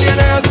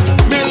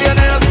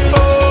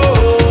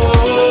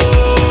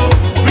 Oh,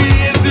 we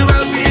is the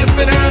wealthiest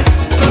in here.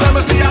 So let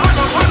me see your hand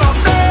up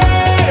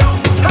there,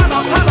 hand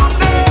up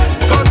there.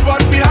 'Cause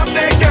what we have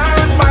they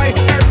can't buy.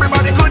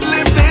 Everybody could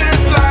live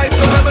this life.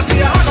 So let me see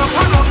your hand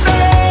up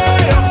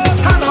there,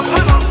 hand up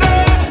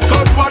there.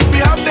 'Cause what we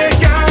have they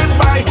can't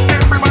buy.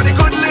 Everybody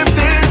could live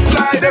this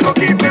life. They go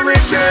keep the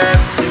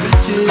riches,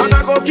 and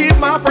I go keep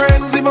my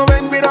friends even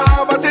when we don't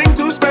have a thing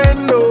to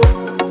spend.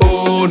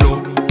 Oh no.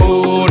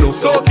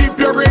 So keep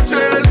your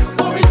riches,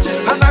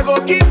 and I go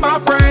keep my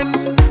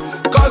friends,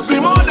 'cause we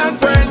more than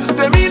friends.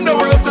 They mean the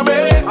world to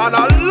me, and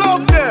I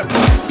love them.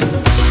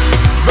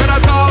 When I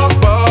talk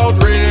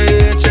about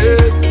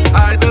riches,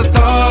 I just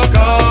talk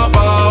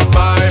about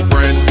my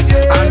friends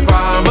and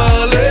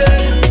family.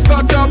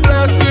 Such a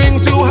blessing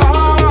to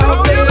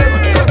have them,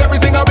 'cause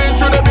everything I've been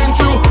through, they've been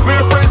through.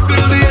 We're friends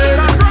till the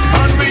end,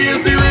 and we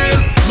is the real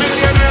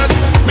millionaires.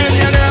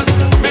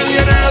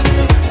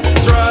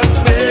 Trust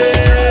me,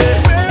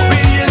 we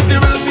is the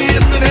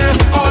wealthiest in here.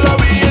 All of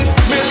we is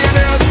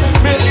millionaires.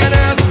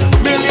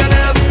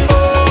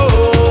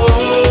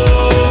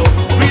 Oh,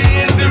 we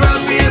is the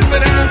wealthiest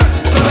in here.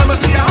 So let me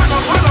see your hand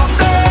up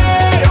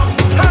there,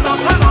 hand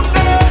up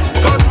there.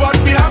 'Cause what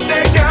we have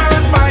they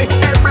can't buy.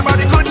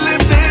 Everybody could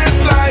live this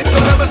life. So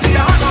let me see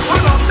your hand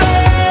up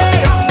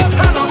there,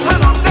 hand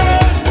up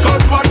there.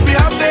 'Cause what we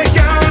have they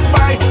can't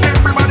buy.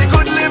 Everybody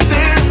could live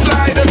this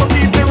life. They go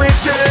keep the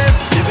riches.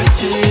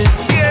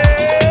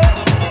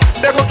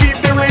 They go keep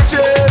the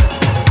riches.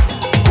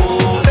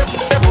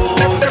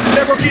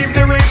 They go keep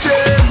the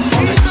riches.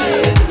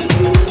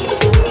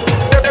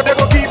 They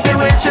go keep the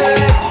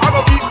riches. I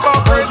go keep my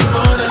friends,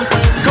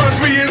 'cause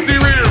we is the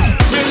real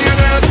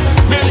millionaires.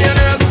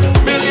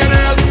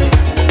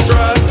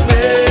 Trust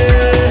me,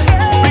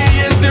 we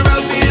is the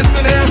wealthiest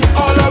in here.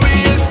 All of we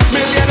is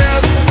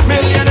millionaires.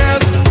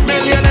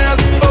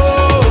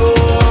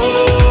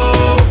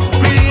 Oh,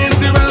 we is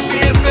the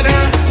wealthiest in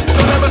here. So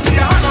let me see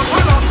your hand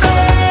up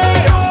there,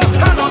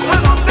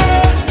 hand up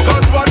there.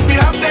 'Cause what we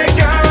have they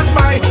can't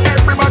buy.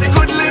 Everybody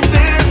could live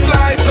this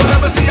life. So let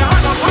me see your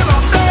hand up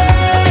there,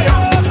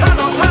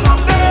 hand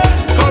up there.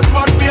 'Cause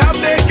what we have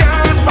they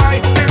can't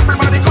buy.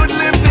 Everybody could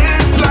live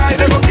this life.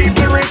 They go keep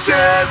the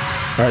riches.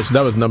 All right, so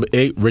that was number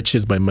 8,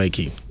 Riches by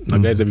Mikey. Now,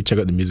 guys, if you check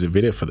out the music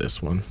video for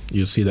this one,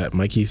 you'll see that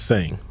Mikey's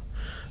saying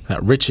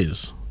that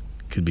riches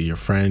could be your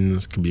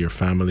friends, could be your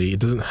family. It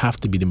doesn't have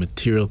to be the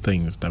material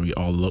things that we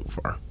all look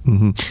for.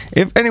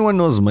 If anyone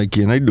knows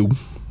Mikey, and I do,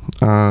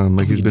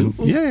 Mikey's been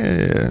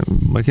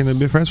Mikey and I've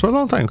been friends for a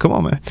long time. Come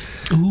on, man.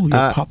 Ooh,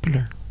 you're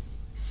popular.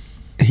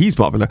 He's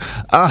popular.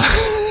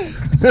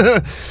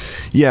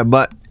 Yeah,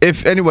 but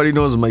if anybody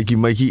knows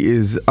Mikey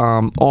is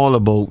all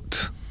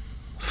about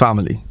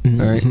family,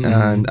 right?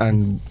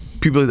 And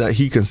people that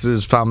he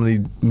considers family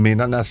may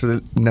not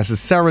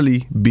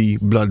necessarily be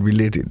blood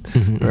related,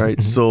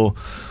 right? So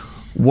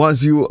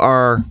once you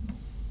are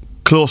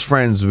close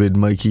friends with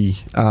Mikey,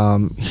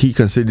 he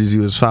considers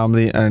you as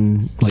family,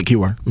 and like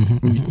you are.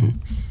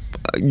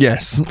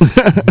 Yes,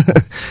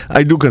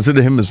 I do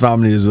consider him as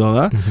family as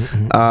well.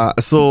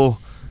 So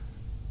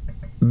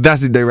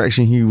that's the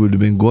direction he would have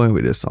been going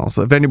with this song.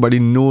 So if anybody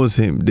knows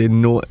him, they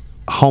know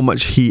how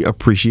much he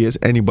appreciates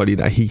anybody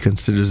that he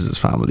considers his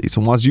family.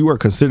 So once you are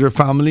considered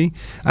family,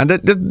 and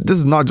this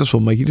is not just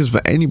for Mikey, just for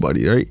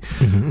anybody, right?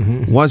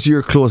 Once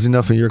you're close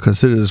enough and you're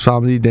considered his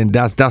family, then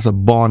that's a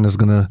bond that's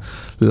gonna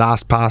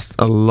last past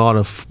a lot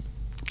of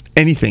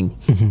anything,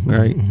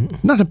 right?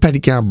 Not a petty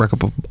can't break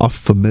up a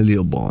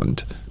familial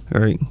bond,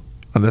 right?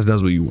 Unless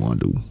that's what you want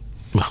to do.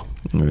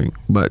 Right?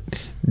 But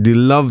the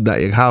love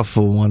that you have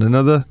for one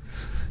another,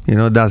 you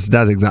know, that's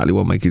exactly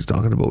what Mikey's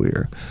talking about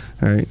here.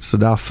 All right, so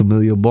that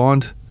familial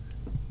bond,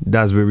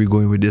 that's where we're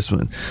going with this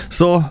one.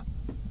 So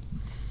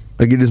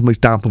I give this my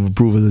stamp of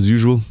approval as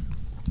usual,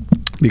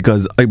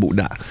 because I bought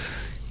that.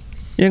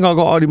 You ain't gonna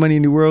got all the money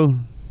in the world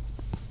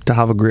to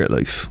have a great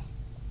life.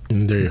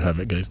 And there you have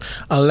it, guys.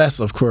 Unless,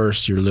 of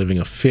course, you're living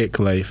a fake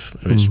life,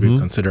 which we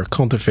consider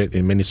counterfeit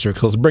in many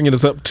circles. Bringing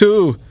us up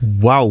to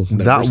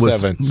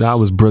that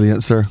was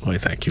brilliant, sir. Why,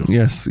 thank you.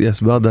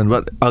 Yes, well done.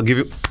 But I'll give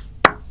you.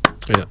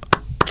 Yeah,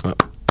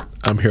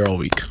 I'm here all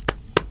week.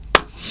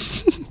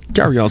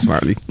 Carry on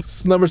smartly.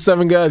 Number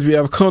 7, guys, we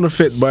have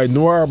Counterfeit by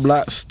Noir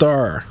Black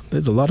Star.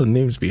 There's a lot of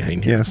names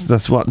behind here. Yes,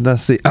 that's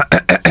it.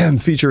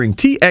 Featuring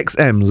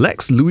TXM,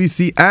 Lex, Louis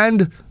C,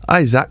 and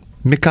Isaac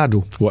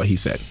Mikado. What he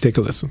said. Take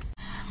a listen.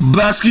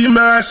 Blasky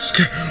mask,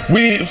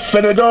 we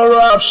finna go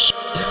rob shit.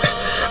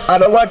 I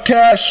don't want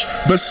cash,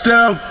 but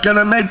still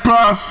gonna make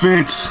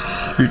profits.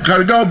 You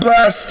gotta go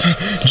blast,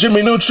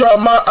 Jimmy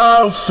Neutron my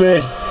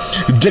outfit.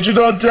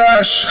 Digital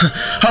dash,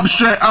 hop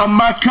straight out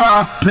my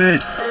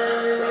cockpit.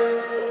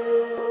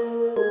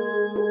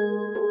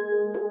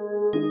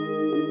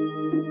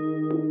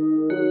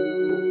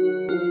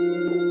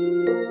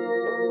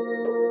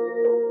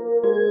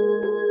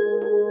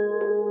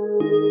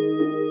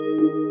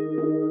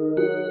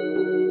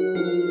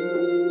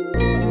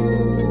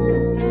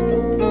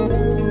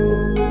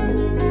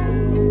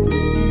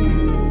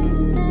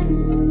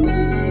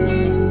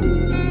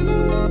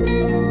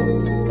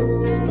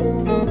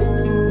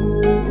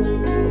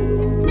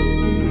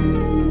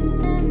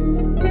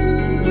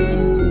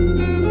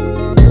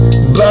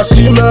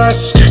 Blasky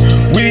mask,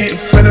 we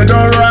finna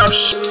go rob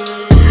shit.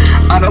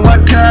 I don't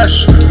want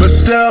cash, but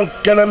still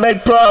gonna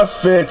make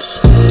profits.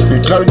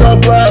 You gotta go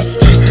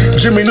blast,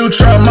 Jimmy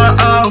Neutron my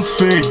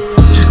outfit.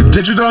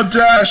 Digital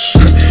dash,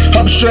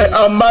 hop straight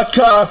out my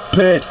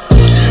cockpit.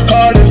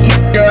 Hardest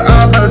nigga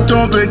out, but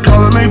don't be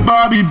calling me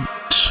Bobby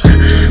bitch.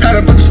 Had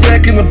to put the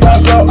stick in the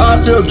box, now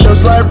I feel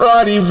just like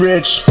Roddy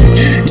Rich.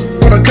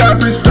 Wanna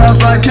copy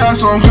stars like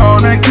cash, I'm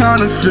calling it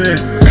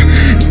counterfeit.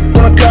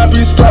 Wanna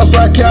copy stars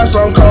like cash,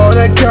 I'm calling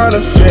it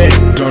counterfeit.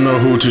 Don't know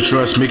who to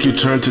trust, make you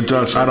turn to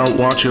dust. I don't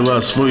want your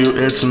lust, for you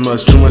it's a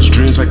must. Too much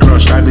dreams I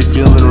crush, I be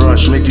feeling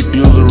rush. Make you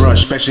feel the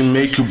rush, especially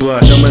make you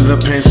blush. Numb in the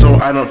pain so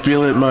I don't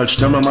feel it much.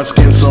 Numb in my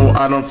skin so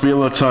I don't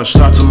feel a touch.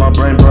 Thoughts in my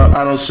brain but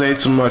I don't say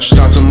too much.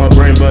 Thoughts in my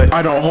brain but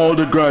I don't hold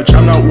a grudge.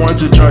 I'm not one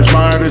to judge,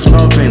 my heart is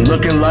melting,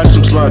 looking like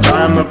some sludge.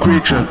 I am a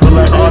creature, but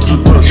like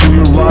octopus.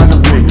 Who you run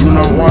with, you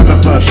not one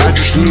of us. I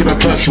just need a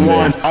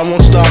 +1. I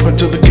won't stop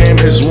until the game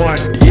is won.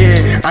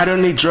 Yeah, I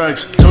don't need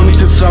drugs, don't need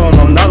to sell them,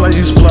 I'm not like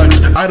these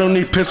plugs. I don't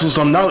need pistols,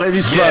 I'm not like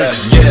these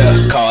slugs.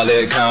 Yeah, call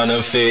it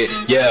counterfeit.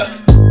 Yeah,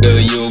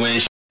 you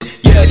and shit.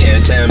 Yeah,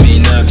 can't tell me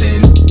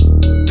nothing,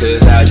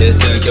 cause I just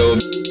took your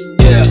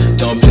yeah,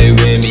 don't play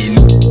with me.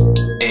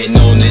 Ain't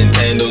no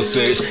Nintendo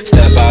Switch.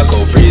 Step out,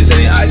 cold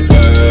freezing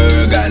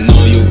iceberg. I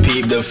know you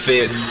peep the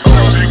fit.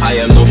 I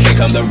am no fake,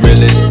 I'm the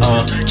realest.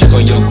 Check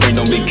on your green,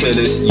 don't be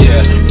killers.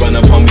 Yeah, run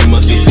up on me,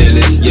 must be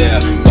fearless. Yeah,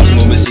 watch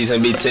moving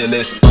season, be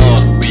tillers.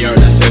 We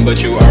aren't the same,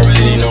 but you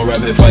already know.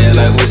 Rapid fire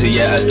like Wizzy.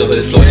 Yeah, I still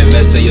his flow.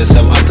 Invest in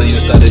yourself until you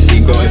start to see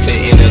growing.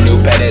 Fit in a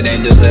new pattern,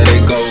 then just let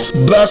it go.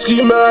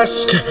 Blasky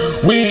mask,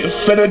 we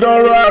finna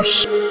go rob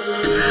shit.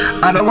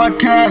 I don't want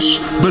cash,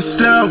 but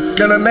still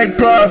gonna make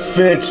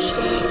profits.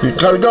 You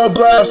gotta go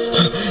blast,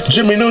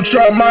 Jimmy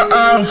Neutron my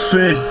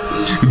outfit.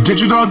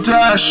 Digital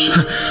dash,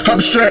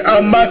 hop straight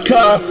out my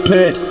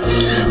cockpit.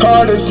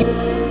 Hardest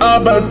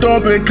out, but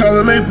don't be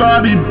calling me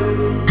Bobby.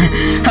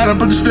 Had to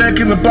put the stick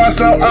in the box,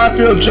 now I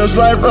feel just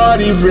like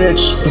Roddy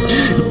Rich.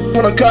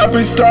 Wanna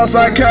copy stars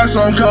like cash,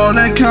 I'm calling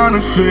it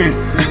counterfeit.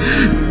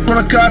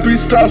 Wanna copy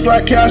stars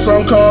like cash,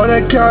 I'm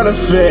calling it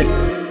counterfeit.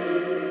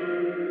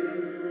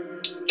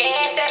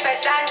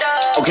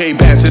 Okay,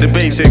 back to the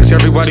basics.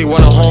 Everybody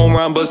want a home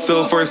run, but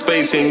still first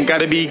basing.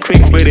 Gotta be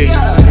quick with it.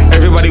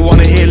 Everybody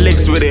wanna hit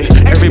licks with it.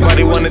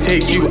 Everybody wanna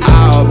take you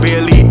out.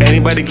 Barely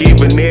anybody gave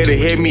a near to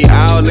hit me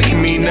out. Look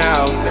at me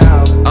now.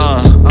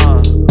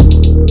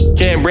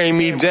 Can't bring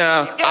me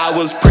down. I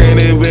was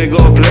printed with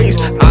gold place.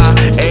 I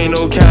ain't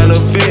no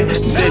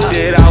counterfeit. Said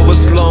that I was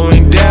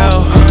slowing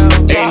down.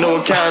 Ain't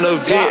no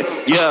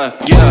counterfeit. Yeah.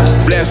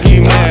 Black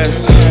ski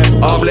mask,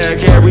 all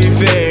black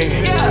everything.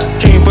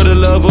 Came for the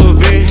love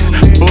of it,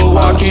 but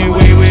walking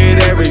away with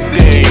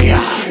everything.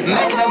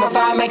 Max number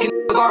 5, make a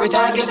go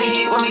return. Get the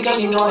heat when we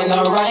getting going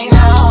on right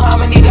now.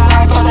 I'ma need a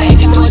car, call the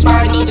angels to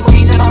inspire. Lose the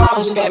queens and the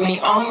mamas who get me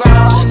on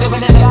ground.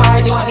 Living in the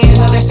fire, do I need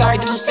another star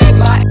to save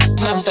my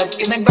I'm stuck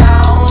in the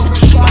ground.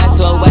 My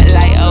flow wet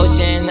like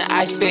ocean.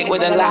 I spit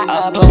with a lot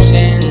of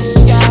potions.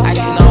 I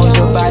can always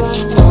revive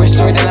for a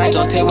story that I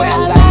go take where I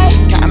like.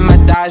 Counting my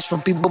dodge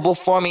from people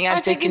before me.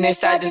 I'm taking their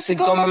style just to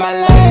go in my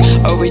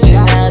life.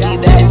 Originality,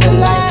 that is a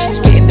lie.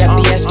 Spitting that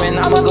BS, man,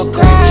 I'ma go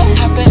cry.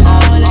 Hopping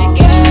on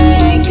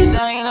again, cause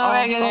I ain't no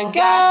regular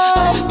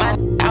guy.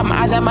 I'm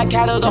eyes on my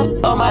cattle, don't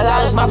f*** all my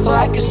lives. My flow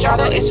like a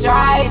strata, it's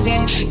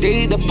rising.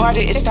 Daily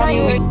departed, it's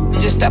time we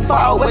just step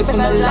far away from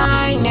the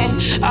line.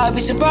 And I'll be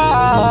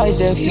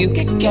surprised if you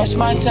can catch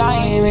my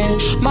timing.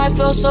 My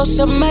flow so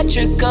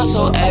symmetrical,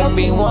 so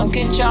everyone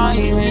can chime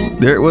in.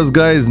 There it was,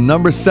 guys.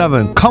 Number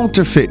 7,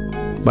 Counterfeit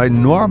by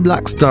Noir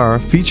Blackstar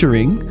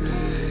featuring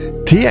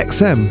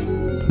TXM,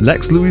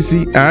 Lex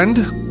Louis and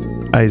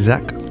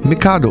Isaac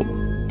Mikado.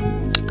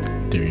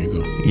 There you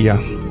go.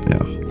 Yeah.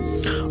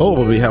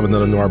 Oh, we have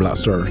another Noir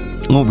Blackstar.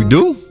 Oh, we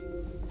do?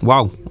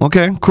 Wow.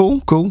 Okay, cool.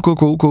 Do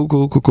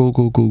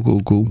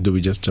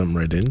we just jump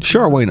right in?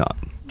 Sure, why not?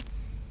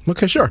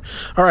 Okay, sure.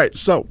 All right,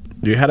 so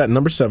you had at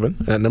number 7,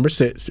 and at number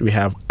 6, we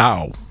have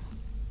Ow,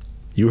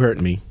 You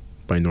Hurt Me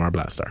by Noir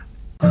Blackstar.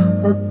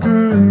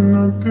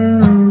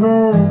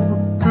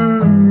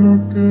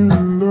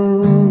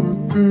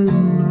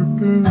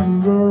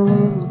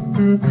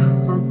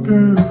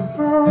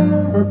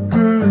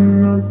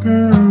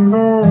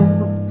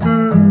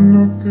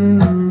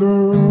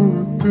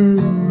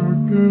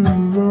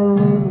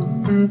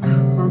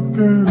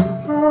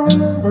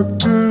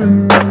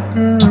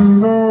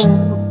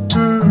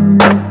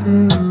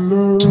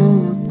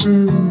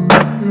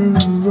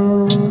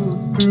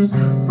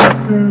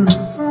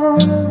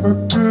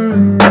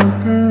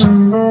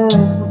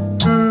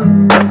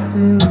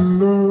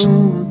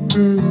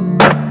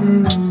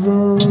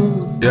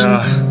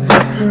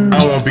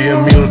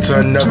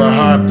 Another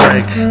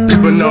heartbreak.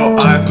 People know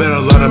I've made a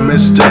lot of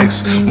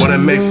mistakes. Wanna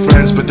make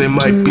friends, but they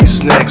might be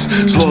snakes.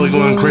 Slowly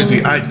going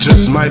crazy, I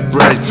just might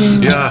break.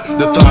 Yeah,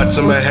 the thoughts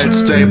in my head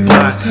stay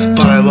black.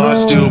 Thought I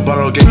lost you, but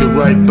I'll get you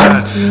right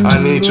back. I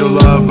need your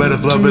love, but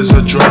if love is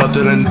a draw,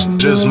 then I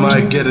just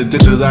might get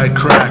addicted to that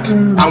crack.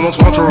 I once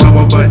walked a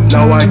rubber, but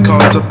now I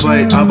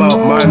contemplate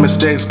about my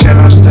mistakes. Can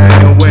I stay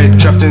away?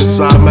 Trapped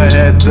inside my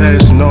head,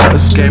 there's no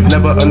escape.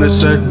 Never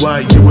understood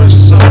why you were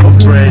so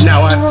afraid.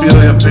 Now I feel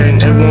your pain,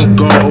 it won't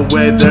go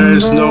away. There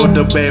is no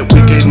debate,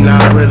 we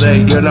cannot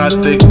relate. You're not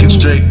thinking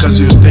straight cause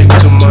you think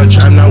too much.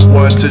 I'm not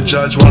one to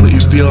judge, why don't you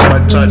feel my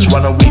touch?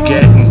 Why don't we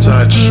get in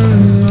touch?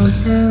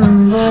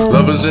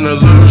 Love is an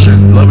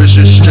illusion, love is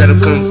just straight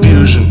up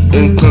confusion.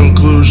 In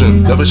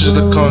conclusion, love is just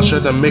a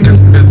construct that make a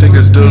think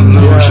it's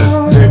delusion.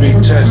 Yeah, they be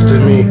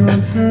testing me,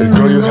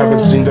 girl you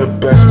haven't seen the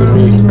best of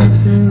me.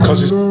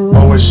 Cause it's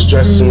always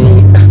stressing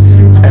me,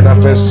 and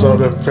I've been so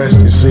depressed,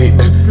 you see.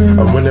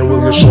 I'm winning,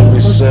 will you show me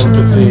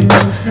sympathy?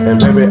 And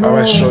baby, I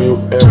might show you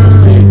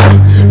empathy.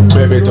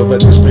 Baby, don't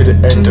let this be the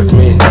end of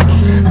me.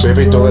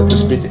 Baby, don't let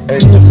this be the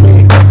end of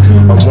me.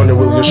 I'm wondering,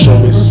 will you show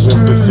me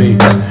sympathy?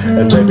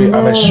 And baby,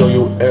 I might show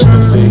you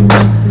empathy.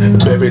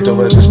 Baby, don't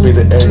let this be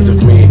the end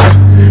of me.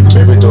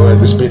 Baby, don't let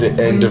this be the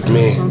end of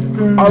me.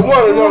 I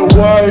wanna know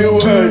why you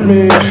hurt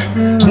me.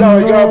 Now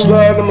I got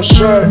blood on my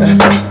shirt.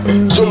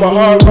 Do my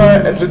heart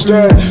right at the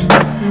dirt.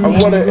 I'm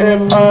wondering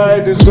if I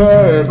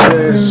deserve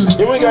this.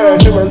 You ain't gotta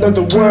treat me like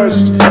the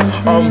worst.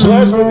 I'm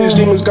blessed, but these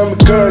demons got me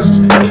cursed.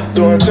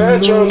 Throwing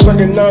tantrums, I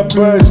cannot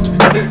burst.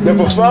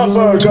 Never fought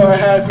for a girl I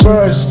had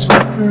first.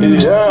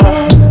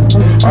 Yeah,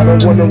 I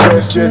don't wanna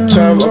waste your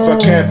time if I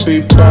can't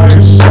be by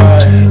your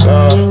side.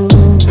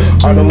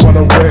 I don't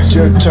wanna waste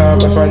your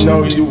time if I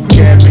know you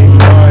can't be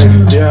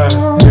mine. Yeah,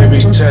 they be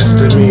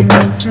testing me.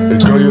 The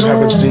girl, you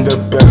haven't seen the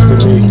best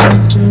of me.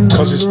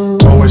 Cause it's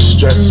always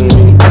stressing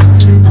me,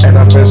 and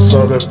I've been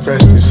so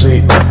depressed, you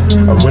see.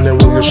 I'm winning,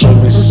 will you show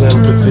me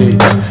sympathy?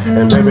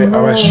 And baby,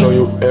 I might show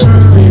you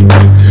empathy.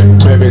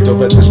 Baby, don't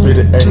let this be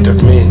the end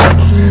of me.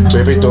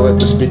 Baby, don't let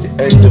this be the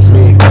end of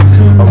me.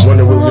 I'm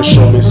wondering, will you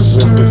show me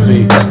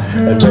sympathy?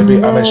 And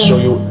baby, I might show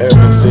you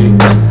empathy.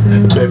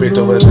 Baby,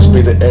 don't let this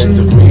be the end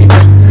of me.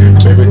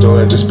 Baby, don't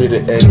let this be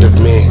the end of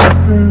me.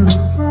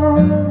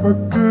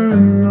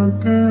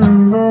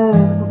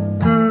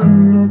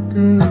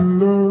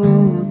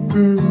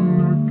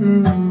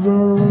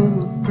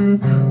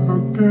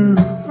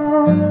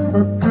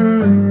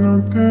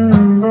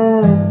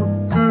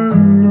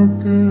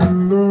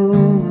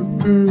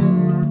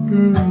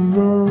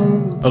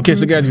 Okay,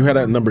 so guys, you had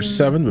at number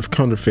 7 with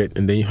Counterfeit,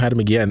 and then you had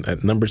him again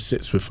at number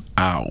 6 with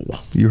Ow.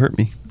 You hurt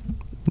me.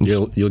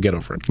 You'll get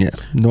over it. Yeah,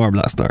 Noir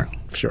Black Star.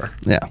 Sure.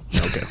 Yeah.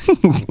 Okay.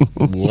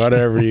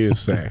 Whatever you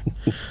say.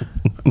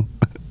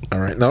 All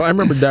right. Now I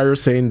remember Dario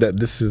saying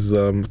that this is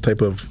type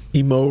of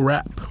emo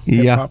rap,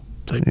 hip-hop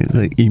type,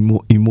 like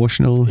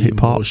emotional hip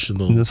hop,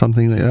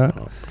 something like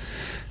that.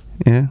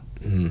 Yeah.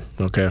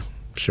 Okay.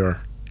 Sure.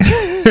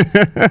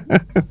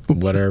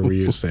 Whatever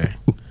you say.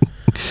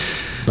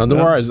 Now,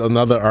 Noir is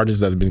another artist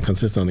that's been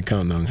consistent on the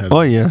countdown.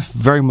 Oh, yeah,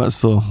 very much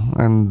so.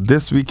 And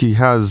this week he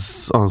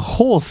has a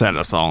whole set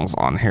of songs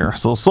on here.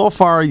 So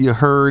far you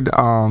heard,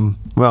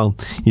 well,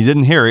 you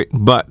didn't hear it,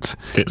 but...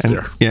 It's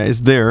there. Yeah, it's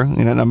there.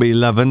 And at number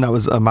 11, that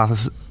was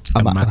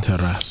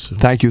Amaterasu.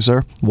 Thank you,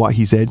 sir. What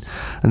he said.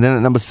 And then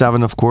at number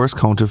 7, of course,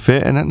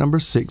 Counterfeit. And at number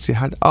 6, you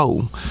had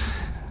Oh.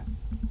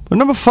 But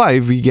number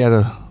 5, we get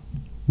a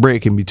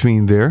break in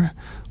between there.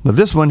 But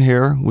this one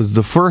here was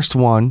the first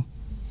one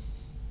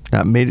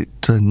that made it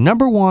to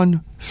number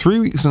 1 3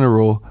 weeks in a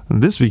row.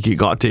 And this week it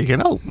got taken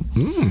out.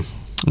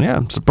 Yeah,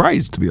 I'm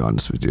surprised, to be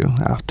honest with you,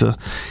 after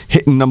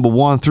hitting number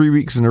 1 3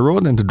 weeks in a row,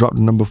 then to drop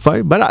to number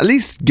 5. But at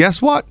least,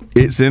 guess what?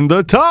 It's in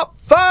the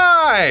top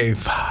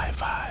 5. I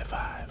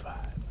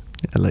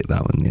like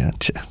that one, yeah.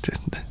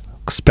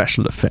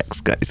 Special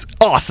effects, guys.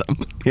 Awesome.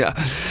 Yeah.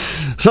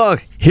 So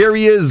here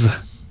he is,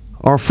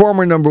 our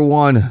former number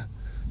 1.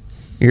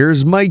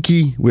 Here's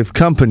Mikey with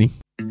Company.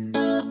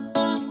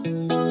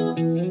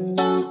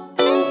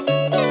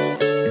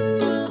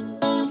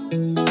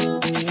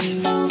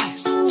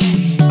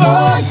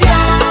 Oh yeah,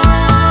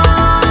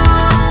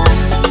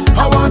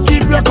 I want to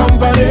keep your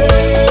company,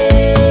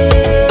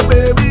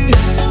 baby,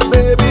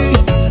 baby.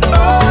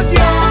 Oh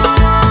yeah,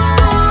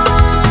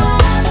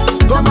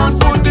 come on,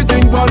 put the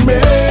thing on me,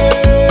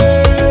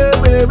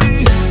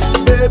 baby,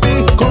 baby.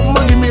 Come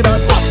on, give me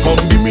that,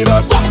 come give me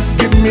that,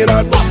 give me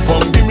that,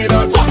 come give me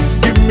that,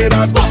 give me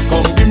that,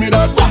 come give me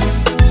that.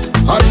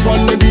 Hot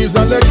on the knees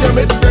and let your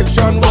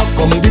midsection walk.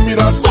 Come give me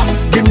that,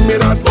 give me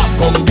that,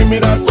 come give me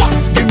that,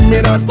 give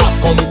me that,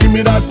 come give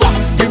me that,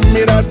 give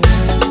me that.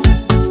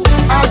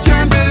 I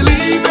can't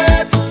believe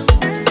it.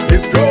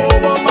 It's pure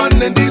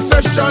woman in this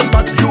session,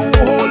 but you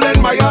holding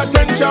my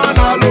attention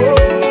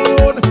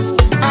alone.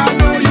 I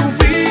know you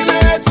feel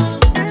it.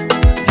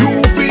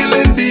 You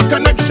feeling the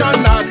connection.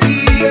 I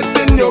see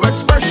it in your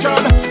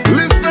expression.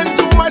 Listen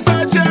to my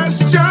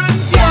suggestion.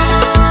 Yeah,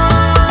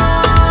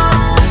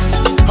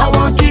 I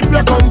want to keep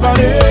your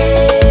company,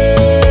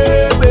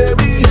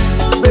 baby,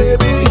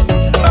 baby.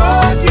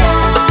 Oh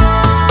yeah,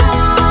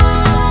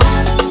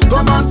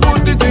 come on,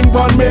 put the thing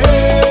on me,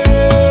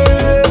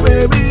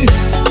 baby,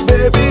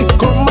 baby.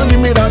 Come on,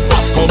 give me that,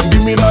 come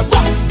give me that,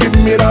 give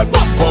me that,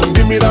 come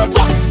give me that,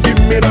 give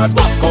me that,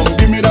 come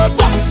give me that.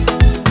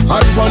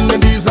 Hot on the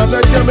knees and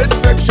let your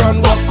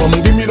midsection walk. Come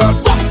give me that,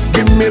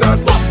 give me that,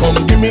 come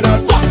give me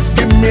that,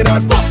 give me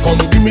that, come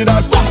give me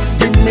that,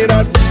 give me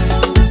that.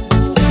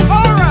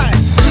 Alright.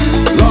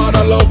 Lord,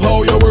 I love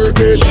how you work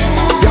it.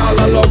 Girl,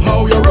 I love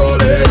how you roll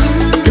it.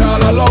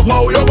 Girl, I love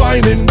how you're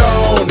winding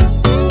down,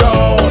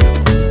 down,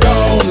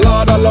 down.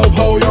 Lord, I love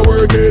how you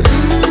work it.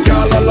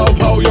 Girl, I love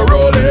how you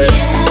roll it.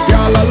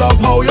 Girl, I love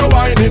how you're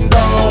winding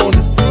down,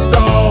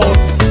 down.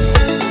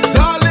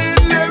 Darling,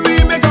 let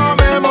me make a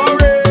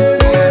memory.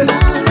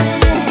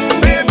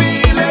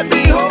 Baby, let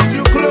me hold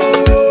you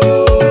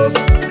close.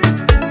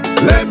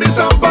 Let me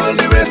sample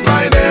the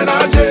waistline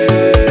energy.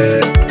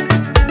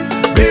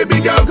 Baby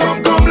girl, come,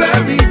 come,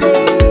 let me go.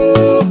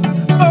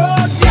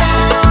 Oh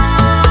yeah,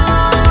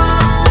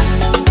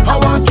 I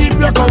want to keep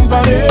your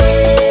company,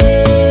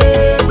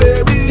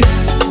 baby,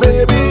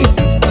 baby.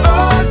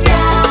 Oh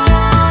yeah,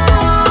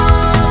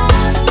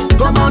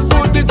 come on,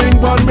 put the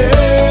thing on me,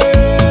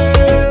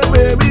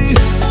 baby,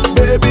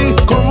 baby.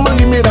 Come on,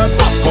 give me that,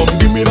 come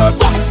give me that,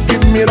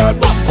 give me that,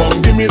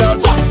 come give me that,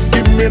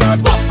 give me that,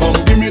 come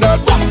give me that.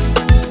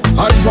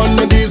 Hot on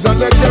the knees and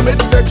let your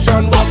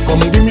midsection walk. Come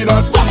give me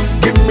that,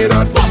 give me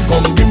that,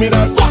 come give me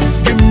that,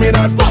 give me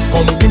that,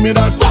 come give me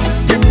that,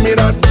 give me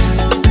that.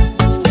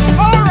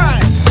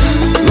 Alright.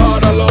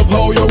 Lord, I love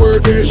how you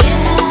work it.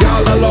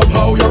 Girl, I love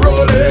how you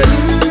roll it.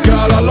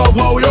 Girl, I love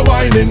how you're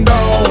winding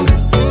down,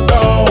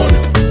 down,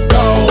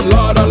 down.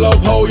 Lord, I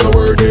love how you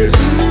work it.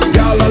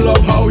 Girl, I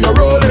love how you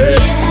roll it.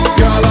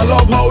 Girl, I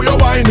love how you're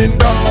winding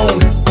down,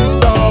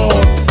 down.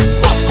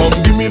 Come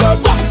give me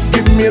that,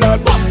 give me that,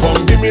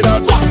 come give me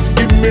that,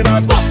 give me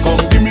that, come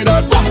give me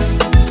that.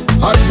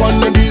 Hot on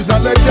the knees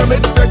and let your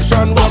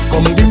midsection walk.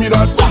 Come give me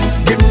that,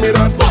 give me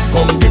that,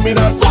 come give me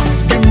that,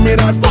 give me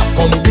that,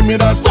 come give me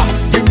that,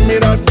 give me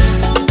that.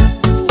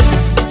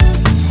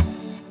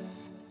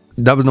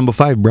 That was number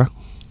 5, bro.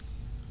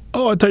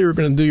 Oh, I thought you were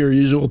going to do your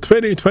usual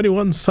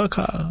 2021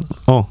 sucker.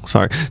 Oh,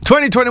 sorry.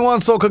 2021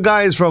 Soca,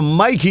 guys, from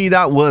Mikey.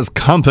 That was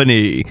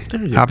Company.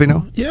 Happy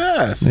now?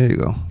 Yes. There you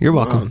go. You're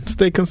welcome.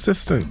 Stay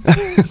consistent.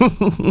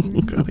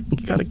 you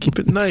gotta keep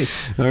it nice.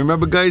 Now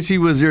remember, guys, he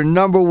was your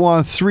number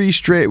 1 3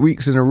 straight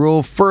weeks in a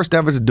row. First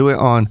ever to do it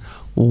on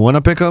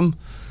Wanna Pick 'Em.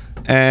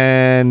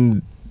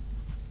 And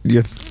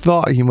you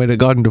thought he might have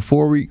gotten to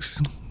 4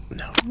 weeks.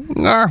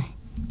 Nah.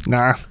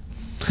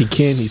 He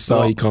came, he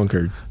saw, he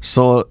conquered.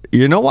 So,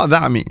 you know what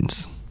that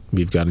means?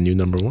 We've got a new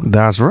number one.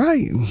 That's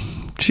right.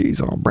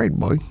 Jeez, all right,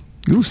 boy.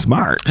 You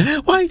smart.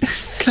 Why?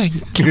 Thank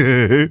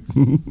you.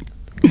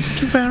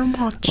 Thank you very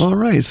much. All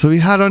right, so we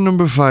had our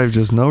number 5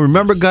 just now.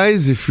 Remember,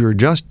 guys, if you're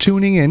just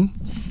tuning in,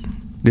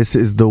 this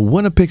is the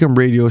Wanna Pick'em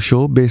radio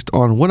show based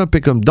on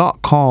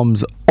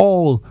wannapick'em.com's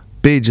all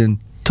Bajan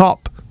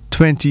top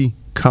 20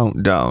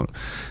 countdown.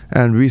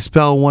 And we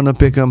spell Wanna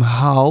Pick'em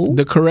how?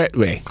 The correct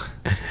way.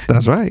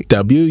 That's right.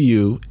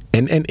 WUNNAPICKEM.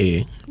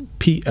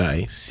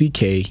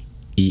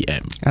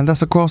 And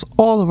that's across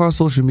all of our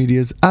social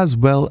medias as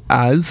well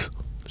as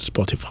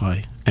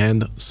Spotify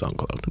and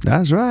SoundCloud.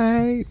 That's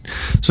right.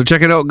 So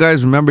check it out,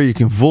 guys. Remember, you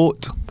can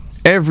vote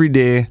every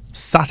day,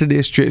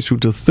 Saturday straight through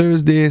to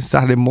Thursday.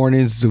 Saturday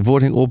mornings, the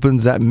voting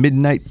opens at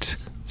midnight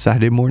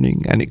Saturday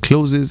morning and it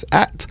closes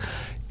at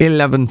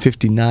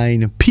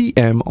 11:59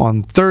 p.m.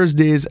 on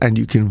Thursdays, and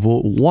you can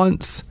vote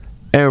once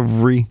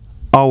every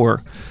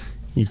hour.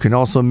 You can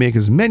also make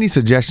as many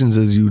suggestions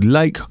as you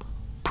like,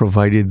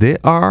 provided they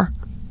are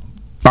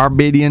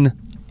Barbadian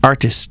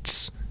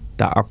artists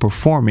that are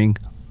performing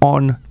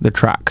on the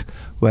track,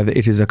 whether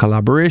it is a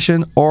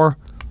collaboration or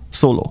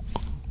solo.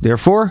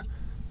 Therefore,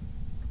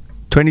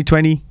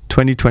 2020,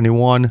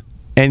 2021,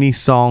 any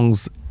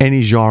songs,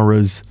 any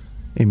genres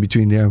in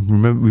between there.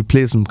 Remember, we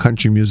played some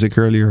country music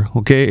earlier,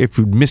 okay? If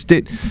you missed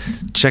it,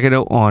 check it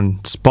out on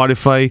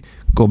Spotify.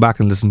 Go back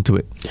and listen to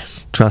it.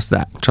 Yes. Trust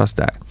that.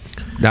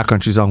 That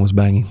country song was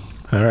banging.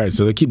 All right,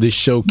 so to keep this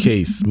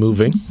showcase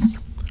moving,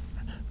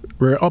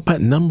 we're up at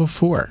number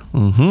 4.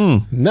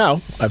 Mm-hmm.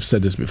 Now, I've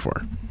said this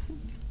before,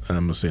 and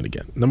I'm going to say it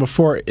again. Number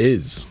 4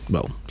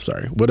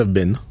 would have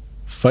been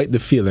Fight the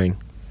Feeling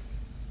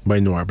by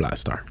Noir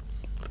Blastar.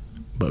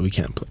 But we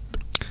can't play it.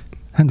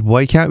 And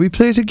why can't we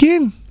play it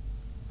again?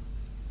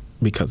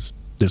 Because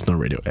there's no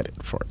radio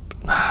edit for it.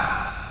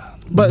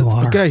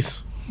 But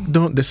guys,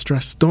 don't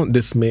distress, don't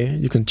dismay.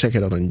 You can check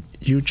it out on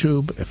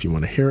YouTube if you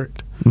want to hear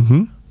it.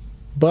 Mm-hmm.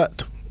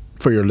 But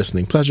for your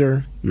listening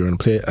pleasure, we're going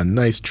to play a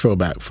nice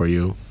throwback for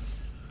you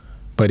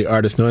by the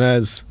artist known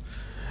as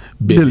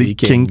Billy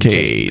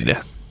Kincaid.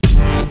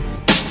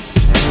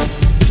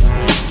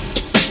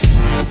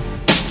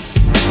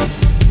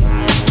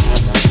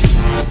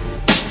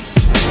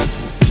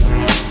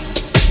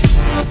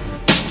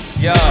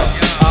 Yo,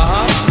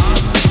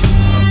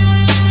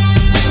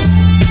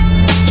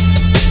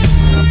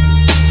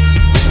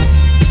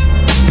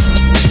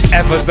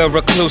 Ever the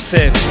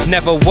reclusive,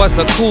 never was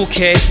a cool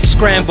kid.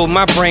 Scrambled,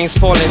 my brains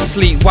falling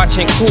asleep,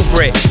 watching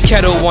Kubrick.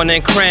 Kettle One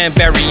and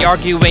Cranberry,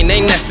 arguing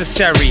ain't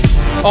necessary.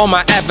 All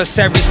my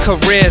adversaries'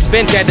 careers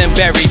been dead and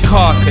buried.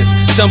 Carcass,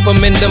 dump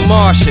them in the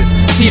marshes,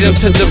 feed them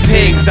to the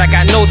pigs. I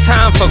got no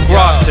time for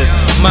grasses.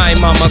 My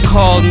mama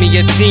called me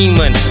a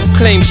demon,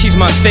 claimed she's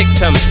my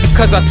victim,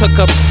 cause I took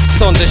a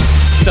on the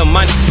system.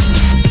 My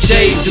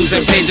Jesus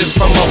and pages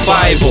from a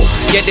Bible,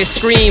 yet they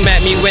scream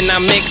at me when I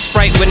mix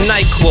Sprite with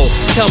NyQuil.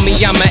 Tell me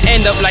I'ma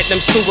end up like them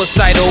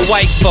suicidal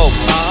white folks.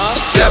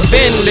 I've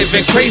been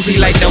living crazy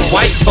like them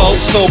white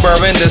folks. Sober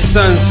and the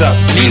sun's up,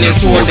 leaning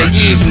toward the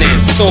evening.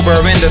 Sober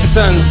and the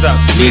sun's up,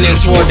 leaning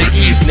toward the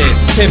evening.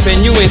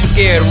 Pimpin', you ain't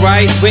scared,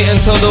 right? Wait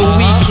until the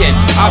weekend.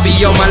 I'll be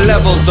on my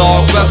level,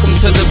 dog. Welcome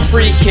to the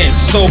freakin'.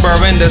 Sober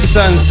and the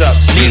sun's up,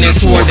 leaning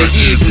toward the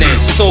evening.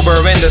 Sober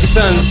and the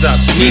sun's up,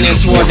 leaning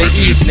toward the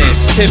evening.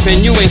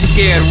 Pimpin', you ain't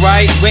scared,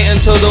 right? Wait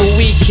until the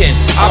weekend.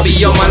 I'll be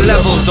on my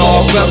level,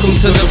 dog. Welcome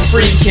to the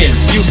freakin'.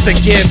 Used to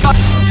give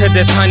to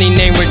this honey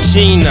named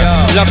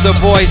Regina. Loved the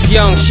boys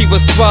young, she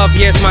was 12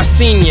 years my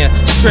senior.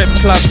 Strip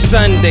club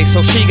Sunday,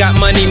 so she got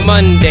money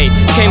Monday.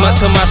 Came up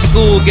to my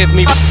school, give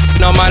me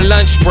on my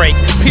lunch break,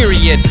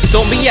 period.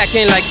 Don't be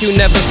acting like you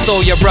never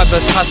stole your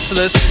brother's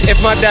hustlers.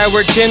 If my dad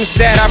were Jim's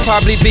dad, I'd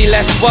probably be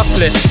less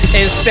worthless.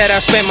 Instead, I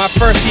spent my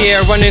first year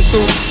running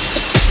through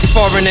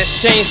foreign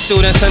exchange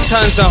students and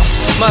tons of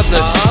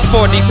mothers.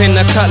 4 deep in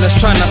the cutlass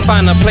trying to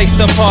find a place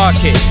to park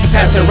it.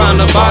 Passing around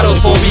the bottle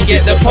before we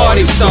get the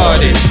party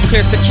started.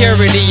 Clear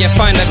security and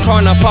find a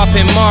corner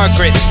popping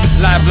Margaret.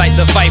 Live like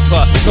the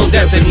Viper, no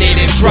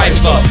designated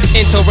driver.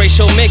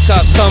 Interracial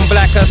makeup, some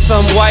blacker,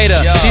 some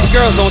whiter. These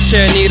girls don't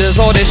share needles,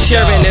 all they're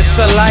sharing is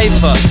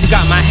saliva.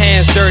 Got my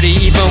hands dirty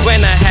even when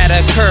I had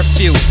a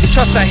curfew.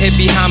 Trust I hid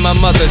behind my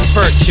mother's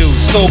virtue.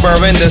 Sober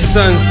and the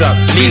sun's up,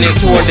 leaning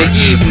toward the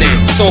evening.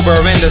 Sober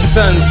and the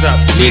sun's up,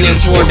 leaning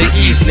toward the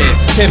evening.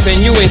 Pimpin',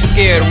 you ain't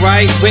scared,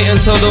 right? Wait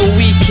until the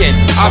weekend.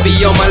 I'll be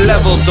on my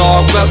level,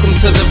 dog. Welcome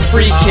to the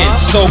freakin'.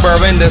 Sober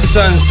and the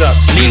sun's up,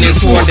 leaning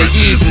toward the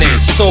evening.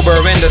 Sober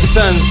and the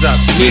sun's up,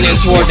 leaning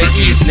toward the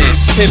evening.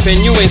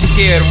 Pimpin', you ain't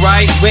scared,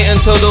 right? Wait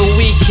until the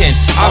weekend.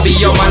 I'll be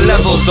on my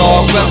level,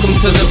 dog. Welcome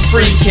to the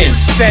freakin'.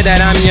 Said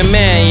that I'm your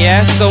man,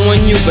 yeah? So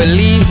when you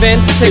believe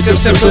in, take a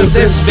sip of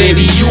this,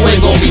 baby. You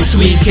ain't gon' be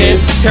tweaking.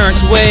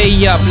 Turns way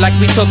up like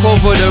we took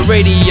over the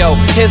radio.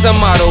 Here's a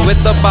model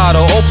with the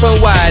bottle, open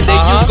wide, there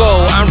you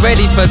go. I'm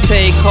ready for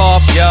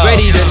takeoff,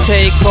 ready to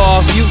take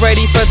off. You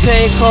ready for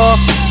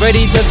takeoff?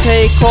 Ready to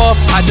take off?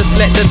 I just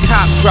let the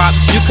top drop,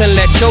 you can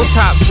let your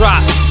top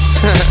drop.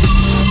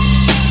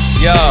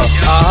 Yo,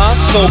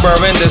 sober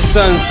and the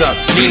sun's up,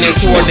 leaning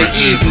toward the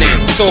evening.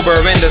 Sober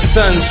and the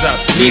sun's up,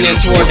 leaning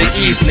toward the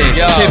evening.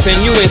 Yo,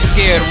 pimpin', you ain't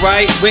scared,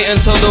 right? Wait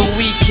until the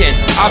weekend.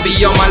 I'll be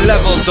on my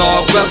level,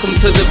 dog. Welcome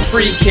to the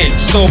freakin'.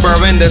 Sober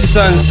and the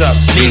sun's up,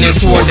 leaning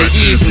toward the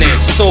evening.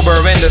 Sober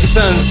and the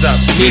sun's up,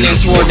 leaning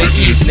toward the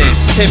evening.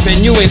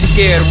 Pimpin', you ain't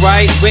scared,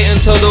 right? Wait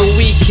until the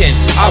weekend.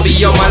 I'll be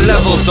on my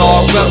level,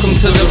 dog. Welcome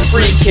to the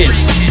freakin'.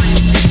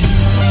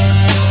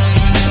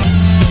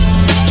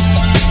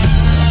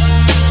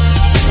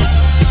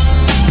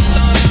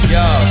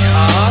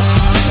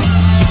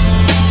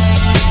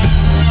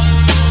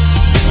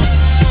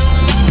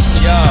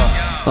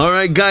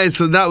 Alright guys,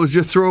 so that was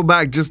your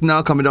throwback just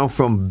now coming down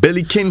from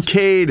Billy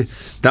Kincaid.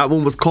 That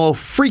one was called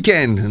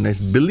Freakin', and I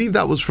believe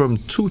that was from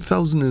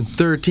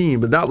 2013,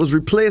 but that was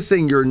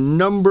replacing your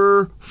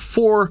number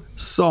 4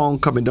 song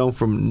coming down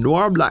from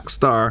Noir Black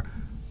Star,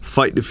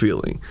 Fight the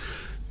Feeling.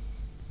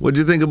 What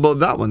do you think about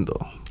that one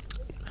though?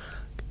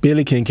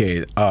 Billy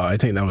Kincaid, I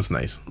think that was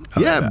nice.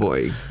 Yeah, like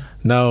boy.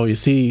 Now, you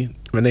see,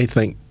 when they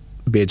think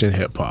Bajan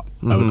hip hop,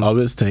 I would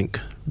always think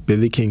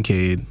Billy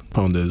Kincaid,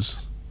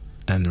 Pounders,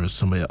 and there was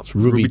somebody else,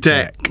 Ruby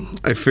Tech.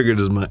 I figured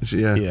as much.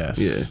 Yeah.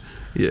 Yes.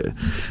 Yeah.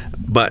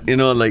 But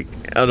and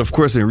of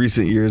course, in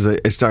recent years, I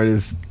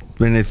started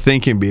when I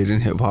think in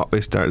Bajan hip hop,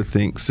 I started to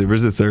think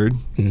Silver's the Third.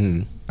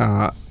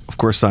 Of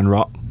course, Sun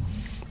Rock.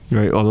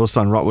 Right. Although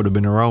Sun Rock would have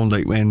been around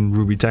like when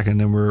Ruby Tech and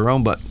them were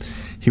around, but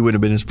he wouldn't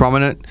have been as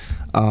prominent.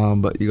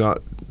 But you got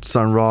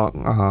Sun Rock,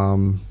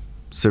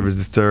 Silver's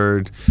the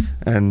Third,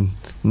 and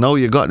now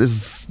you got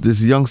this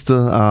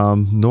youngster,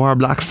 Noir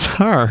Black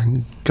Star,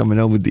 coming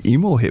out with the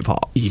emo hip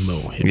hop.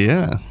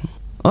 Yeah.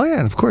 Oh yeah,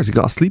 and of course you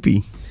got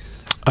Sleepy.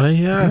 Oh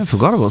yes. I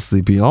forgot about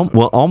Sleepy.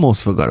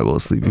 Almost forgot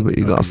about Sleepy, but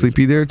you got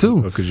Sleepy there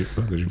too. How could you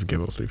forget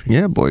about Sleepy?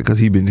 Yeah, boy, because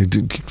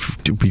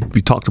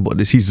we talked about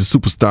this. He's a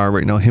superstar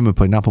right now. Him and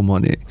Pineapple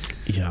Money.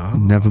 Yeah.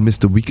 Never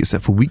missed a week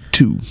except for week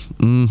 2.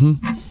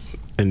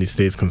 And he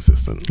stays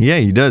consistent. Yeah,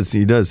 he does.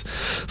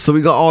 So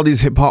we got all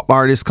these hip hop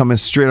artists coming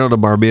straight out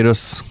of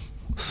Barbados.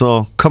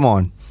 So come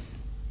on,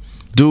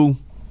 do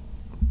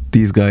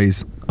these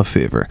guys a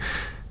favor.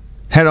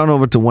 Head on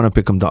over to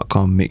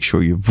wannapickem.com. Make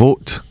sure you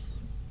vote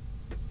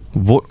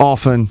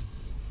often,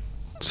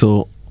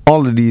 so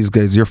all of these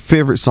guys, your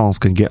favorite songs,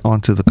 can get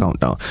onto the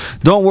countdown.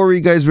 Don't worry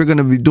guys, we're going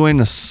to be doing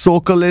a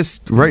soca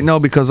list right now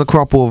because of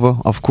crop over,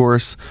 of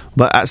course,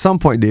 but at some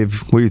point,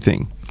 Dave, what do you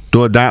think?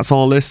 Do a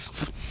dancehall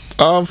list?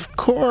 Of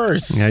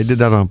course. Yeah, I did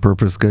that on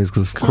purpose, guys,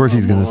 because of course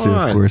he's gonna say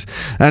of course.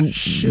 And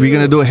we're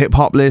gonna do a hip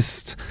hop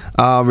list.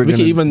 We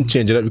can even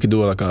change it up. We could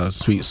do like a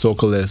sweet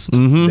soca list,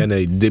 then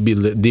a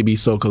DB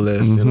soca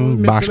list,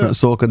 Bashment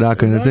soca, that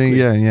kind of thing.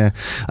 Yeah.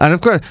 And of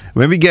course,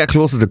 when we get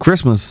closer to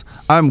Christmas,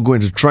 I'm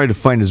going to try to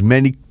find as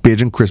many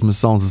Bajan Christmas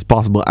songs as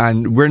possible,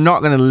 and we're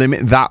not gonna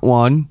limit that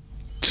one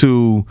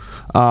to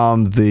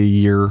the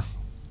year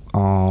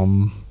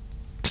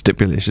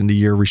stipulation, the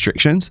year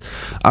restrictions.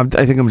 I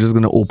think I'm just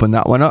going to open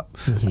that one up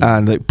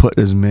and like put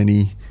as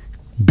many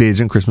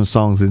Bajan Christmas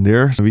songs in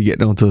there. So we get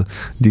down to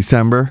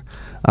December,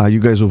 you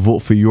guys will vote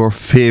for your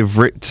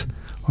favorite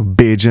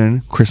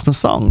Bajan Christmas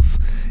songs,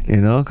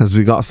 because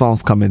we got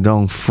songs coming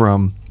down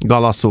from, got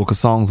a lot of soca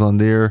songs on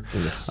there.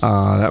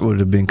 That would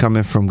have been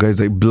coming from guys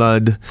like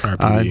Blood,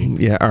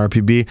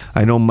 RPB.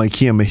 I know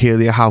Mikey and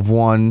Mahalia have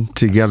one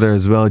together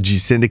as well. G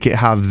Syndicate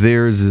have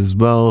theirs as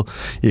well.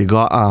 You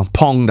got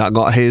Pong that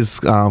got his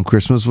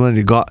Christmas one.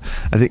 You got,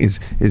 I think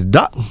it's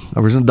Duck,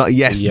 Original Duck.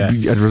 Yes.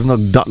 Original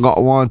Duck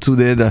got one too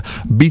there. The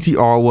BT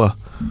Arwa,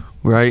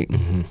 right?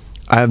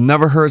 I have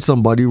never heard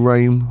somebody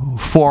rhyme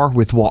for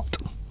with what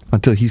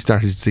until he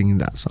started singing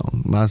that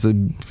song. I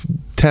said,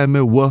 tell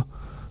me what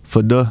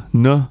for the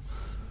no.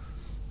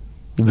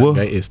 What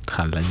is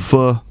talent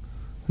for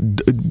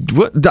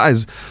what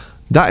that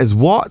is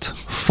what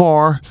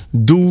for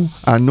do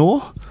I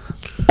know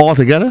all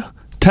together.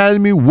 Tell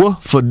me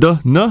what for the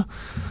no.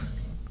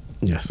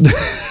 Yes.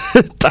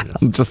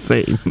 I'm just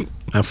saying.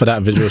 And for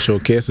that visual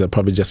showcase, it'll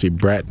probably just be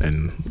Brett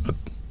and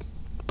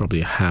probably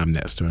a ham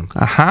next to him.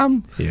 A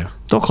ham? Yeah.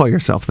 Don't call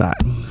yourself that.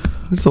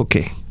 It's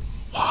okay.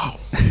 Wow.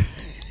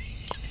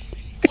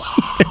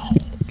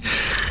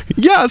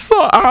 Yeah,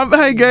 so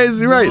hey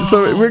guys, right.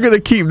 So we're gonna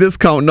keep this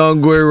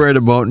countdown going right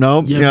about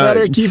now. You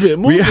better keep it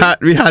moving.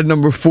 We had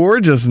number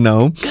 4 just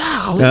now.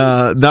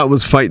 That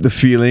was "Fight the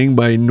Feeling"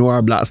 by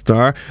Noir Black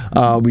Star.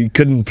 We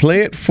couldn't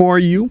play it for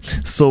you,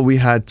 so we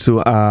had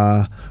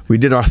to. We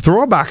did our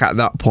throwback at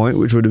that point,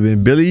 which would have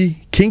been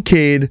Billy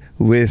Kincaid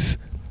with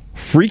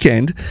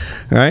 "Freakend."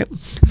 Right.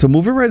 So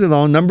moving right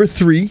along, number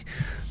 3,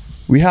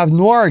 we have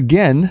Noir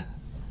again.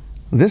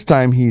 This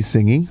time he's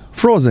singing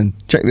 "Frozen."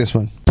 Check this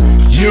one.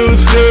 You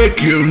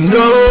think you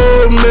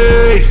know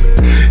me?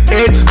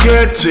 It's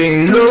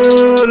getting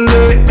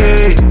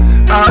lonely.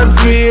 I'm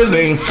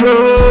feeling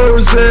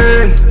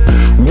frozen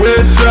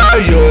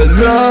without your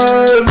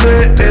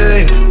loving.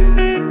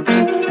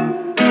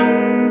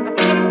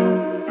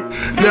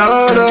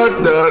 Da da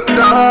da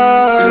da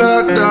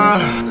da da.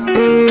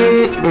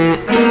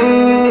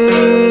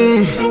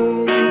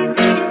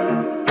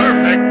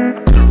 Perfect.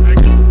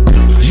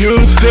 You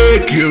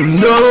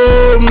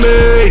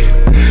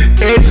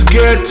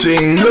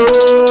getting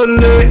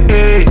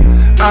lonely.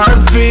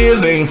 I'm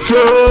feeling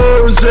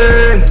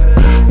frozen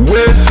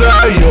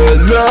without your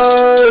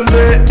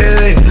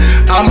loving.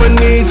 I'ma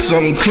need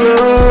some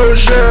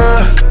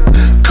closure.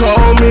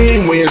 Call me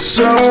when you're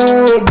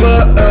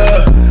sober.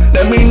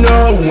 Let me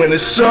know when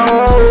it's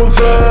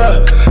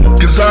over.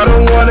 Cause I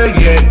don't wanna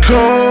get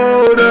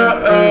colder.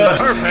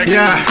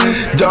 Yeah,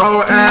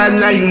 don't act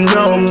like you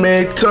know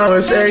me.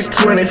 Thomas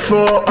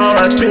 824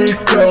 RIP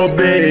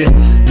Kobe.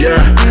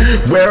 Yeah,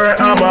 where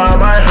am I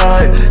my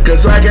heart?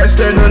 Cause I can't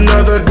stand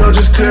another girl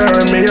just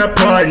tearing me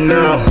apart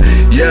now.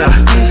 Yeah,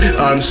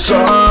 I'm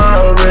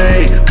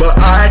sorry, but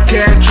I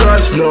can't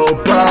trust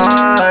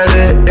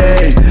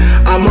nobody.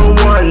 I'm a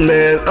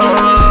one-man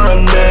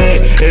army,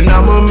 and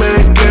I'ma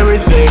make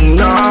everything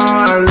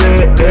gnarly.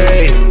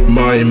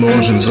 My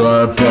emotions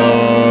are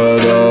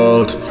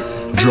bottled,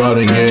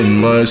 drowning in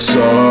my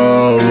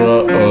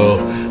sorrow.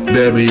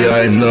 Baby,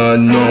 I'm not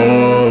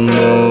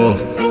normal.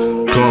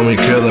 Call me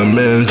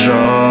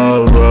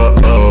Kilimanjaro.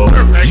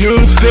 You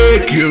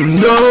think you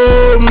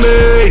know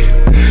me?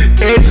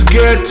 It's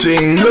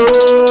getting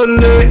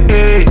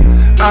lonely.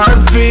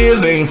 I'm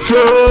feeling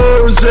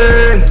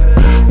frozen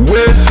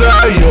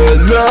without your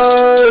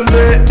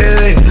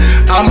loving.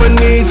 I'ma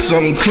need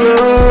some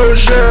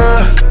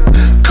closure.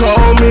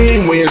 Call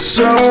me when you're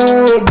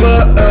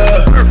sober.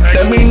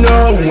 Let me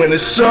know when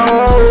it's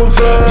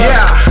over.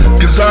 Yeah,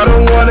 cause I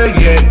don't wanna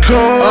get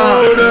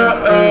colder.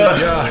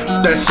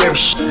 That same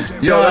shit.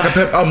 Yo, like a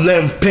pimp, I'm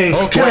limping.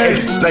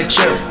 Okay, like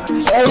chip.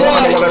 Go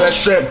on one of that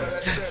strip.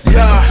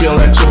 Yeah, feel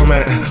like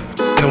Superman.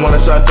 You wanna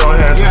start throwing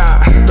hands.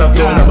 Stop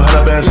throwing up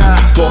 100 bands.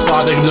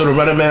 4-5, they can do the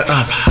running man.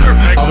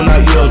 I'm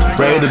not yield,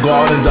 ready to go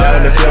out and die.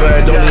 And the feeling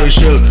I don't need a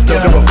shield.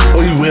 Don't give a f***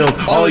 what you will.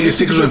 All of your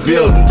secrets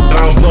revealed.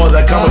 I'm blowing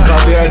like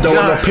kamikaze. I don't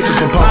want no pictures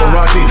from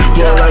paparazzi.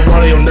 Flowing like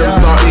Ronnie, you'll never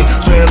start me.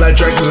 Spinning like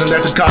Dracula and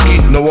that's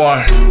cocky.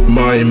 Noir.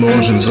 My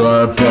emotions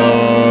are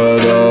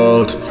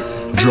bottled,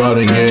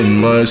 drowning in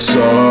my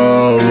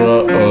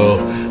sorrow.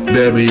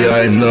 Baby,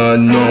 I'm not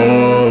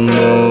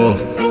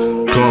normal.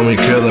 Call me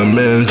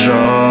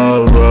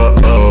Kilimanjaro.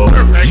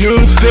 You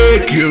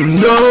think you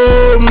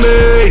know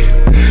me?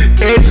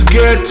 It's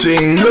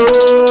getting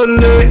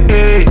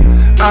lonely.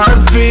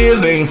 I'm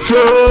feeling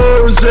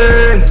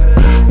frozen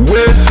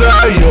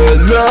without your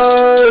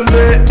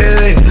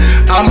loving.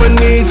 I'ma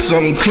need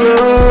some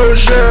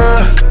closure.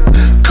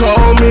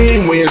 Call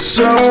me when you're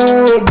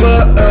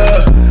sober.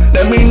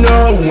 Let me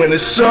know when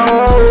it's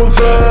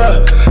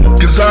over.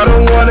 Cause I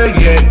don't wanna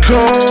get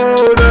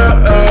colder.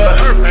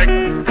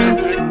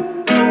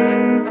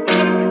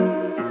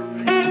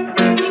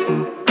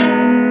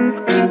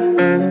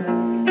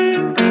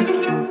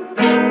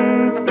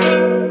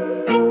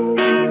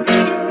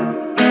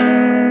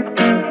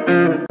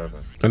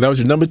 And that was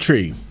your number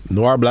 3,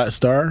 Noir Black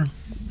Star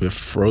with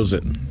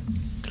Frozen.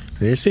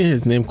 And you're seeing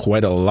his name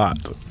quite a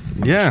lot.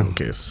 Yeah.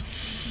 Showcase.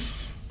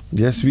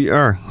 Yes, we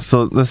are.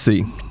 So let's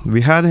see.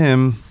 We had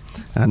him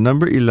at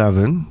number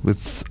 11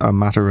 with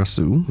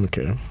Amaterasu.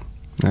 Okay.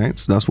 All right,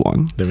 so that's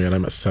 1. Then we had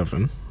him at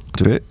 7.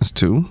 To it, that's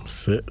 2.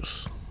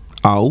 6.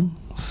 Ow,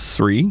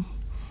 3.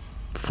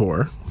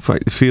 4.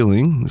 Fight the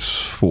Feeling is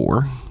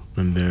 4.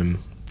 And then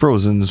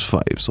Frozen is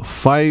 5. So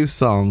 5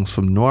 songs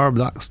from Noir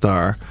Black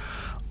Star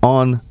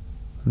on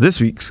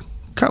this week's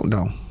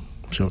countdown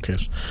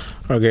showcase.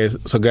 Okay,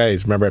 so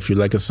guys, remember, if you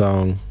like a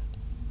song,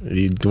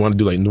 you want to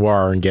do like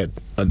Noir and get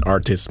an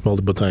artist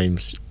multiple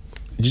times,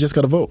 you just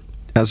gotta vote.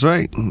 That's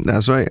right.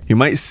 That's right. You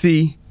might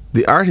see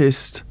the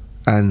artist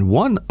and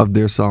one of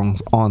their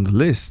songs on the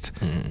list,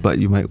 but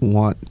you might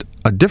want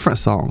a different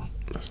song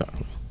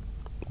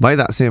by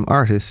that same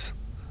artist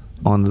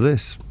on the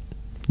list.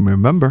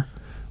 Remember,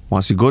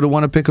 once you go to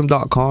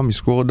wannapickem.com, you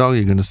scroll down,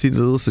 you're going to see the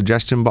little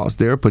suggestion box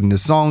there. Put in the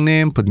song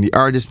name, put in the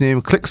artist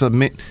name, click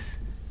submit.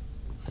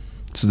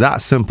 It's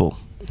that simple.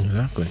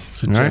 Exactly.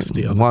 Right?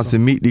 Once they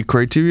meet the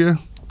criteria,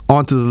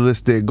 onto the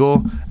list they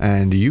go,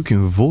 and you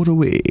can vote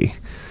away.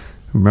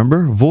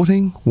 Remember,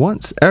 voting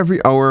once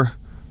every hour,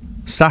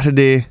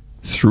 Saturday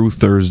through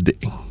Thursday.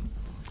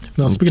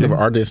 Now, speaking of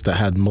artists that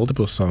had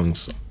multiple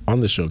songs on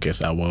the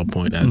showcase at one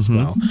point as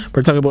well,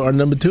 we're talking about our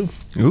number 2.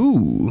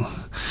 Ooh.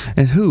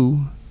 And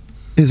who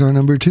is our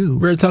number 2?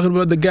 We're talking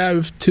about the guy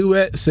with 2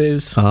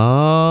 X's.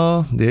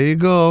 Oh, there you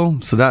go.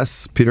 So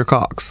that's Peter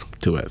Cox.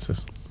 2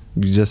 X's.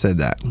 You just said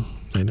that.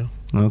 I know.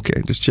 Okay,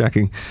 just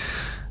checking.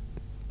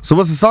 So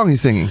what's the song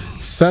he's singing?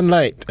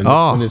 Sunlight. And this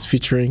one is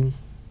featuring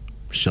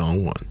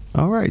Sean One.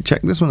 All right,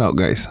 check this one out,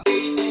 guys.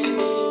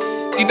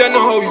 You don't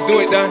know how he's do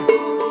it, Dan.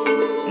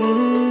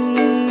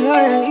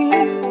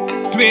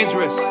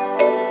 Dangerous.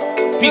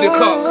 Peter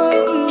Cox.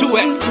 2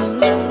 X's.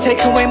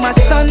 Take away my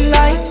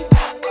sunlight.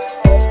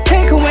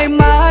 Take away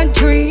my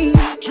dream.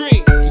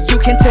 You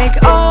can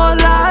take all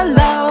I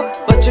love,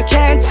 but you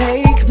can't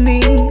take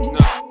me.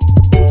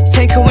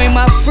 Take away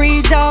my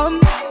freedom.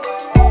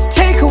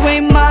 Take away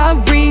my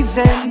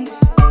reasons.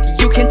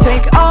 You can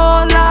take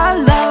all I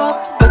love,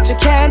 but you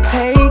can't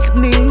take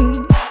me.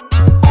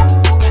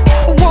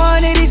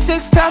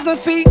 186,000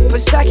 feet per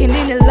second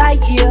in a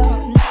light year.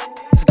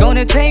 It's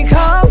gonna take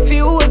a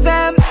few of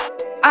them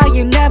I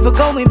ain't never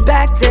going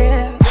back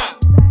there.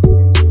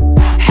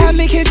 Had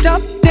me kicked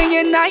up day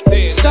and night.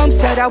 Some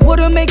said I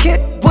wouldn't make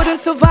it, wouldn't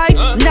survive.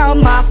 Now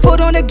my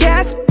foot on the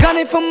gas,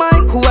 gunning for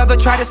mine. Whoever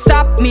tried to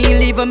stop me,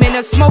 leave them in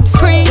a smoke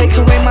screen. Take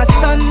away my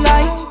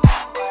sunlight,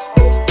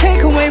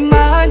 take away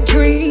my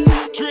dream.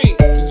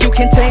 You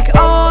can take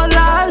all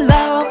I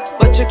love,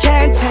 but you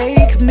can't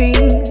take me.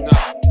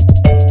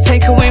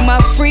 Take away my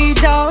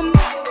freedom,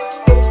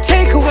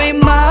 take away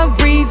my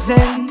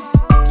reasons.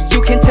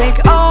 You can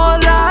take all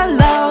I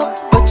love,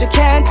 but you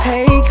can't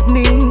take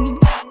me.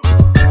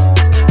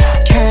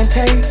 Can't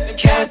take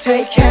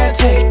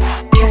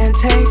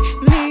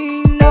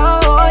me,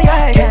 no,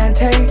 yeah. Can't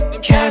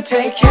take me,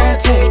 no,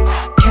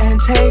 yeah. Can't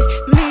take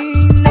me,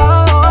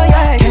 no,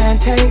 yeah.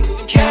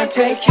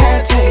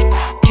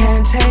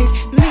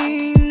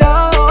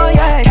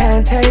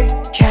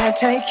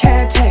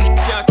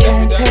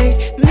 Can't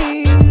take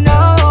me, no,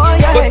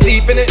 yeah. Was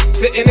deep in it,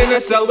 sitting in a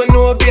cell with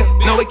no beer.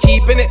 Now we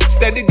keeping it,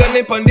 steady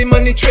gunning on the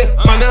money trail.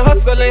 Man, I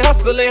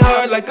hustling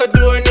hard like a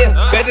door near.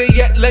 Better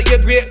yet, let your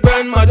great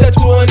grandmother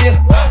tune you.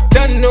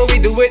 Don't know we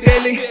do it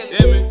daily.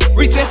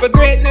 Reaching for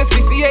greatness,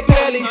 we see it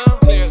clearly.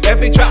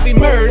 Every trap we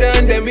murder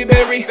and then we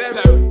bury.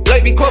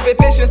 Like we COVID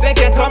patients, they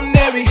can't come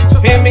near me.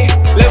 Hear me?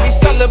 Let me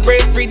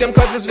celebrate freedom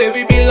cause it's where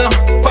we belong.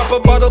 Pop a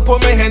bottle, pour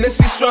my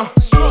Hennessy strong.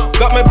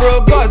 Got my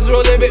bro gods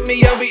rolling with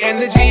me and we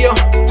energy on.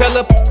 Tell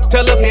up,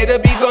 here to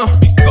be gone.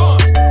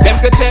 Them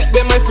could check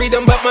with my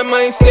freedom, but my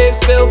mind stays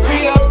still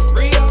free up.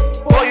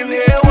 Boy, you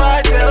hear what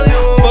I tell you?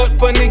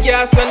 Foot on the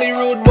gas and the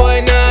rude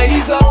boy, nah,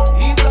 ease up.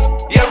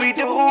 Yeah, we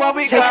do what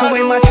we take gotta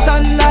away do. my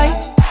sunlight,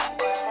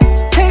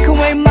 take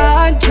away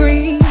my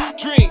dream.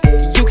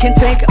 You can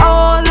take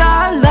all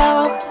I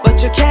love,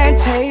 but you can't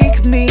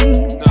take me.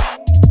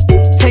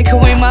 Take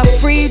away my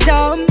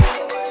freedom,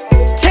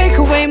 take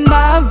away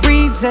my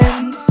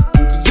reasons.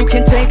 You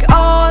can take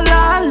all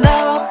I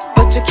love,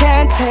 but you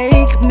can't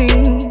take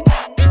me.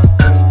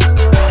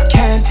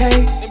 Can't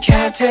take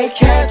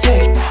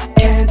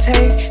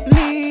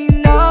me,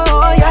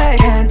 no, yeah.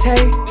 Can't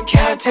take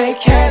me, no,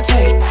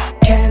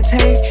 yeah. Can't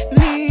take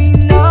me,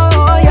 no,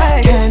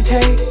 yeah.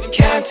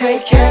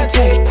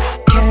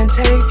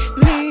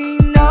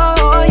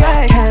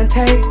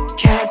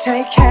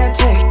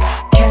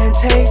 Can't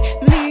take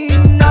me,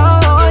 no,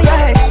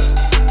 yeah.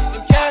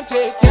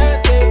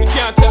 You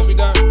can't tell me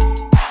that.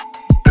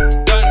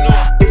 Don't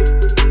know.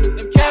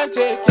 You can't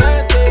take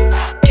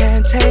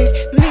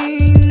me,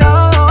 no,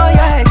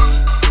 yeah. You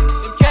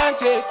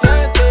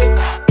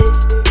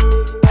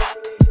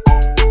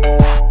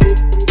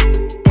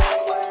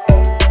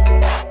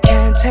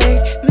can't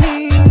take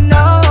me, no,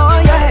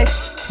 yeah.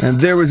 And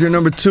there was your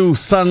number 2,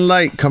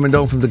 Sunlight, coming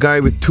down from the guy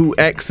with 2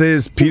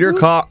 X's, Peter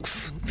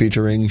Cox,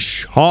 featuring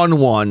Sean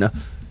One.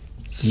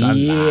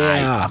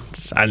 Sunlight.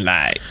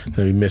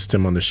 We missed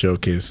him on the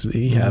showcase.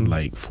 He had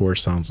like 4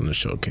 songs on the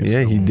showcase.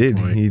 Yeah, he did.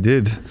 He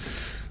did.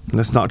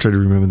 Let's not try to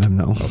remember them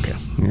now. Okay.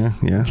 Yeah.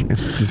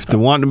 If they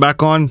want them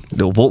back on,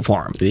 they'll vote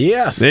for him.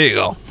 Yes. There you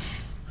go.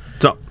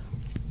 So,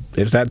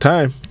 it's that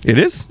time. It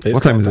is?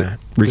 What time is it?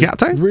 Recap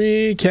time?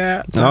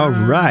 Recap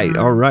time.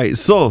 All right.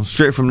 So,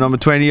 straight from number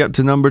 20 up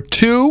to number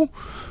 2,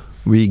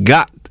 we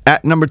got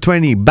at number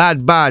 20,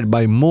 Bad Bad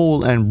by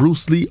Mole and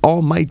Bruce Lee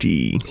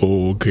Almighty.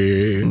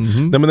 Okay.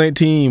 Number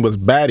 19 was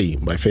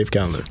Baddie by Faith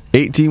Calendar.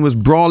 18 was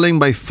Brawling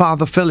by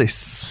Father Phyllis.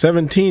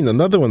 17,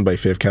 another one by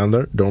Faith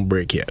Calendar, Don't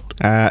Break Yet.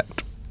 At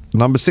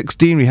number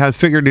 16, we had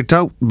Figured It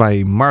Out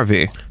by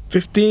Marvey.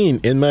 15,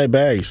 In My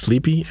Bag,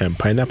 Sleepy and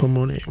Pineapple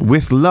Monet.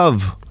 With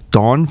Love,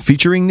 Dawn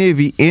featuring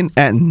Navy in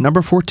at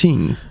number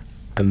 14.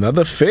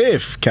 Another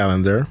Faith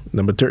Calendar,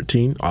 number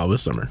 13,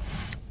 Always Summer.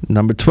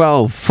 Number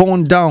 12,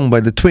 Phone Down by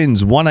the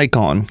Twins, One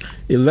Icon.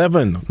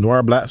 11,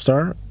 Noir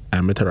Blackstar,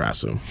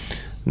 Amaterasu.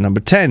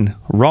 Number 10,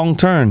 Wrong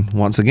Turn,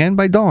 once again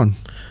by Dawn.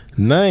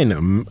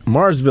 9,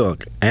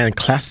 Marsville and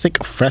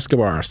classic Fresca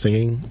Bar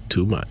singing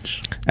Too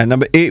Much. At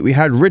number 8, we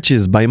had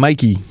Riches by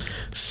Mikey.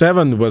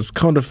 7 was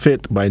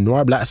Counterfeit by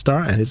Noir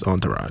Blackstar and his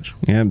entourage.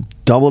 Yeah,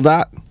 double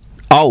that.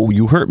 Oh,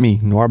 You Hurt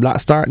Me, Noir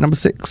Blackstar at number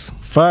 6.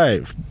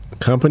 5,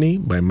 Company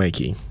by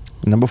Mikey.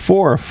 Number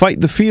 4, Fight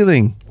the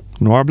Feeling,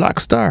 Noir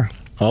Blackstar.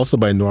 Also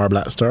by Noir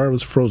Blackstar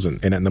was Frozen,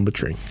 and at number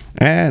 3.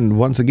 And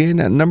once again,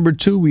 at number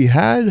 2, we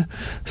had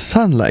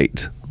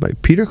Sunlight by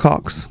Peter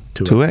Cox,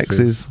 2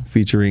 X's,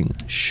 featuring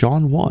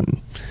Sean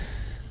One.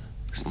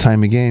 It's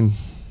time again.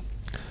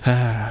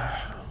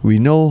 We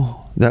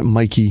know that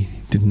Mikey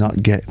did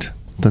not get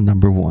the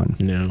number 1.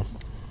 No.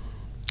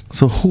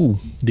 So who?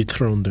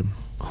 Dethroned him.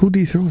 Who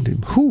dethroned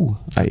him? Who,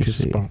 I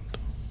say.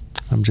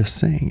 I'm just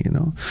saying,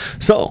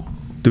 So,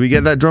 do we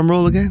get that drum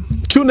roll again?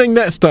 Tuning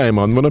next time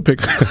on Wanna Pick.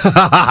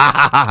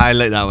 I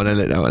like that one.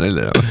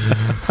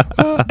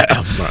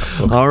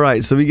 All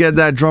right, so we get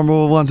that drum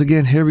roll once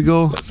again. Here we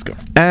go. Let's go.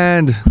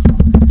 And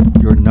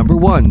your number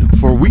 1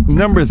 for week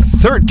number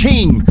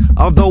 13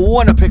 of the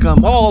Wanna Pick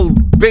 'em All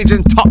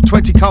Bajan Top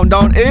 20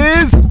 Countdown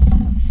is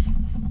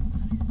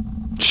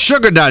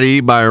Sugar Daddy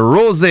by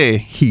Rose.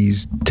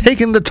 He's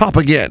taking the top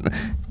again.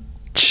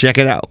 Check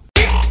it out.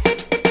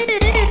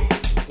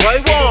 I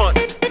want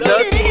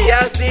the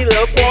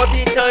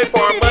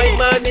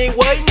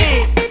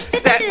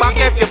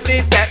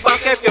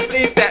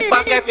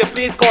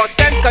please. Cause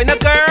them kind of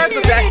girls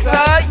is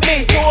excite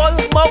me. So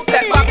almost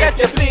step back if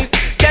you please.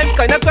 Them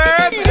kind of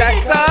girls is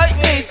excite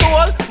me. So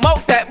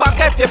almost step back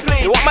if you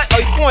please. You want my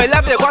iPhone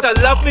 11, you gotta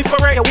love me for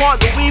it. You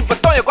want Louis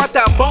Vuitton, you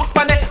gotta bounce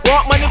on it.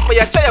 Want money for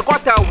your child, you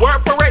gotta work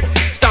for it.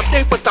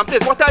 Something for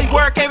something is what I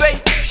working with.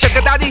 Shake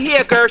a daddy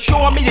here, girl,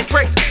 show me the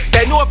tricks.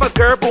 They know if a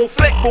girl boom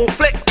flick.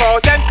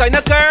 Cause them kind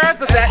of girls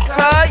is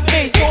excite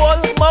me. So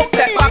almost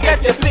step back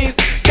if you please.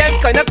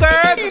 Them kind of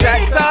girls is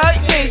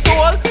excite me. So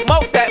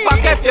almost step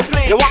back if you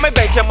please. You want my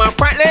Benjamin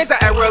Franklin's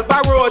at Errol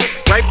Barrows.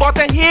 Right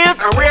button heels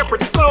and real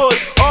pretty clothes.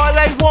 All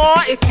I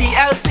want is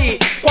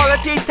TLC.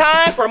 Quality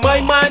time for my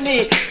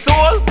money.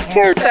 Soul,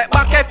 step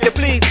back if you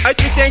please. I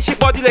pretend she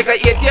body like an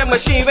ATM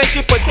machine. When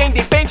she put in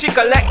the pen, she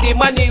collect the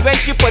money. When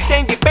she put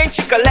in the pen,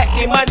 she collect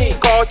the money.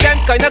 Cause them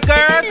kind of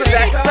girls is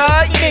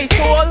excite me.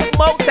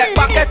 Soul, step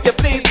back if you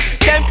please.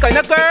 Them kind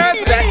of girls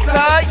is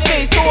excite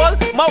me.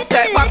 Soul,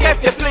 step back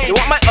if you please. You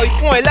want my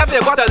iPhone 11,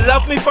 you gotta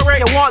love me for it.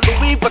 You want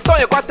Louis Vuitton,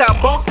 you gotta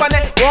bounce on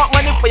it. Want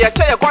money for your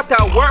child, you gotta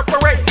work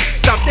for it.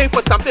 Something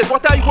for something is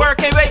what I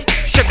working with.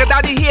 Sugar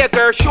daddy here,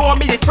 girl, show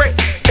me the tricks.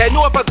 They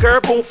know if a girl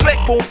boom flick.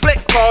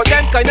 Cause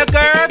them kind of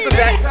girls is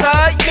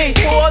excite me.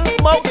 Soul,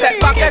 step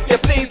back if you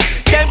please.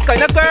 Them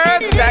kind of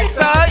girls is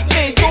excite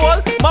me.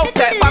 Soul,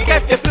 step back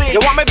if you please. You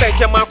want my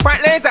Benjamin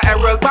Franklin's at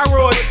Errol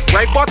Barrows.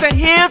 Right button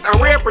heels and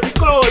real pretty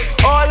clothes.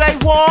 All I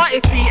want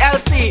is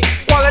TLC.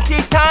 Quality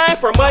time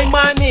for my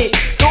money.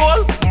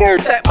 Soul,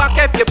 step back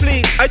if you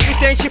please. I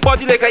pretend she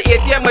body like an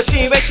ATM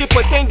machine. When she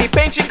put in the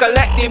pen, she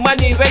collect the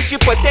money. When she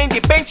put in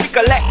the pen, she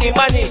collect the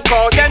money.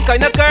 Cause them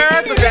kind of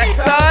girls is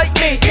excite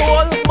me.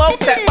 Soul,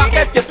 step back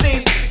if you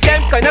please.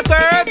 Them kind of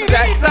girls is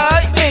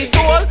excite me.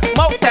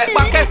 Soul, step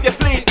back if you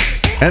please.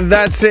 And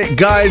that's it,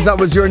 guys. That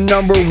was your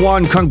number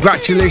one.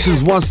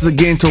 Congratulations once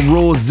again to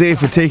Rose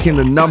for taking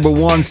the number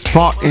one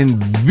spot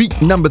in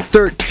week number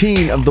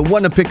 13 of the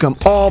Wanna Pick 'em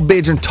All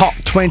Bajan Top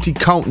 20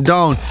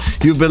 Countdown.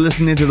 You've been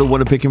listening to the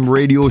Wanna Pick 'em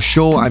Radio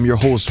Show. I'm your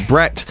host,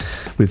 Brett.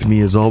 With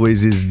me, as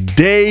always, is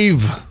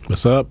Dave.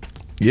 What's up?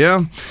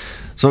 Yeah.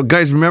 So,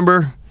 guys,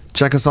 remember,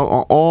 check us out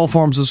on all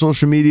forms of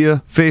social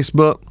media: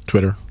 Facebook,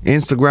 Twitter,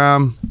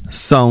 Instagram,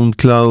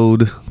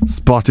 SoundCloud,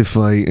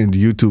 Spotify, and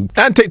YouTube.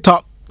 And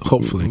TikTok.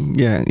 Hopefully.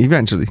 Yeah,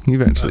 eventually.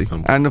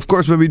 And of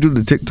course, when we do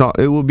the TikTok,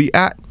 it will be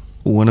at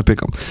Wanna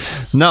Pick 'em.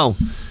 Now,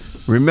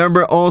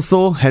 remember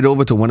also, head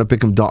over to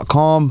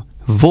wannapickem.com.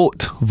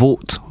 Vote.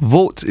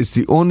 It's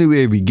the only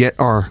way we get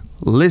our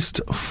list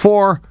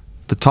for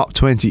the top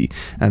 20.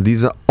 And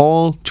these are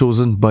all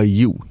chosen by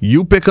you.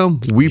 You pick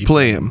them, we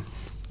play them.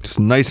 It's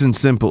nice and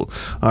simple.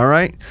 All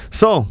right?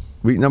 So,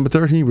 week number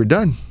 13, we're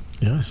done.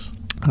 Yes.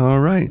 All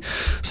right.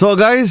 So,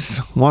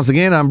 guys, once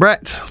again, I'm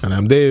Brett. And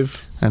I'm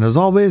Dave. And as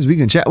always, we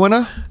can chat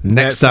winner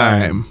next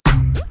time.